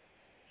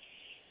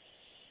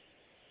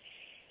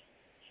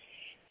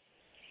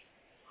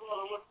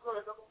 Corner, what's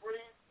good? Double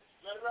breathe.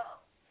 Let it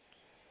out.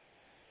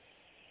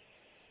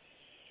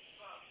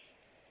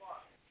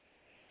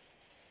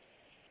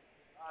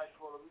 All right,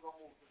 caller, we're going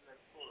to move to the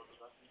next caller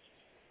because I see you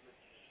listening.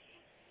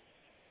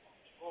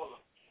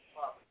 Caller,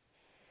 pop it.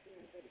 You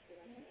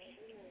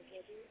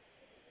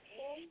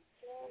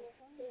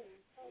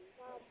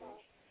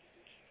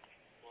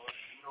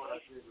know what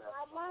I did last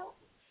time. All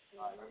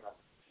right, I got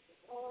you.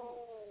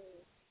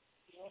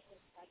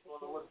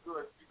 Caller, what's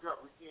good? Speak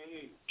up. We can't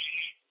hear you.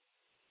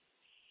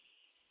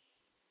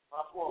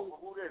 My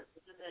fault. Who this?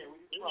 What's your name?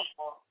 Where you from,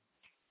 Paul?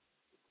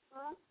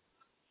 Huh?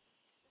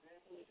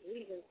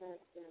 Leaving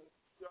past them.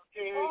 You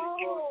can't hear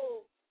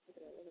you, Look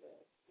at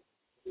that.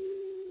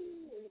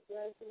 In the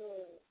glass and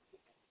oil.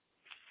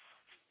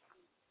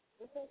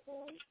 What's that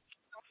song?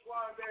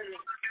 Why, baby?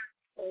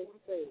 Hey,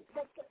 say.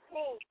 That's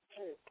okay.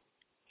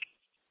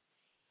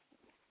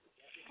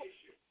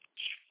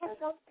 That's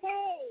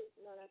okay.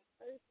 No, that's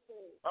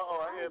Thursday.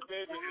 Uh-oh, I hear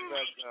baby in the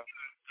background.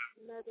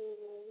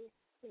 Metal.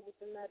 With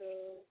the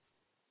metal.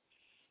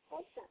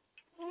 What's that?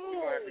 We're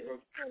going to have to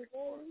go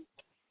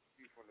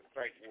from the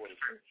tight water.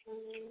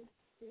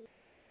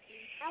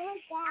 How was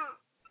that?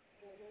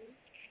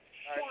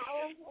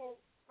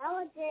 How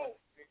was it?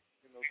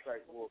 You know,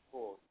 tight water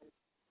calls.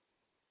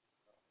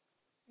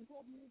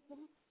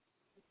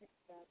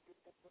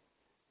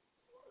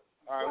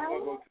 All right,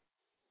 we're going to go to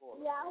the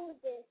water. Yeah, how was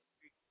it?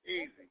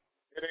 Easy.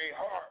 It ain't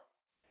hard.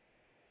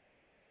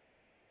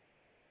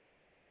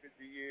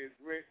 50 years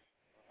rich,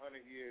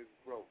 100 years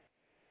broke.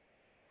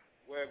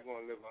 We're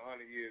going to live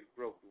 100 years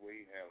broke the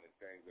way he handling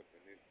things up in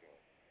this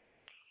joint.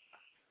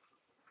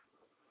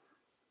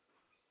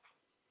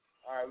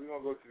 All right, we're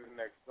going to go to the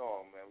next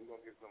song, man. We're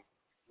going to get some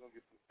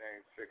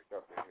things fixed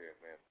up in here,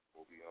 man.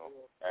 We'll be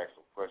ask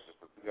some questions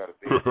because we got a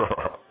big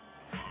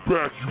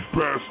Back, you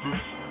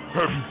bastards.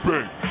 Heavy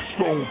Bank,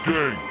 Stone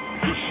Gang.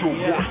 This your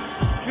what?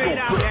 Straight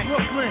out of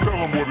Brooklyn. Tell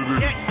them what it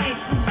is.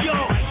 New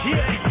York,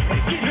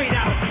 straight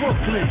out of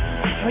Brooklyn.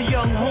 A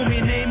young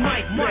homie named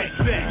Mike.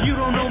 You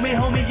don't know me,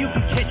 homie, you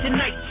can catch a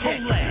night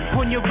check.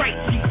 On your right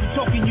cheek, you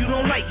talking you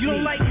don't like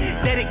me.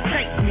 That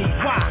excites me.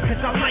 Why?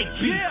 Cause I like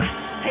beef.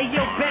 Hey,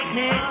 yo,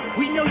 Batman,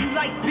 we know you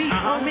like beef,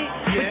 homie.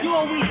 But you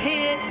always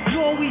here,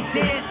 you always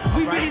there.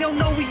 We really don't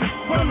know where you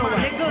from, my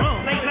nigga.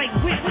 Like,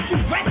 what you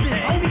rapping,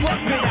 homie?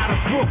 Straight out of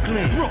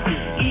Brooklyn.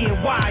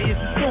 E&Y is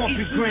the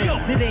stomping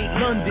ground. It ain't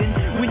London.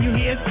 When you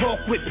hear us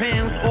talk with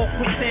pounds,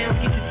 awkward sounds,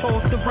 get you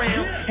tossed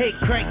around. Hey,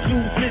 crack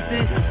jewels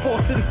missing,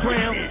 force to the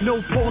ground.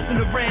 No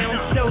pausing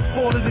around, shells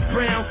fall to the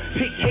ground.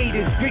 Pick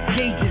haters, brick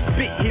cages,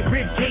 bit hit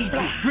rib cages.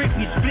 Grip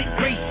you, split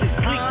gracious,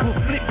 click will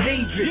flip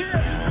dangerous.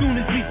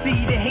 Soon as we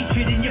see the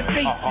hatred in your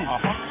faces.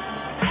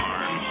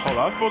 Hold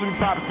on, I was supposed to be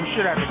popping some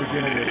shit at the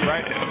beginning of this,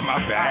 right?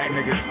 My bad,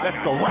 niggas. Let's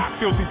go. Rock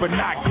filthy, but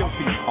not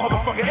guilty.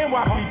 Motherfucking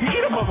NYPD,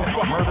 eat a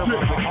motherfucker. Murder,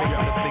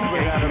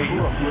 straight out of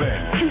Brooklyn.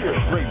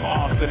 Straight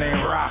monster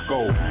named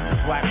Rocco.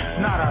 Slap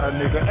snot out a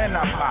nigga, and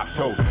I pop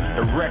toast.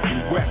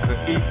 Directly west of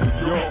East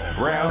New York.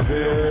 Round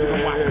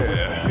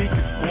there.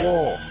 Speakers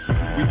wall.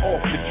 We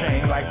off the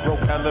chain like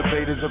broke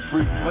elevators or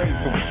free plays.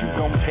 So what you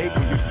gon' take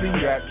when you see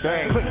that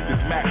thing? The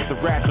smack with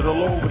the ratchet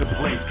all over the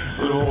place.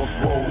 It all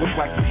swole, look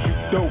like you shoot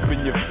dope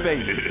in your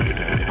face.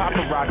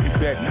 Paparazzi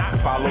bet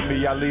not follow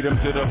me, I lead them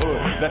to the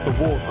hood. Let the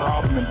wolves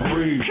rob them and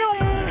breathe.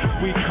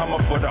 We come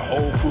up for the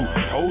whole crew.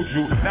 Told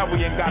you, now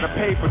we ain't gotta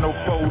pay for no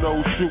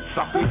photo shoots.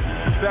 I think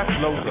Seth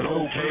loads of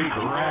okays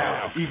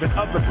around. Even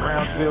other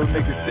Brownsville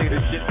niggas say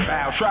this shit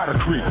foul. Try to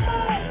creep.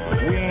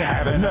 We ain't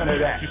having none of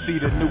that. You see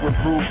the new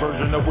improved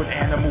version of what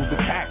animals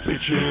attack,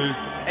 bitches.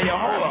 Hey yo,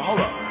 hold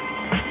up.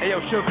 Hey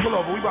yo, Suge, pull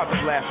over, we about to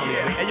blast on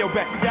here. Hey yo,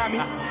 Beck, you got me?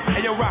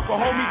 Hey yo, Rocco,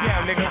 hold me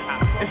down, nigga.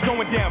 It's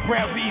going down,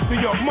 Brownsville, East New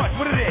York, much,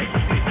 what it is?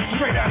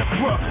 Straight out of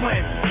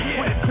Brooklyn,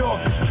 where the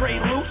dogs is straight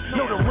loose.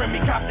 Know the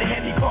Remy, cop the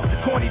Henny, fuck the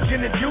corny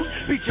gin and juice.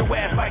 Beat your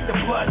ass like the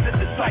Bloods at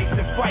the sights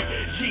and fight.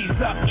 G's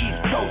up, East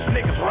Coast,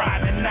 niggas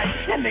riding the night.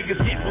 And niggas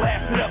get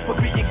blasted up for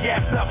being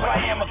gassed up by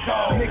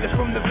Amaco. Niggas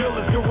from the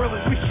villas,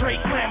 gorillas, we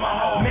straight glamour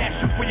hole. Mash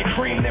you for your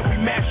cream, then we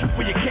mash you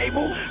for your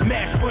cable.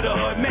 Mash for the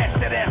hood, mash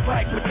that ass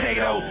like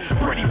potatoes.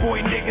 Pretty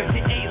boy niggas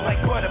get A's like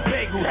butter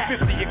bagels.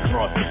 50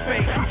 across the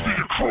face.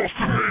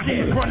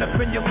 Yeah, run up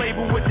in your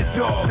label with the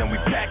dogs, and we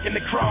packing the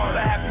crawls.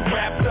 I have you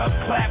wrapped up,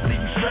 clapped, leave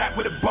you strapped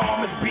with a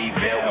bomb. It's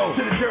B-Ville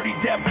to the dirty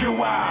depth, do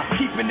I?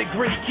 Keeping it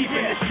gritty, keeping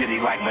it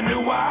shitty like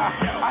manure.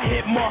 I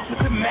hit marks with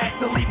the max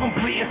to leave them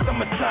bleeding.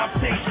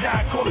 Summertime, take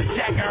shot, call it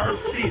Jack and Herb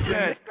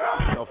season.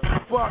 No,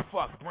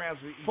 fuck,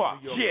 Brownsville,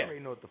 fuck, New York. yeah. You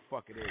ain't know what the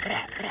fuck it is.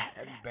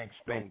 Heavy Bank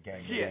Stone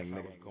gang,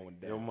 nigga, going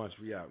down. Yo, Munch,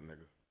 we out,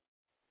 nigga.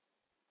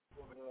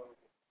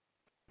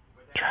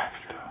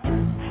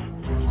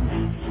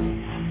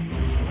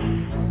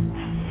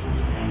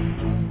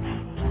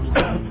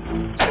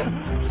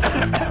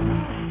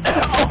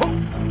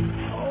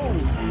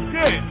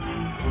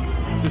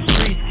 The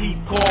streets keep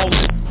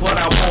calling, but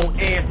I won't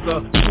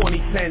answer.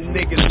 2010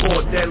 niggas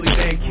more deadly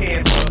than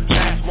cancer.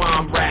 That's why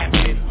I'm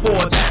rapping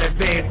for that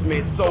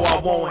advancement, so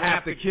I won't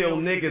have to kill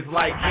niggas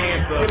like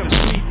cancer. The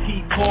streets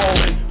keep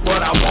calling,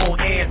 but I won't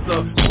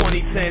answer.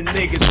 2010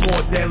 niggas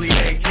more deadly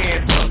than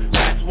cancer.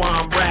 That's why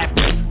I'm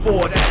rapping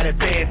for that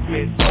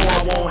advancement, so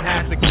I won't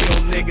have to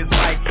kill niggas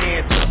like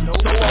cancer.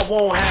 So I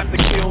won't have to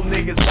kill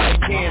niggas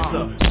like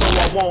cancer. So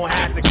I won't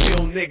have to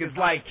kill niggas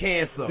like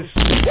cancer. The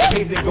streets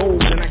paved in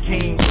gold and I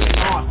came with an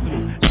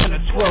arsenal. 10 or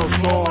 12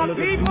 small of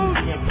the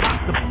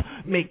impossible.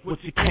 Make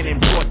what you can in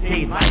broad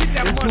daylight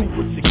and do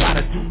what you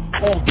gotta do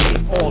all day,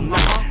 all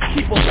night.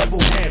 Keep a level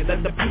head,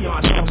 let the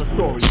peons tell the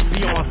story.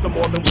 Beyond some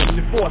more than what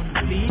you're forced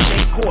to see.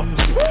 Make courses,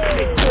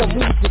 make 4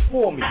 moves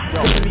before me.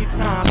 During these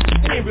times,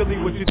 it ain't really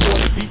what you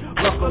thought it be.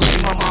 Luckily,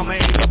 my mama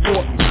ain't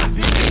abort me. I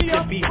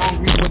didn't be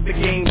hungry with the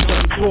games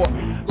that taught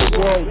me. The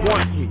world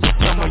wants me,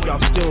 some of y'all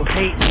still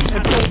hate me.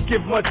 And don't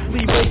give much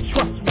leeway,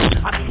 trust me.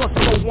 I trust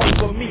no one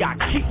but me. I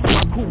keep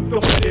my cool,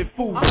 don't let it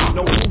fool me.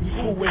 No who's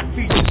who and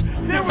features.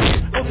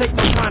 Serious, don't take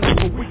my kindness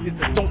for weakness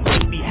and don't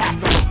make me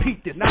have to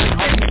repeat this. Now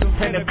I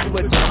pretend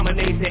to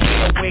dominate the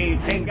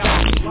airwaves, hang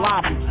out in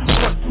lobbies,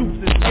 front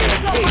suits and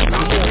pancakes. I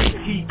always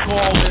keep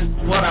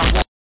calling what I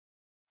want.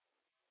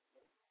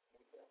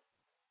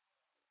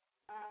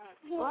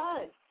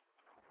 What?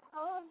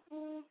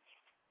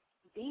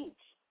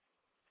 Beach.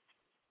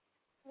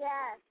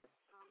 Yes.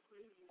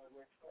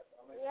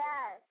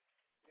 Yes.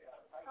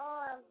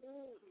 Oh,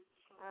 beach.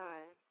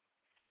 Alright.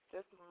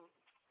 Just mom.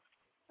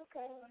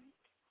 Okay.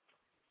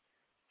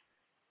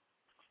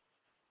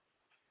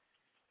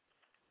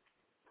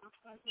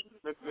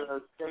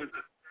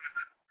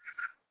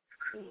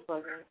 He's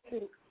bugging.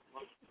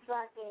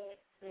 Bugging.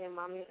 Yeah,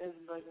 mommy is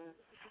bugging.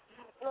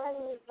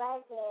 Mommy is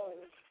bugging.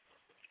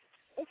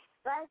 It's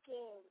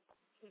bugging.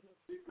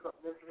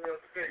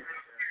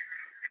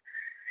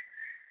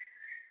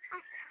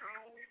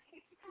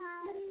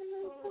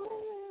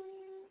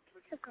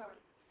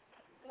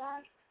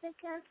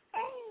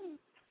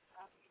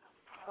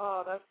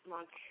 Oh, that's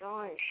my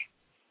choice.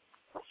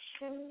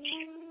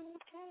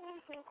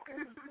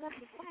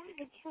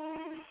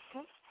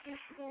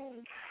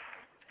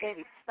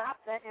 Baby, stop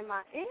that in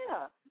my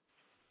ear.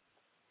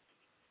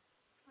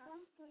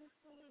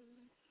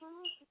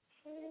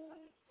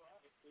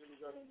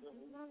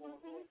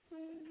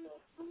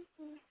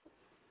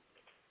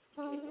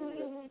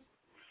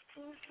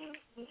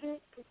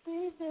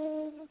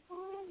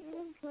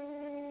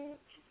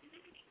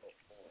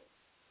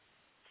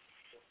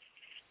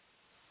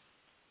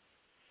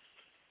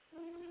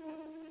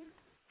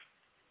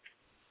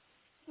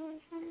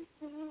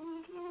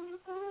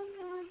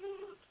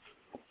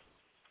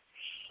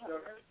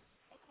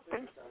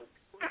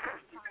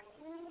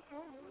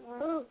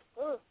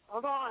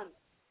 Hold on.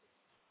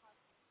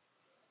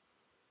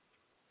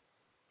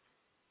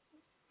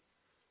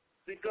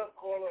 Speak up,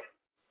 caller.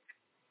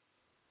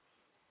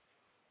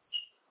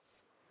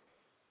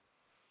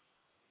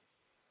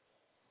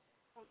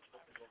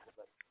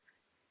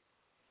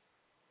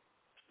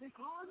 Speak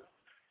on.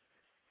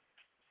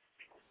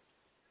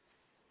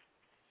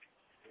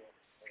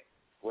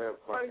 Well,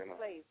 First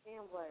place,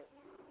 and what?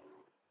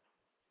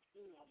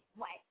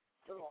 What?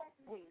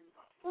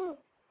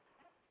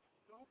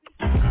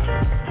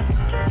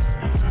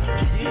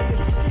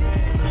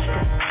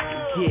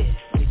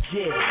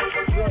 Yeah.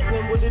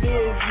 Represent what it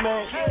is,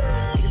 man.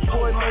 Your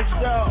boy Munch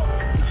Dog.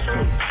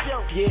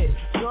 Yeah.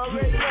 You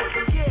already know.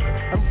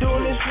 I'm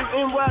doing this from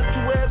NY to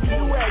wherever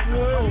you at, you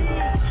know.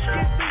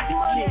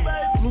 Yeah.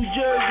 New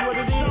Jersey, what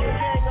it is.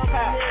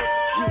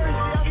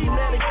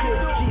 Connecticut,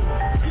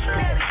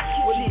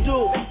 what it do?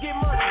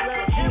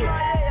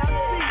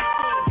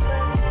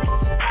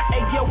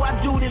 Hey, yo, I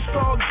do do this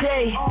all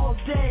day.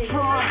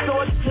 From my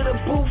thoughts to the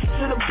booth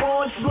to the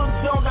boards. Look,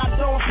 dog, I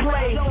don't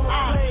play.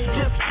 I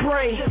just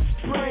pray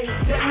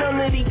that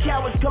none of these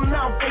cowards come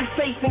out they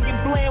face and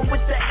get bland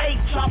with the H.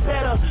 I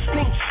better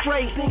think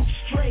straight.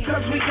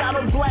 Cause we got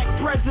a black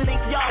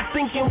president. Y'all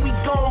thinking we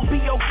gon' be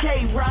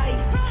okay, right?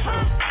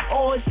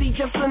 Or is he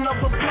just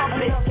another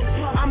puppet?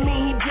 I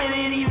mean, he did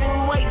it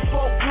even white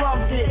folk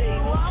loved it.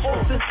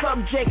 Off the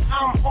subject,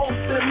 I'm off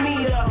the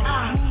meter.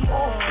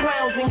 Off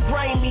clowns and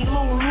grimy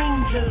little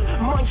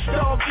ninjas. Munch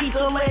dog,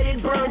 ether, let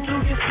it burn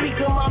through your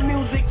speaker. My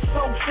music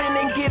soaks in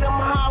and get them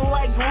high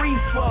like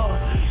reefer.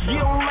 You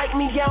don't like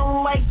me, I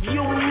don't like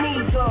you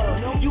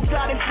neither. You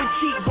got it for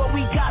cheap, but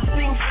we got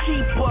things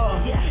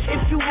cheaper.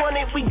 If you want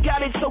it, we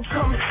got it, so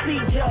come see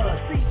us.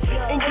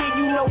 And yeah,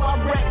 you know I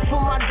rap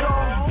for my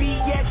dogs,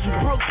 BX,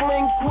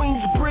 Brooklyn,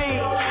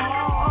 Queensbridge,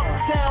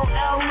 Uptown,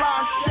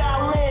 LA,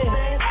 Shaolin.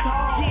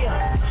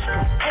 Yeah.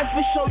 And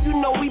for sure, you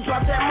know we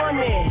bout that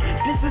money.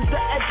 This is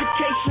the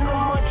educational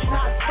munch,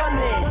 not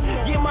sunny.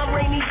 Yeah, my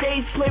rainy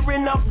days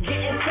clearing up,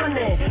 getting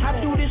sunny. I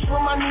do this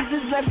for my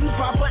nieces, nephews,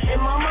 papa,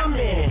 and my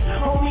mommy.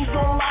 Homies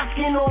on lock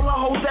in all the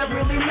hoes that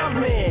really love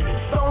me.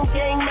 Stone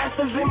gang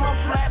masters in my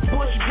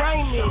flatbush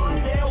grimy.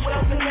 They're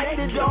well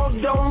connected, dog,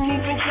 don't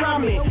even try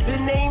me. The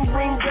name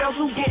ring bells,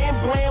 who getting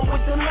bland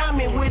with the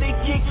lineman. With a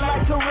kick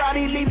like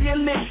karate, leave your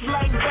lips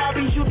like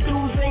Bobby. You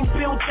dudes ain't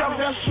built up,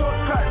 that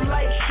shortcut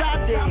like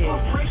Sade.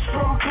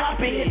 From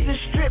poppin', hit the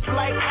strip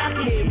like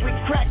Aki. We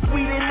crack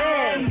weed in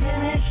there. Even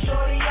this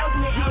shorty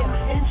ugly.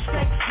 Yeah,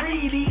 insect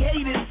free, the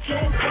haters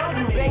can't bug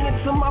me. Banging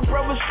to my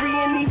brothers free,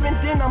 and even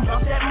then I'm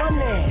about that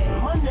money.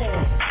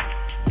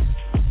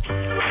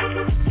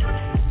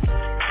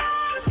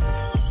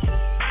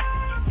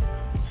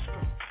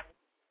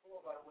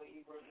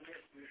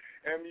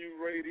 MU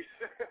Radio.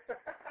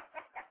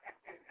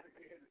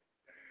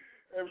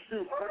 MU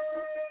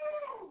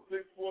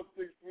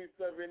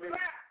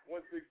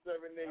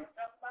 646-378-1678.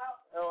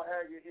 L.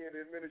 Haggard here,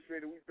 the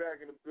administrator. We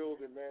back in the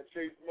building, man.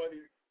 Chase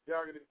Money,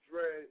 Younger than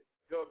Dread,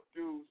 Duck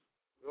Deuce.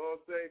 You know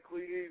what I'm saying?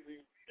 Clee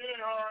Easy.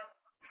 Yeah.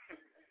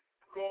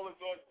 Call us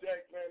on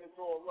deck, man. It's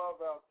all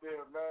love out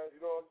there, man. You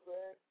know what I'm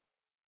saying?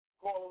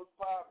 Call us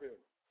popping.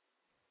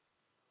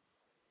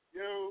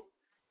 Yo,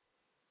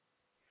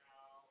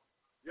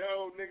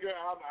 nigga,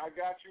 I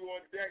got you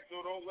on deck,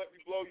 so don't let me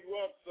blow you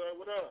up, son.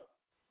 What up?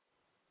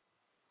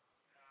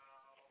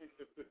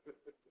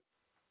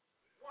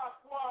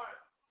 What?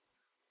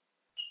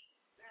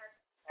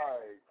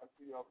 Alright, I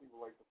see how people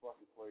like to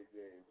fucking play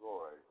games.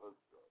 Alright, let's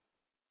go.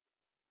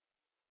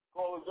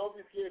 Callers, don't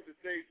be scared to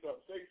say something.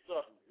 Say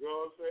something. You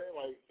know what I'm saying?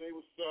 Like, say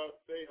what's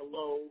up, say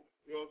hello.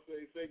 You know what I'm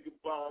saying? Say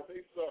goodbye.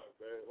 Say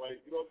something, man. Like,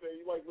 you know what I'm saying?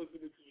 You like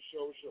listening to the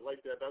show, shit like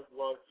that. That's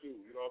love, too.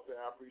 You know what I'm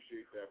saying? I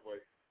appreciate that.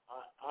 But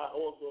I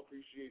also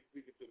appreciate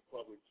speaking to the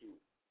public, too.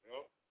 You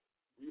know?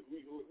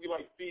 We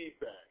like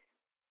feedback.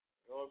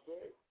 You know what I'm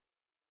saying?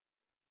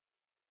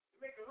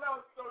 Make a long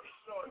story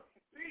short.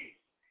 Peace.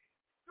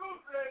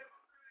 Tuesday.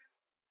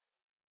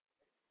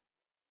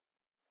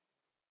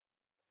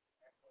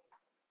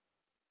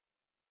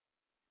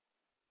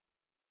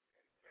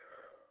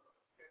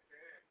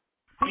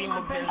 Here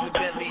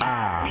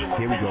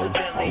we go.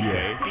 Okay.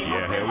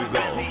 Yeah, here we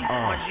go.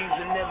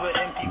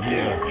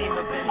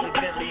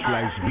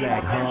 Slice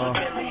black, huh?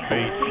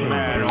 Face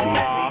man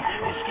off.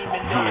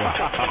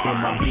 Yeah, in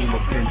my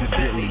Beamer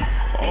Benjabilly.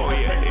 Oh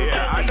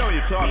yeah, I know what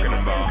you're talking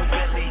about.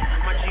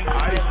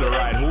 I used to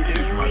ride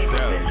hoopies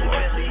myself,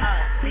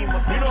 but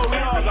you know we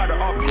all gotta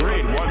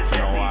upgrade once in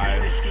a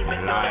while.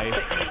 Life.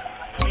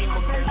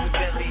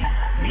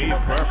 Me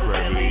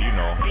preferably, you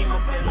know,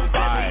 the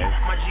 5.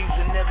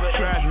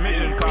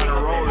 Transmission kinda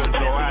rolling,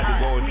 so I had to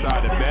go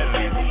inside the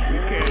Bentley. We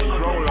can't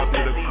roll up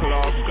to the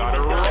club,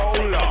 gotta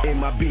roll up. In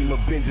my Beamer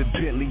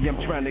Bentley, I'm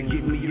trying to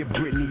get me a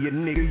Britney, a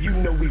nigga. You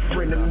know we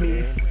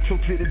frenemies, so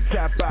to the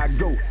top I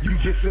go. You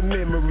just a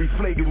memory,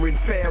 flagrant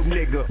foul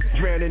nigga,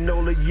 drowning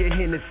all of your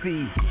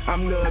Hennessy.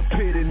 I'm the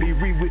epitome,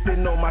 read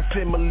within all my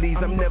similes.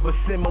 I'm never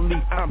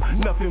simile, I'm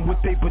nothing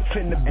what they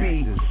pretend to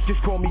be.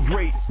 Just call me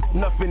great,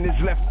 nothing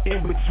is left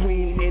in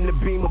between. In the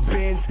Beamer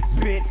Benz,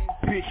 bent,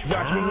 bitch,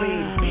 watch me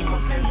lean. Beamer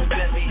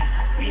Bentley,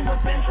 Beamer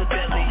Bentley,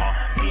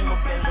 Beamer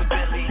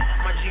Bentley.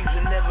 My jeans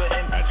are never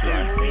empty.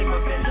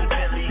 Beamer Bentley,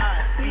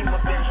 Beamer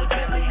Bentley,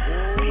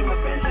 Beamer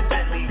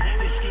Bentley.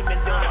 This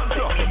scheming don't I'm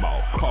talking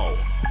about cold,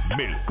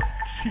 milk,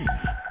 cheese,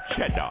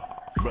 cheddar,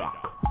 rock,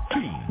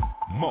 bean,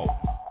 mo,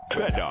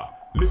 better.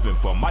 Living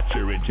for my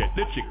children, check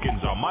the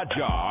chickens on my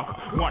jaw.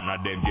 One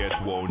of them just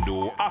won't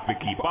do, I fi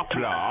keep a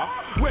flaw.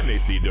 When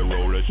they see the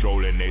rollers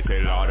strolling, they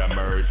say, Lord of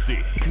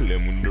mercy. Kill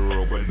him when the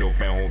rope and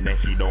dope and hope that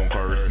she don't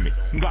curse me.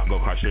 Got go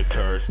cause she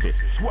thirsty,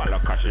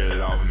 swallow cause she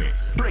love me.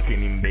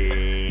 Breaking him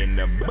there in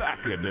the back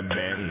of the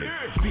Bentley.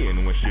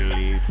 Seeing when she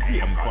leaves,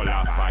 same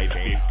color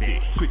 550.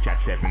 Switch at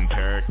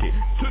 730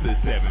 to the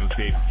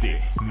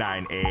 750.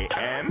 9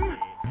 a.m.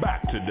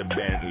 Back to the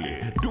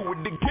Bentley. Do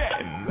it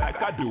again, like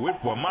I do it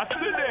for my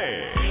city.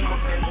 Beamer,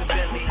 Benz,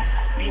 Bentley.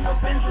 Beamer,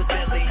 Benz,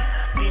 Bentley.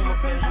 Beamer,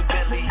 Benz,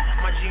 Bentley.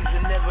 My jeans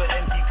are never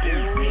empty.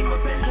 Beamer,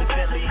 Benz,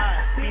 Bentley.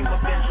 Beamer,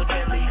 Benz,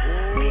 Bentley.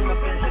 Beamer,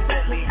 Benz,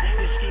 Bentley.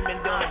 This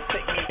scheming don't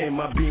affect me. In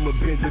my Beamer,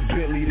 Benz,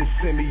 Bentley, the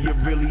semi are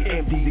really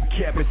empty.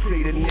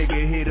 Decapitate a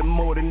nigga, hit him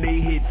more than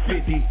they hit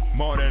 50.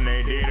 More than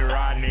they did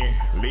Rodney,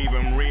 leave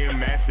him real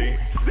messy.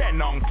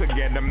 Send on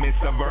together,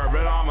 Mr.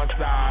 Verbal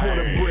Homicide. For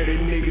the bread a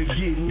nigga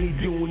getting, he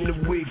doing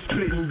the wig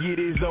splitting. Get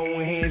his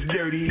own hands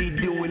dirty, he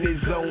doing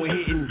his own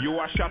hitting. You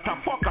a shutter,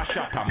 fuck a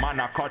shutter. Man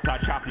a cutter,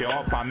 chop you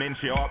up, I mince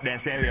you up, then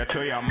send you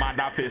to your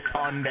mother fist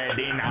under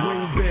dinner.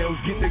 Ring bells,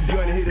 get the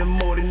gun, hit him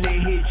more than they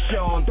hit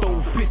Sean.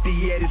 Throw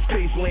 50 at his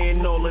face,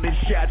 laying all of the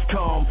shots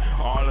calm.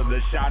 All of the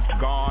shots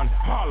gone,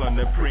 all of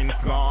the prints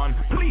gone.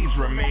 Please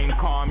remain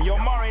calm. Yo,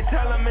 Murray,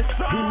 tell him it's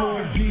He on.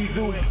 moved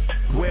diesel.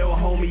 Well,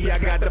 homie, I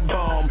got the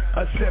bomb.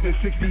 A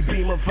 760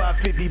 Beamer,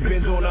 550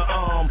 Benz on the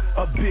arm.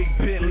 A big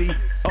Bentley,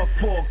 a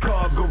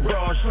 4-car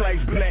garage.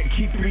 Slice black,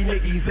 keep 3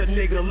 niggas. A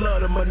nigga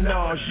love the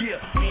menage, yeah.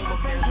 Beamer,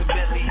 Benz,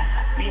 Bentley.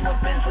 Beamer,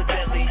 Benz,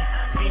 Bentley.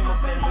 Beamer,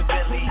 Benz,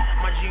 Bentley.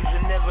 My jeans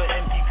are never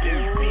empty.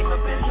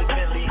 Beamer, Benz,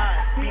 Bentley.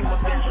 Beamer,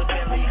 Benz,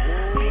 Bentley.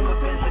 Beamer,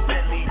 Benz,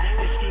 Bentley.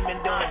 This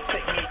scheming don't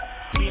affect me.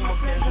 Beamer,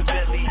 Benz,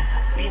 Bentley.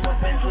 Beamer,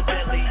 Benz,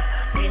 Bentley.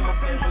 Beamer,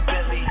 Benz,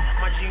 Bentley.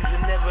 My jeans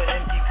are never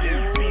empty.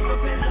 Beamer,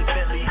 Benz,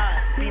 Bentley.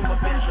 Beamer,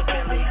 Benz,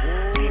 Bentley.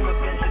 Beamer,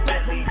 Benz,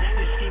 Bentley.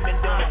 This scheming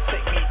don't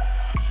affect me.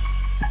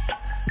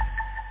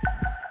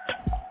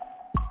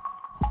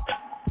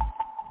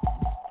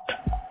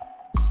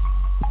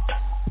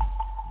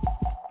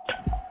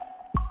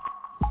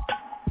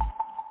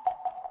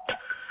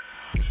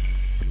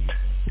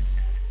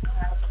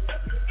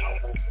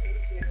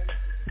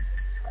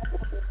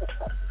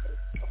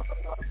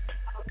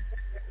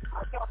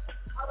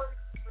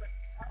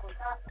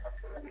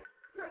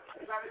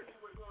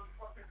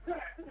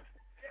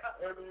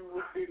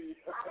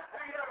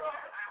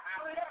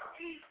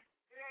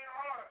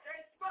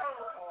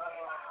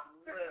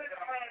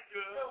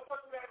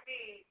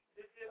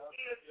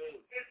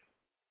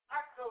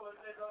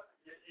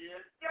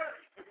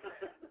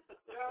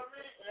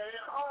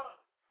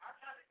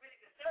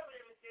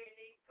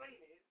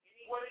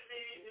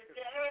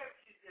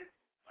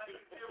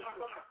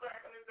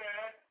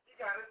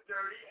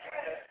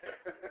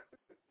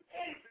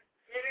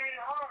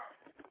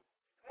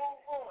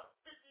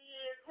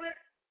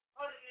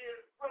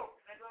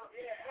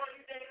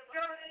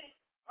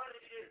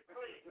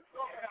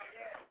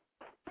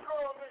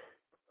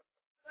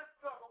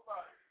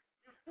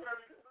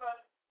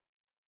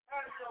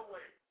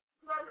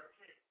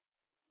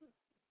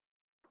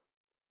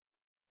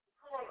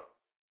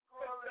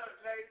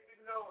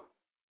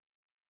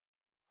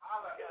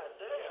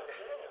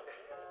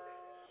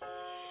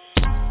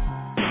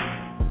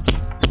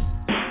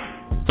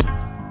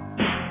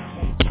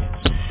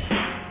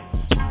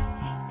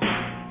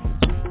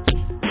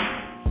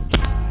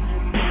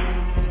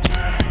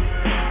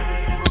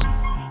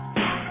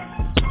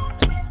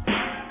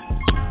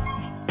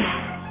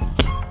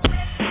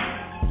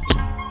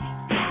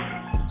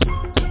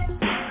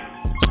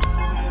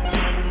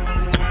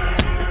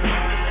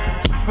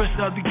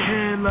 Out the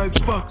can like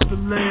fuck the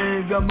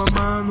land. Got my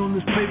mind on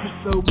this paper,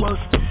 so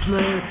what's the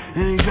plan?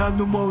 Ain't got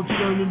no more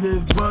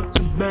alternative but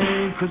the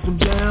bang. Cause I'm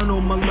down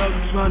on my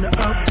luck trying to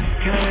up the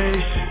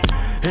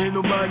cash. Ain't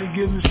nobody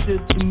giving shit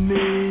to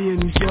me.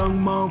 And these young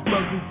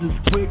motherfuckers is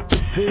quick to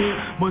pill.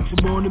 Bunch of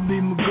wanna be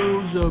my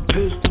girls or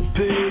pistol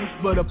pigs.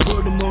 But I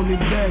put them on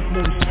their back,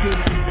 let them skip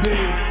the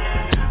pig.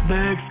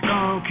 Bags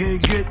gone,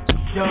 can't get the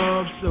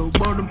job. So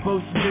what I'm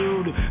supposed to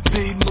do to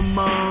feed my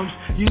moms?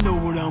 You know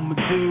what I'ma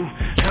do.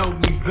 Help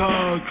me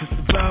God, cause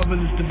survival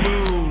is the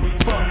rule.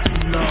 Fuck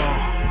the law.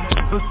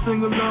 Let's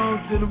sing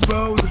along to the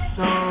roller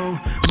song.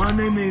 My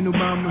name ain't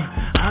Obama,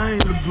 I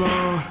ain't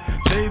LeBron.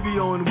 Baby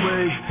on the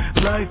way,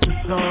 life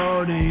is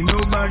hard. Ain't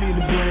nobody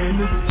to blame,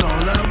 this is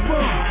all I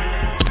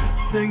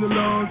want. Sing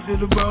along to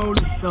the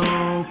roller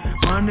song.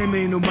 My name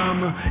ain't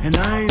Obama, and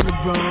I ain't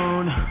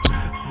LeBron.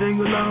 Sing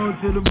along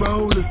to the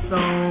roller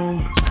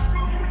song.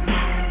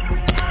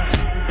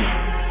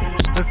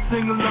 I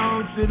sing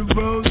along to the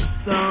roller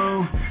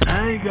song.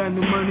 I ain't got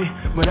no money,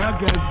 but I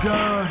got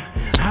God.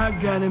 I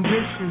got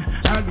ambition,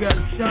 I got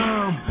a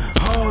charm.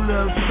 Hold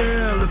up,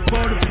 fail, it's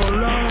 44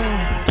 long.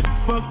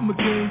 Fuck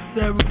McCain,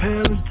 Sarah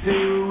Palin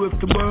too. If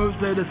the words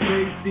that I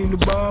say seem to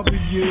bother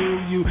you,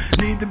 you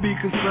need to be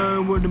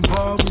concerned with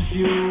impoverished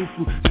youth.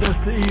 Just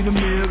to eat a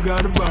meal,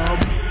 gotta rob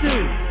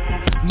shit.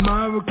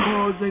 My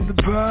records ain't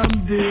the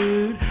problem,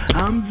 dude.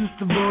 I'm just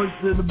the voice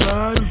of the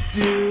bottom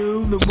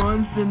few. The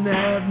ones in the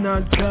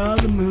have-not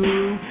column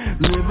who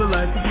live a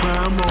life of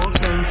crime, all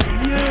thanks to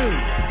you.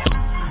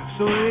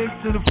 So here's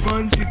to the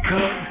funds you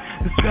cut,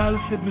 the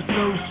scholarship and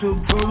social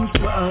programs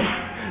for us,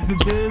 the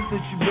deals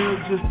that you built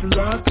just to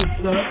lock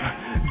us up.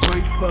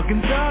 Great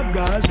fucking job,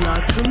 guys,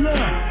 lots of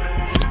luck.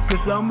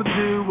 Cause I'ma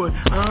do what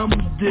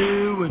I'ma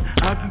do, and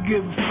I could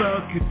give a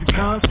fuck if it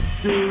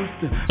constitutes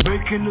the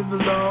breaking of the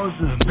laws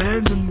or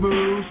abandoned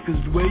rules.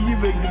 cause the way you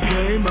make the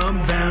game,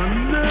 I'm down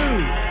to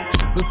lose.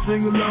 But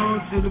sing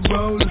along to the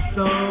roller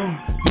song.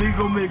 We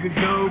gon' make it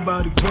go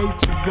by the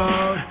grace of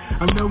God.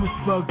 I know it's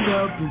fucked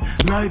up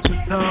and life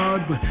is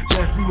hard, but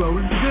that's what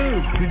we do.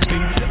 We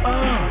beat it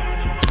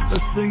up.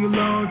 Let's sing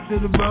along to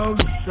the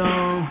roller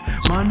song.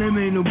 My name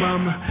ain't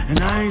Obama and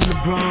I ain't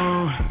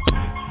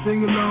LeBron.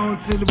 Sing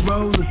along to the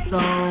roller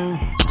song.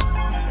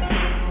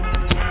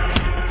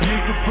 You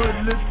can put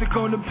lipstick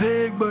on the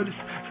pig, but it's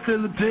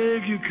still a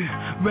pig. You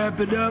can wrap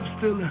it up,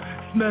 still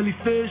a smelly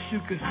fish. You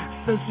can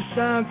censor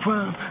shine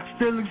crime,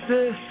 still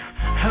exists.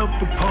 Help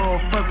the poor,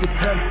 fuck a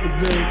tax the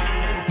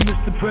rich.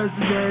 Mr.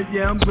 President,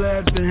 yeah, I'm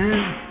glad for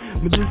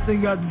him, but this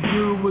ain't got to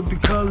do with the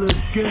color of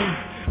skin.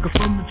 Cause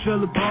from the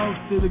trailer parks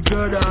to the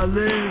gutter I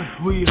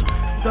live, we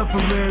are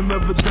suffering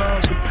of a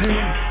darker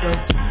pain.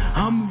 So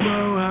I'm a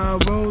roll how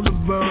I roll the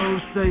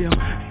road. Say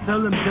I'm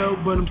selling dope,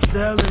 but I'm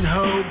selling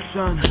hope.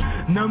 Trying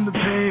to numb the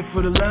pain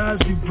for the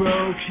lives you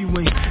broke. You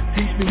ain't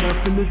teach me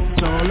nothing, this is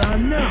all I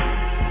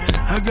know.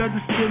 I got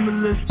the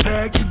stimulus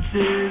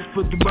packages,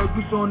 put the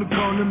workers on the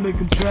corner, make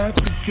them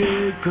traffic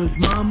kids. Cause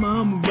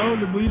mama, I'm a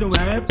roller, we don't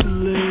have to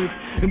live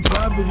in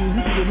poverty,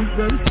 this shit is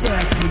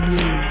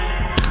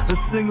satisfaction. Let's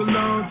sing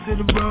along to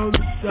the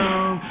roller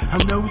song.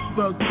 I know it's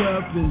fucked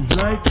up and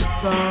life is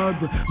hard,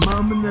 but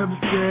mama never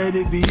said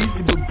it'd be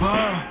easy, but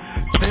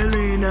pa,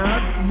 failing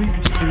out so we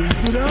can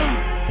choose it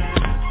all.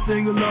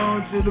 Sing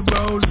along to the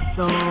roller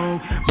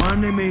song. My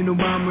name ain't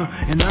Obama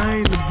and I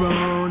ain't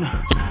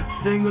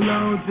LeBron. Sing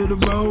along to the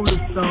roller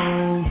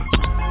song.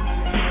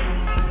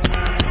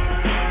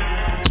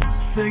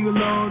 Sing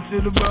along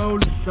to the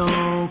roller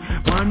song.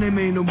 My name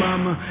ain't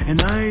Obama and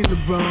I ain't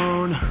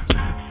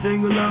LeBron.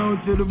 Sing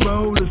along to the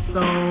roller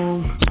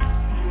song.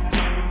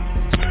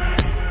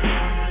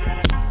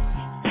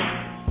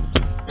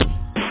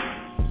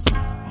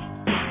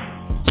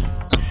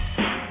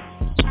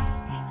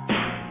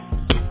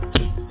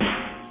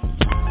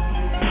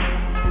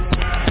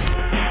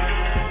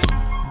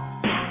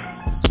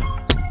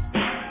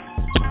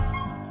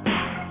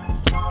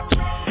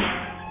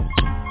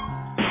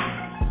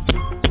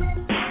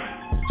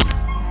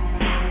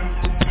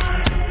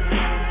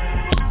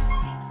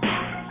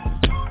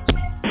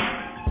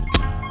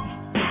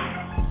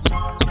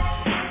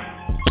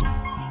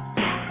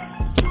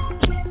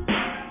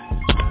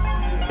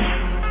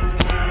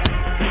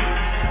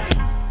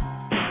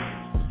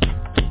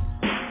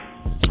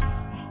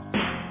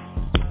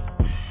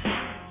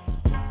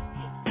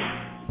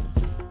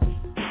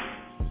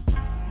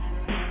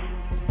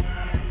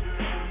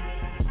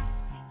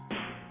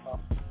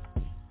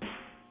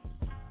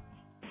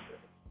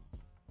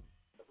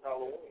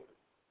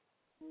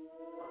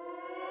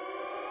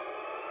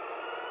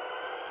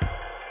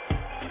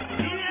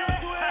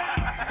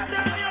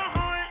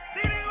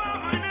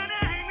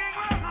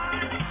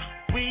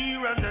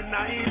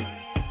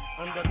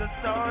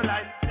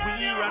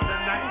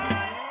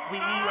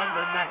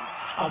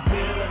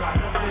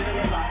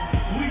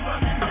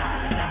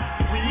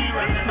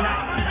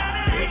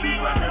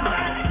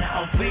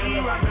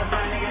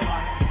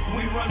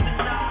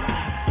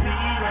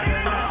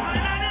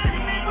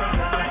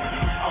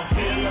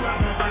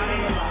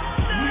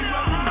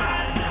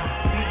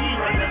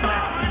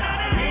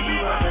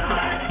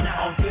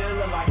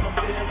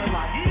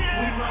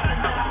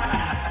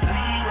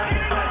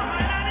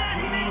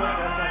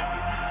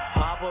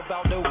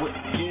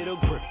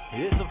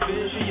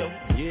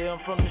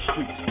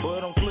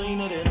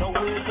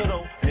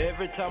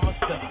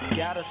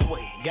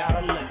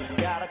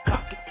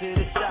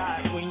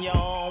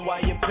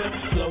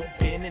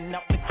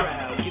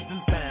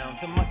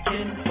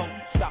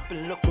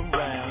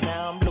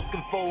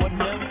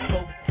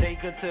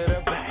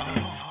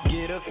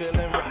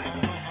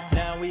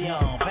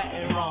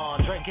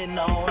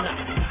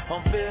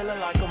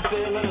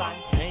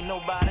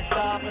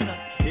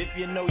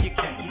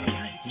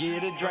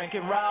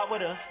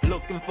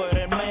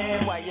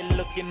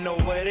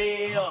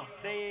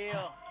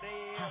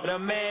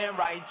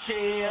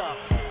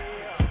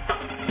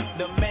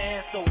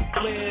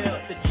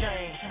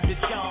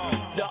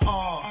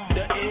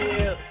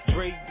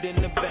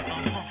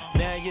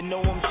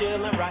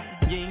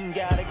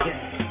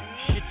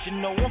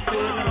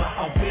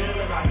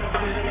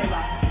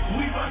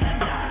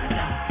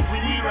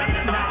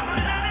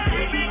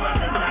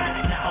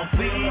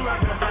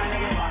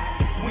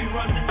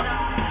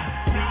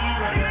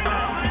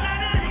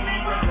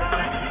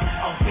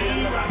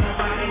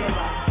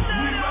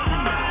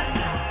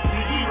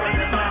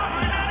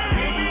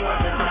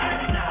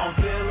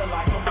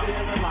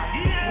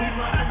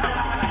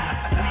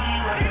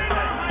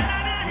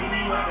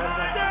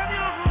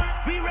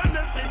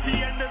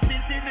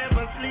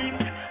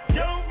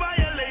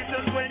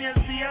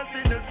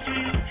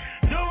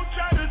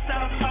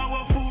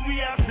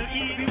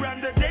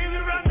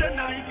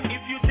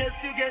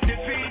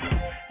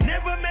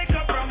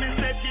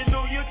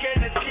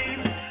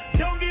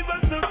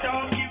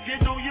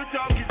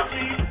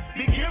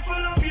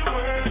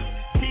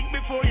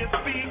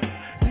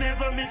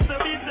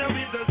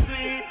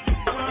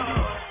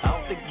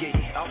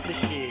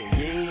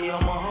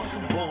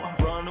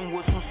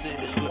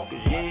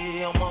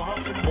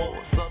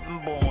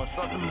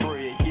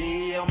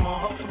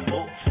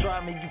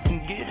 Try me, you can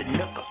get it,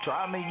 nigga.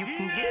 Try me, you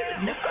can get it,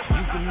 nigga.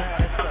 You can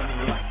have that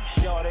sunlight.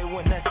 Shorty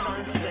when that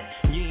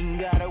sunset. You ain't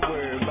gotta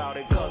worry about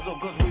it, cause we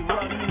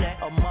running that.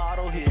 A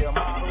model here, a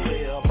model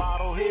there, a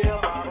bottle here,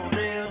 a bottle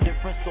there.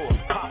 Different sorts,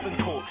 popping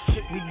court.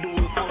 Shit, we do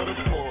it for the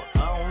sport.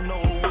 I don't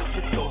know what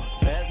you thought.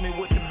 Ask me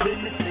what the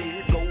business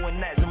is.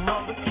 Going at them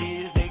other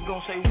kids, they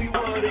gon' say we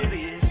what it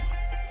is.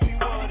 We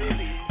what it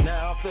is.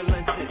 Now I'm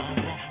feeling tipsy,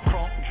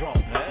 crunk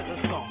drunk, as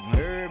a song.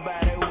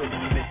 Everybody with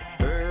me,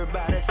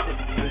 everybody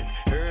sipping,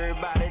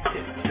 everybody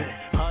tipping.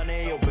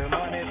 Honey open,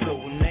 money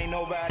floating, ain't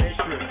nobody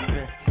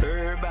stripping.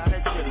 Everybody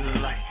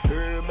chilling like,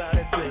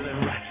 everybody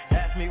feeling right.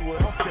 Ask me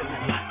what I'm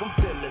feeling like, I'm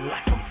feeling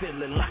like, I'm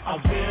feeling like,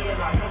 I'm feeling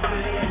like, I'm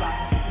feeling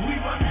like. We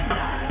run the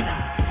night,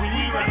 we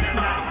run the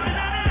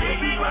night, yeah,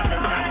 we run the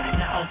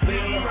night. I'm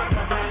feeling like,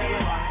 I'm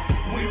feeling like.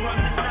 We run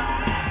the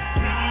night,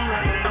 we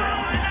run the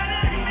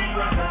night, we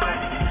run the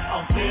night.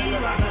 I'm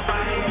feeling like, I'm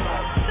feeling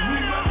like. We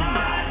run the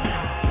night,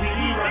 we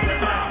run the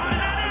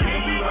night,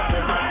 yeah, we run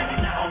the night.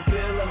 I'm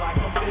feeling like,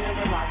 I'm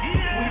feeling like. We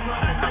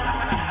run the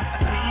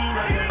night, we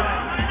run the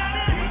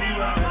night, we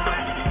run the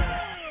night.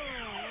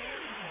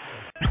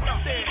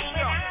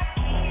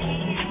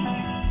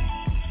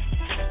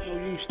 Yo,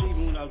 you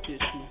sleeping without this,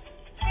 man.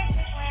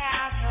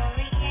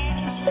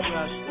 That's where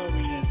our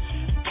story ends.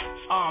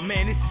 Oh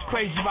man, this is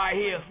crazy right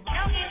here.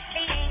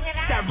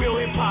 That real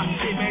hip hop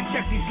shit, man.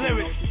 Check these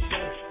lyrics.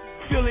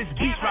 Feel this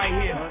beat right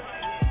here.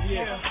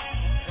 Yeah,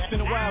 it's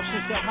been a while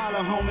since I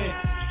holler, homie.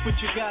 But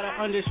you gotta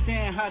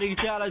understand how these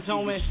dollars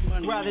on me.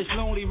 Riders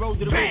lonely, road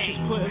to the riches,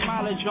 putting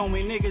mileage on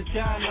me. Niggas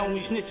dying on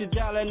me, snitches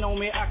dialing on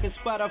me. I can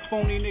spot a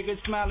phony nigga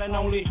smiling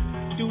only.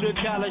 Do the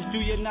dollars, do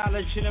your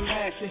knowledge, and the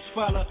masses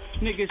follow.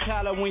 Niggas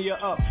holler when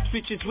you're up,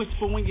 bitches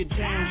whisper when you're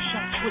down.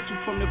 Shots whistle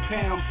from the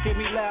pound, hear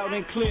me loud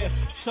and clear.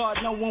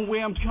 Start knowing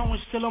where I'm going,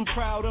 still I'm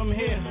proud I'm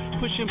here.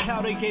 Pushing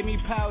powder, gave me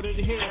powder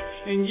to hit.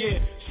 And yeah,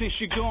 since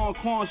you're gone,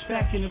 Quan's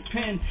back in the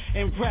pen.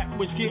 And rap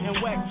was getting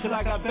whacked till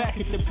I got back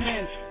at the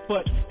pen.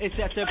 But it's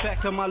at the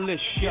back of my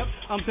list, yep.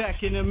 I'm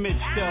back in the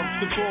midst of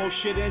the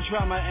bullshit and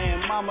drama,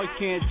 and mama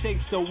can't take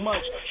so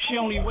much. She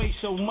only weighs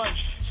so much.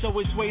 So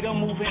it's weight, I'm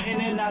moving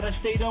in and out of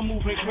state, I'm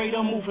moving great,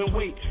 I'm moving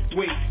weight.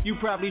 You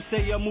probably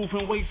say I'm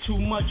moving way too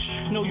much.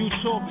 No, you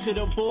talk to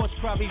the boss,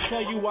 probably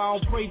tell you I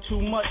don't pray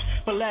too much.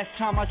 But last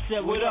time I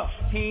said what up,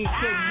 he ain't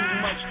said too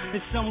much.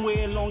 And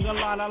somewhere along the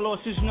line I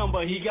lost his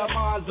number, he got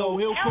mine though,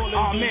 he'll call it.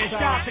 Oh man,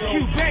 shout out to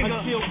Q Banger.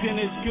 Until then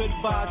it's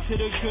goodbye to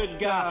the good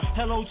guy.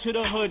 Hello to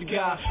the hood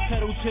guy,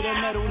 pedal to the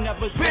metal,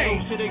 never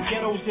settle to the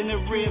ghettos in the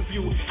rear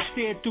view.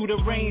 Stare through the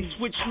rain,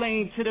 switch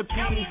lane to the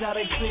pains out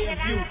of clear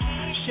view.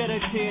 Shed a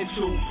tear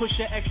too. Push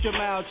an extra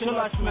mile till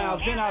I smile,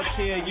 then I'll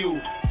tear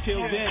you. Till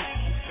then,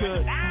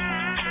 good.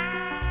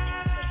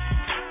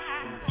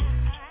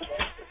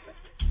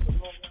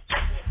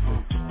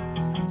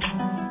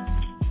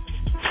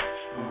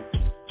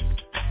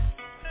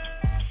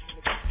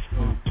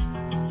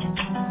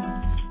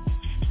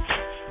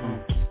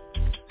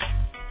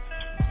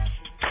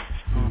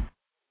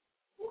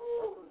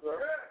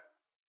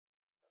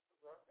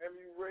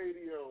 MU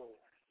Radio,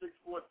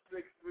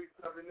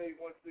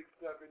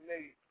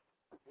 646-378-1678.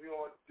 We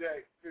on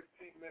deck,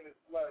 15 minutes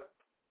left.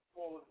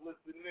 Callers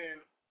listening in.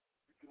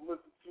 You can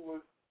listen to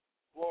us,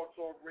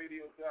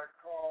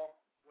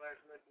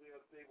 blogtalkradio.com/mentally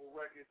unstable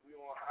records. We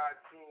on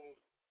iTunes.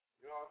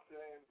 You know what I'm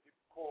saying? You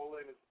can call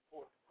in and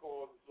support the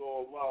cause. It's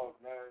all love,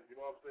 man. You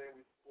know what I'm saying?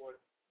 We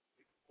support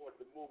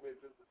the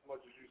movement just as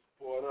much as you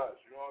support us.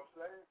 You know what I'm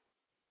saying?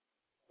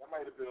 That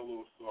might have been a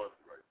little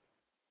saucy right there.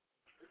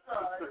 It's all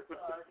right. It's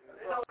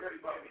all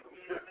right.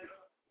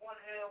 One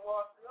hand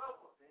wash the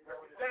other.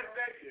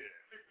 That year.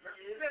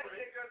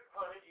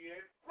 100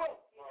 years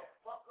broke,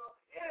 motherfucker.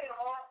 It ain't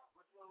hard.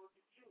 What's wrong with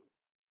the Jews?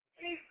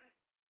 Easy.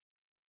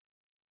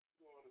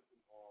 Going to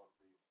some R&B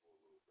for a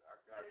little bit. I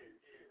got you.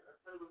 Let's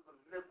play with some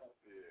nipple.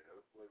 Yeah,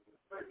 let's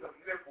play some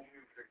nipple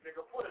music,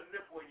 nigga. Put a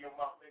nipple in your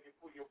mouth, nigga.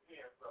 Pull your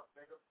pants up,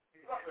 nigga.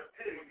 Suck a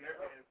titty,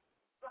 nigga.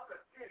 Suck a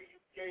titty,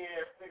 you gay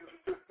ass nigga. With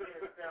your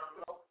pants down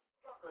low.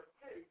 Suck a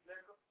titty,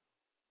 nigga.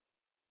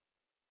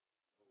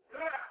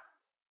 Yeah.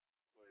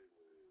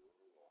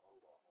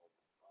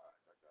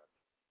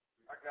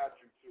 I got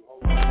you too.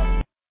 Hold on.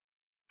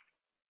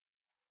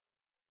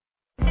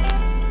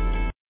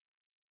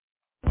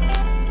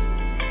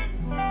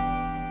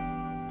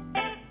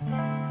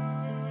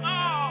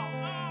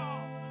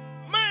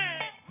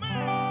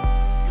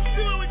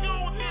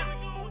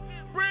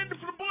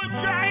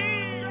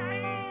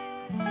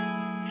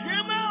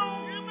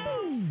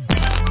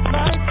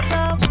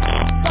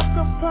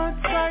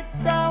 Punch right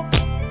down,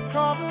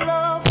 call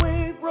love,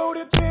 we wrote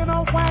it, then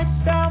I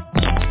wiped out.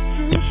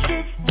 Two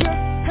ships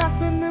just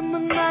passing in the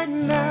night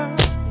now.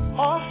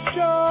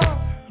 Offshore,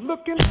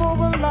 looking for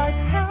a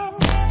lighthouse.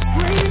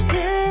 Green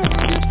hill,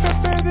 you said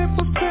that it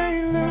was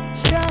painless.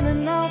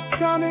 Shining out,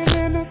 drowning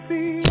in the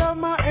sea of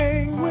my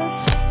anguish.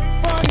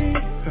 Funny,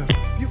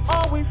 you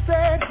always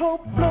said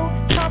hope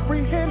floats,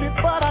 comprehended,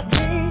 but I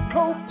can't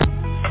cope.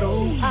 So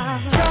I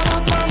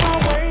gotta find my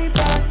way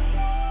back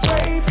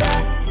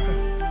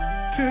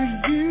to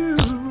you,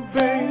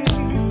 baby.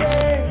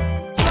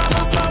 Gotta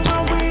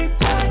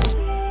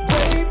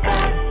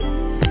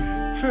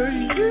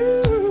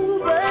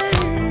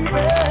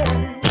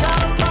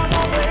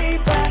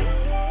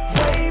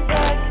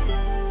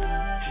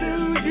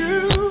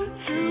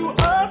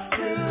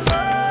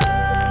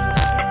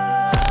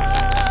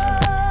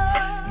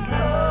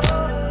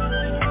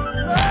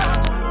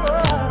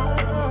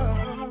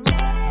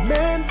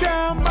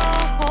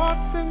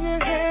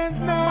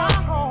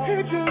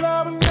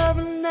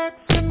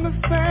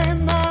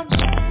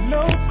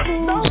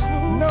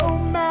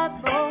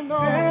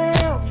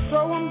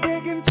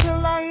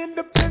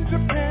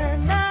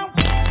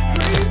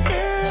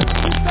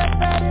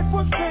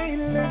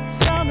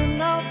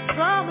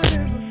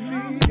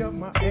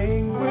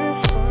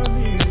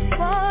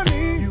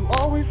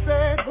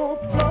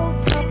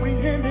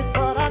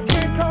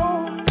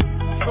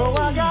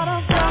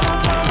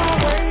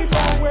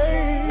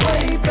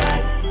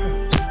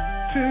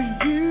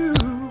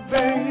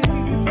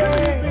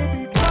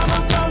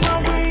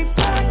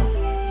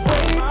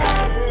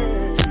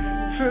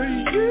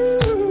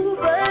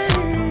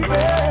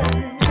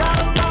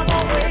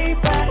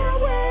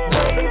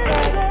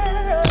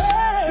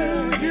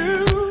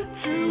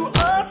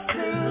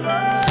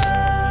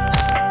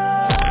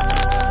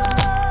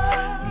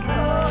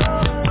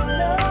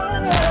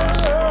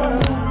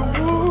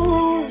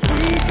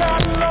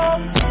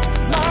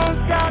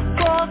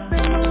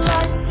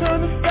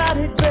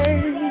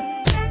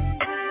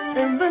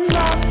And the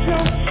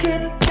knock-jump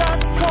shit got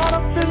caught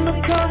up in the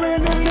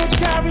current and it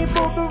carried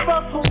both of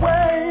us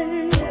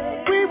away.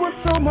 We were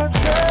so much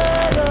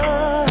better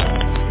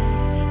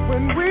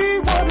when we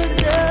were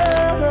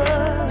together,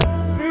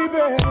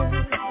 baby.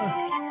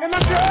 And I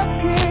just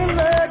can't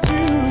let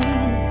you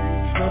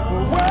slip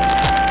away.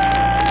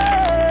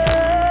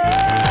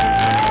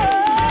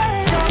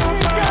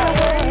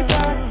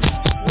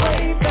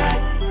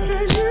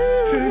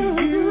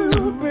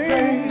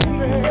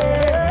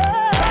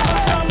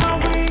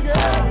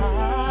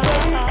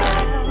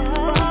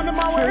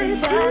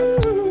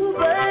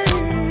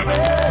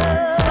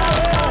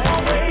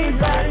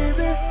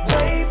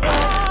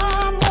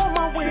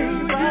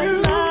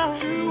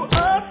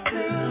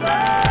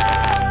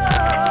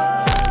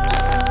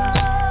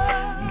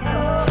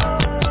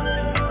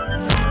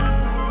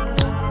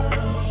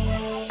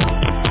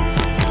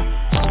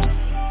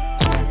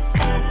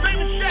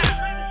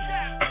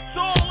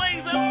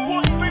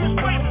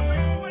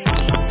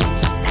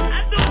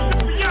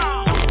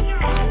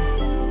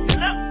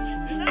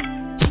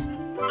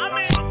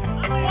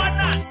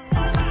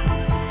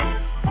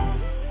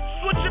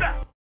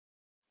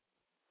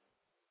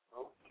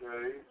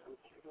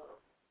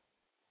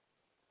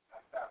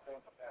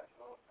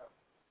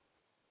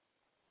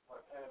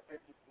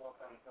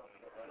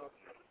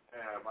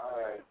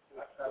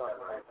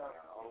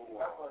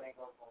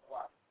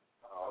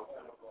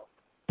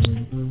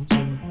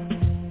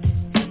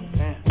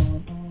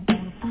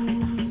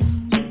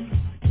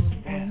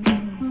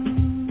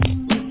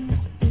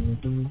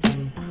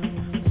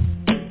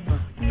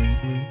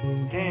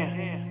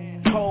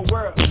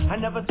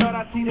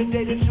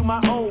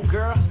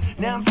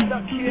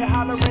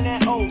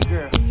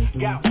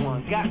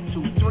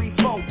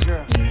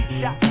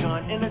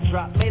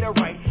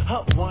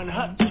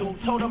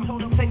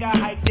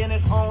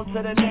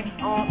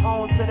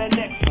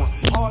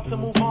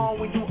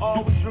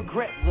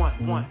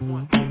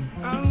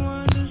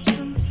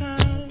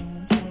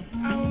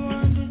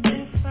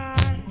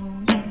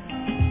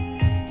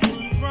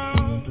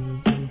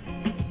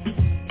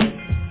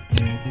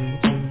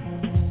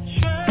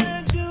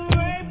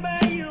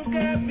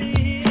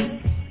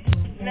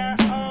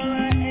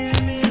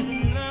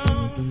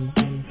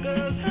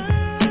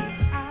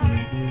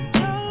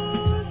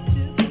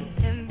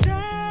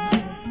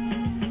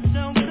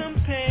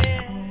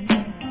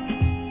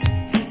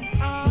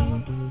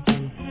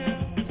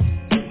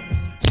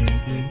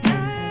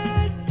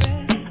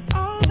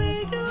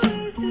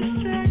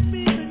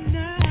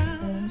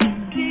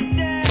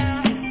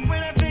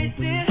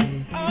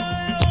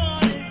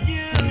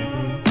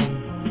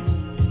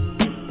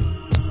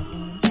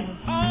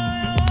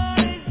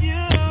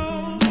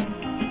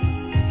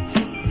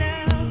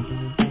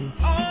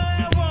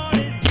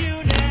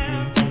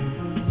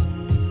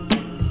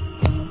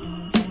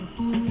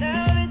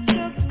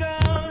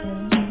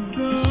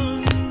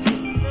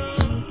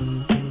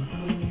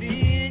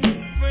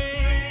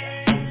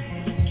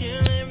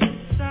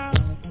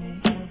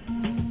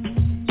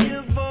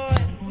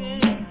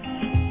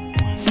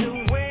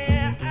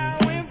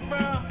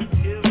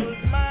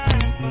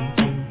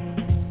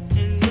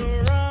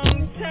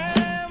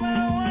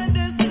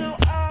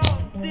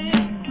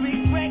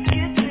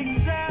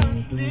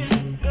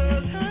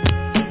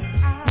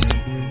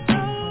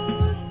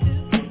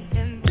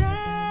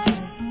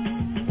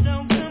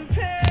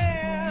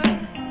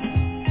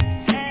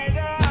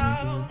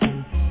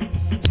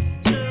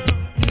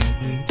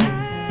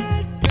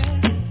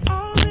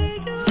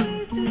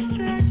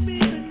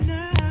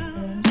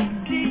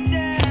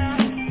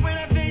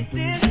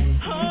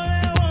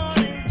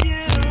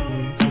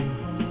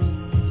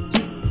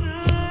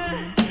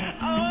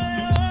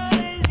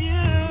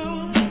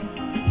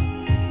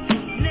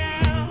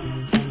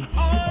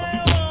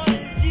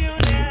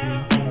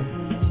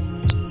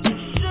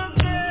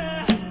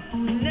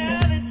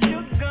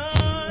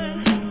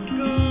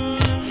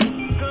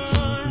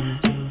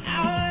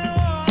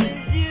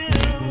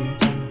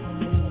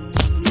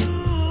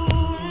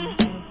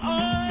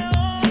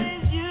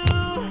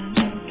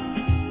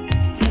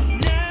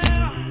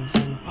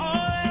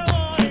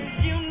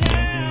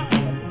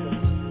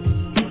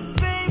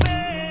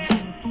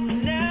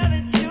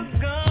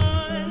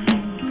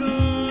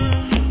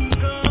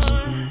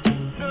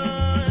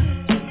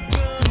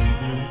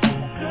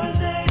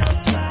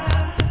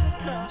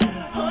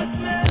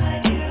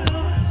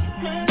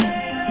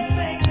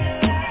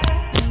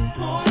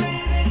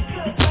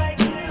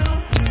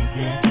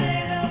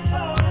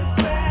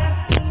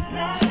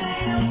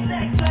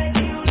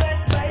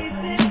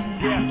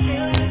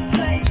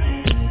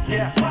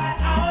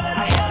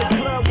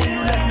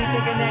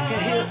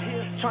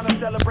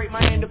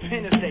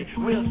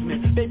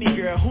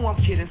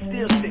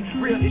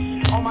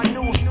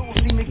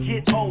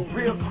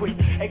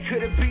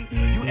 Could it be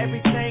you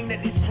everything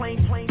that this plain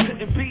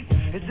couldn't be?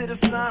 Is it a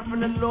sign from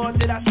the Lord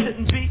that I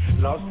shouldn't be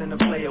lost in the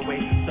playaway?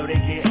 So they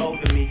get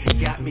hold of me,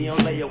 got me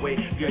on layaway.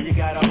 Girl, you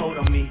got a hold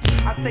on me.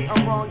 I say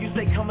I'm wrong, you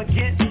say come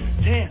again.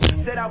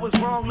 Damn, said I was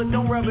wrong, but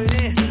don't rub it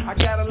in. I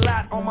got a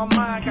lot on my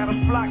mind, got a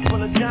flock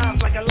full of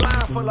dimes, like a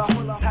line full of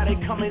how they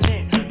coming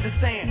in. Just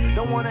saying,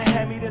 don't wanna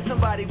have me, then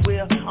somebody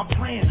will. I'm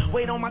praying,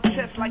 weight on my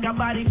chest like a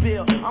body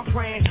bill. I'm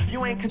praying,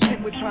 you ain't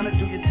content with trying to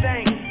do your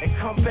thing, and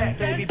come back,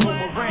 baby,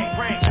 boomerang,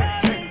 rang,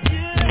 rang. Hey,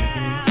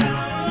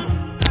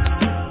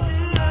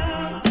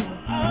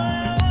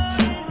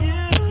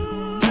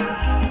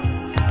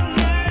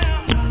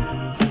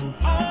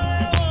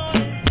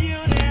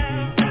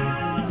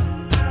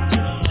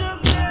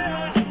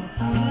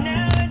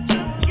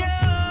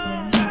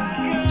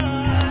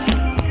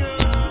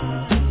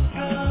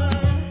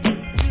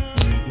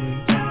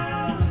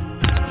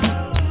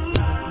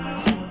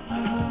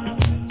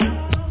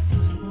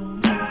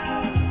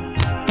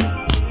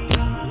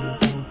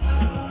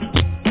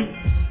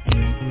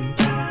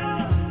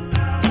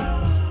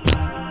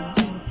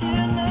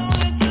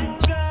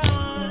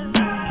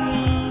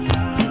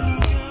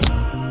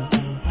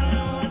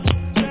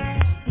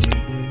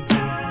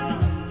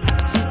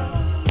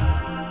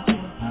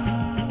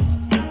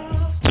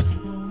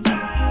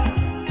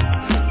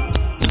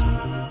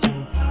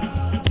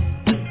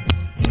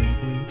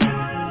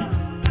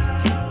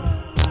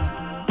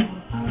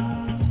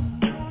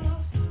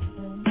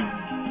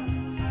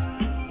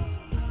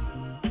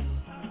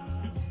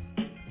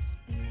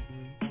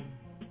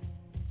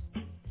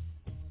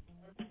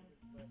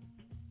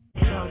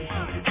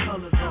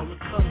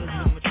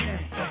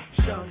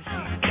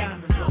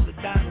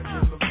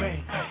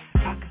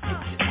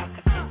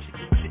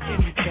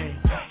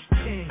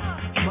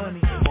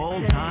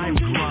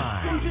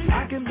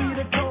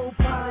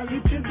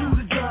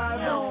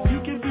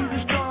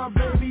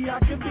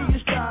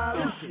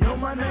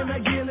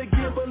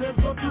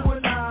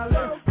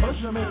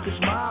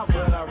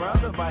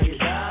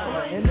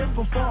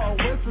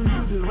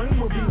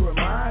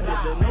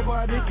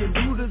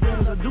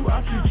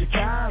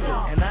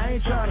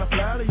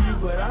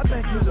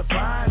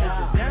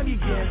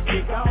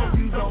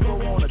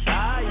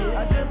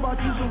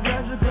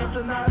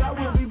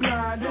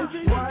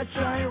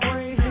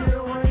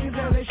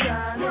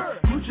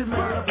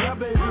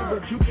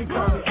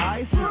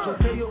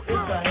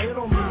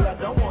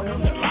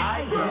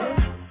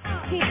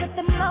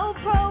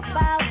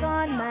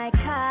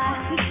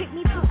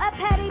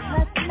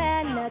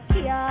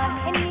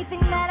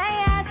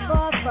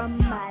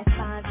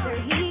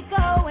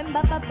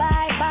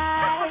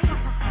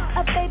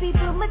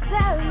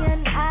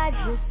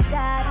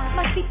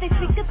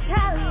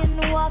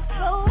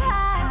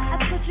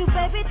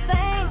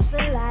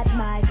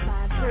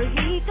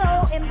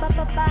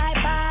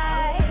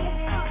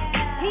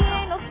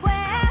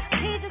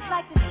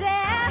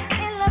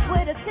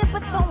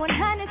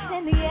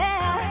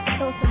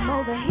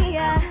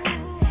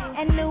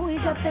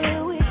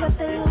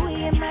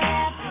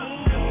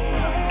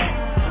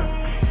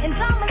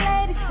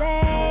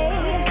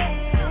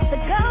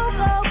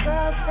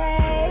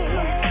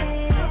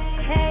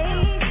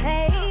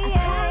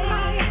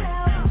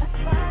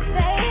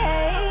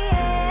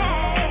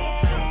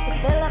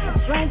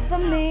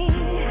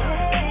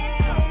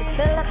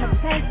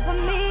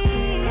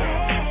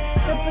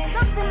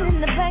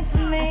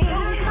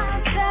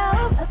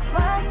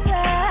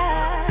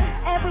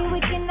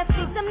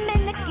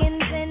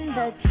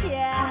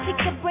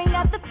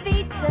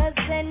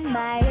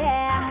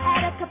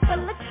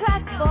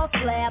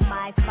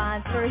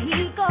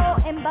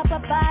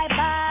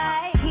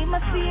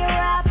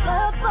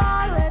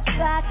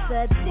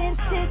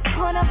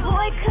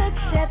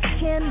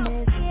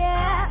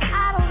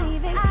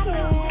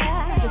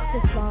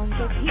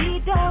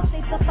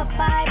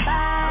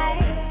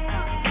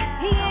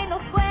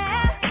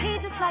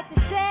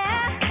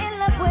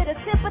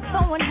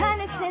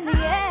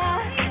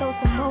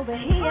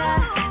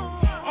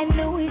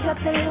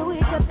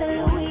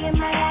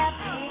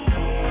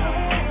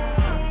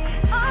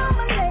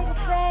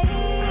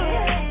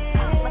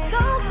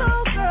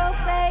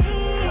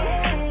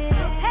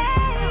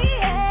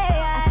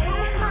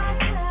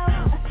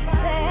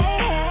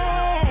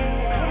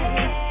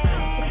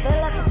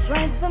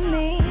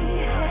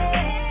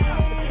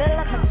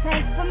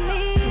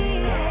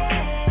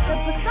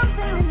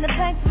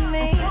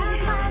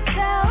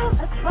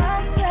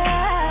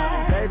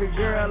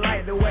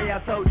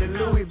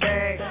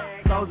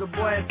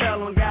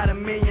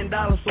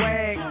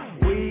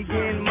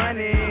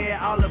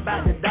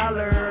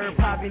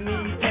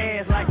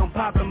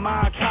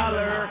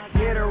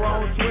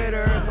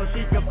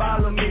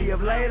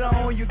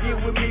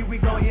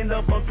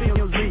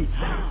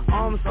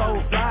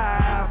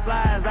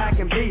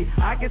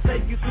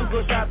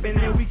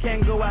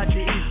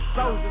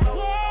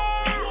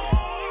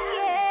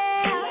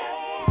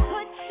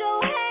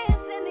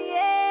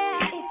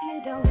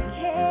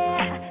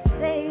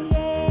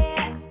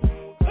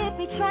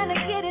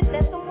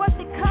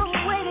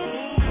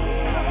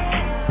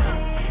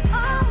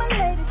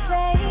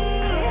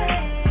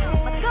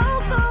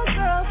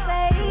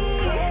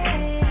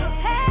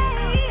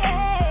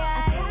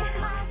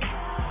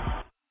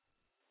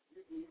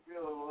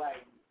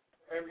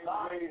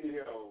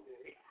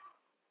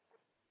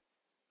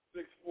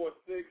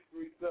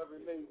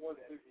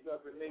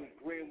 678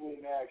 Green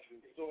Room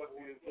Action,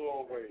 saucy as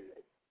always.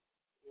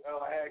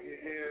 L. Haggett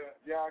here,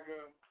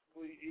 Yaga,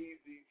 Flee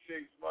Easy,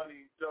 Chase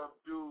Money, Dub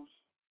Deuce,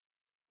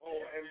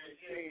 whole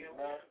MC,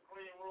 man.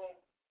 Green Room,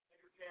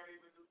 niggas can't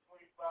even do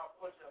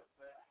 25 push-ups,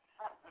 man.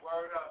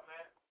 Word up,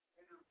 man.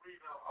 Niggas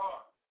breathing out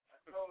hard.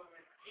 I told them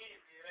it's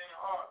easy, it ain't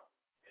hard.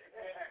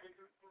 They can't even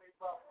do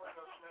 25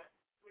 push-ups, man.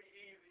 Pretty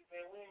easy,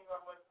 man. We ain't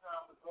got much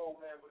time to go,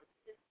 man, but if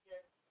you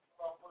can't do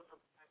 25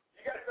 push-ups, man.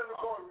 You got something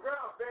going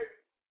around,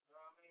 baby. You know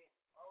what I mean?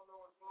 I don't know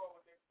what's wrong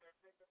with this. They're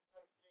taking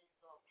some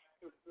jeans off, man.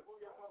 Who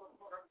your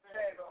motherfucking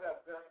hands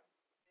up, man?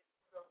 Get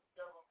yourself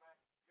together, man.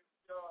 Get the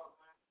job,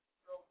 man.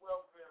 Self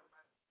welfare,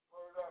 man.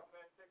 Word up,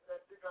 man. Take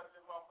that dick out of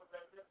your mouth. Put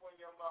that dip in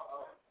your mouth,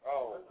 man.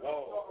 Oh,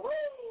 whoa.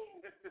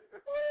 Woo!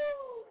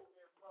 Woo!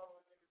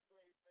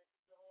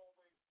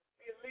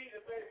 Be a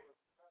leader, baby.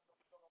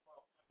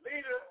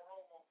 Leader.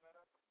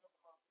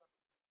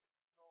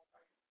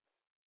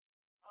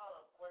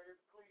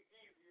 It's clean,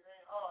 easy. It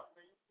ain't hard,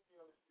 man. You see me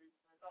on the streets,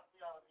 man. Stop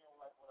me out if you don't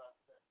like what I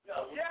said.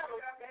 Yeah,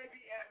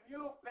 baby, and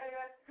you, man,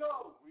 let's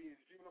go. We is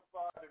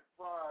unified and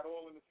fried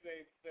all in the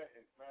same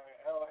sentence, man.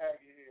 L.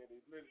 Haggett here, the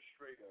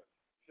administrator.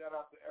 Shout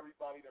out to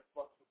everybody that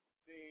fucks with the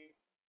scene,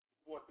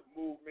 support the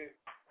movement,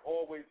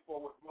 always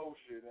forward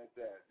motion at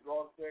that. You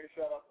know what I'm saying?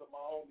 Shout out to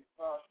my homie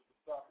Tasha for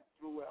stopping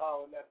through and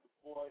hollering at the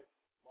boy,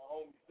 my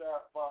homie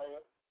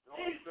Sapphire. You know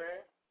what I'm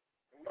saying?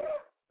 And we,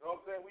 you know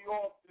what I'm saying? We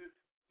off this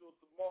till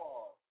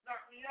tomorrow.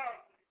 Knock me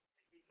out.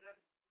 You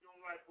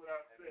don't like what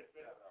I said,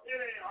 man. It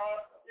ain't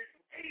hard. It's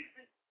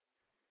easy.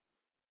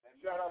 And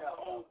shout out to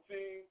the whole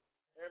team,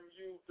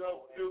 MU,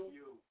 Dub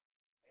Deuce,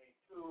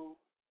 A2,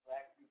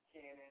 Black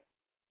Buchanan,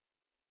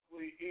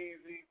 Flee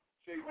Easy,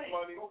 Chase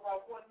Money. Go by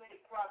one nigga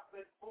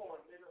prospect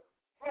born, nigga.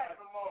 Clap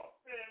them all.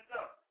 Stand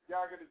up.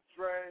 Yaga the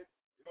Dread.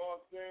 You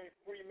know what I'm saying?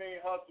 Free main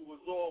hustle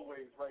as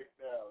always right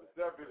now. It's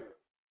evident.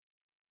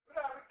 But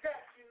I will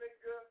catch you,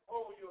 nigga.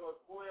 Hold yours,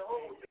 boy.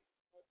 Hold yours.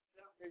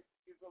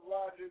 It's a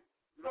logic,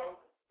 you know,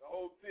 the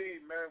whole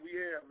team, man. We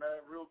here,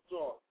 man. Real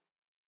talk.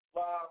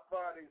 5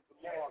 Fridays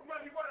tomorrow.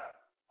 Money, what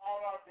up? All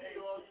out there,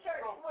 all you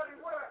broke. Money,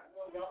 what up?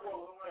 Y'all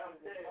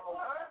around there.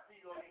 I see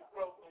all you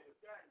broke niggas.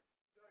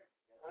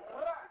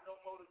 No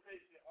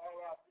motivation.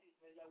 R.I.P.,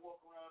 man. Y'all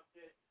walk around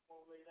there.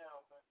 Won't lay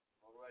down, man.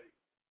 Alrighty.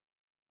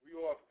 We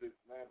off this,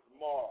 man,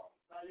 tomorrow.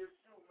 Now you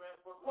shoot, man.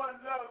 But one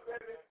love,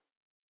 baby.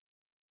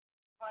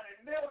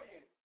 100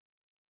 million.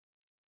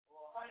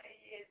 Or 100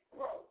 years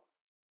broke.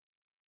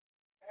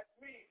 That's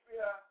me,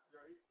 Phil. Yo,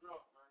 he's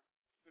drunk, man.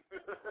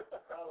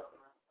 Hold up,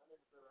 man. I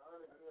think it's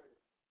 100 million.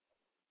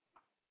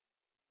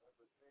 That's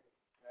the thing.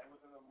 Man,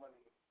 what's enough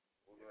money?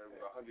 Over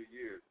 100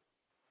 years.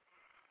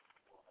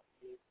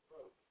 100 years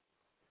broke.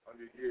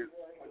 100 years.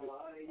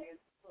 100 years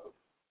broke.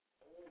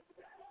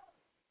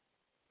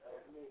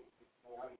 That's me.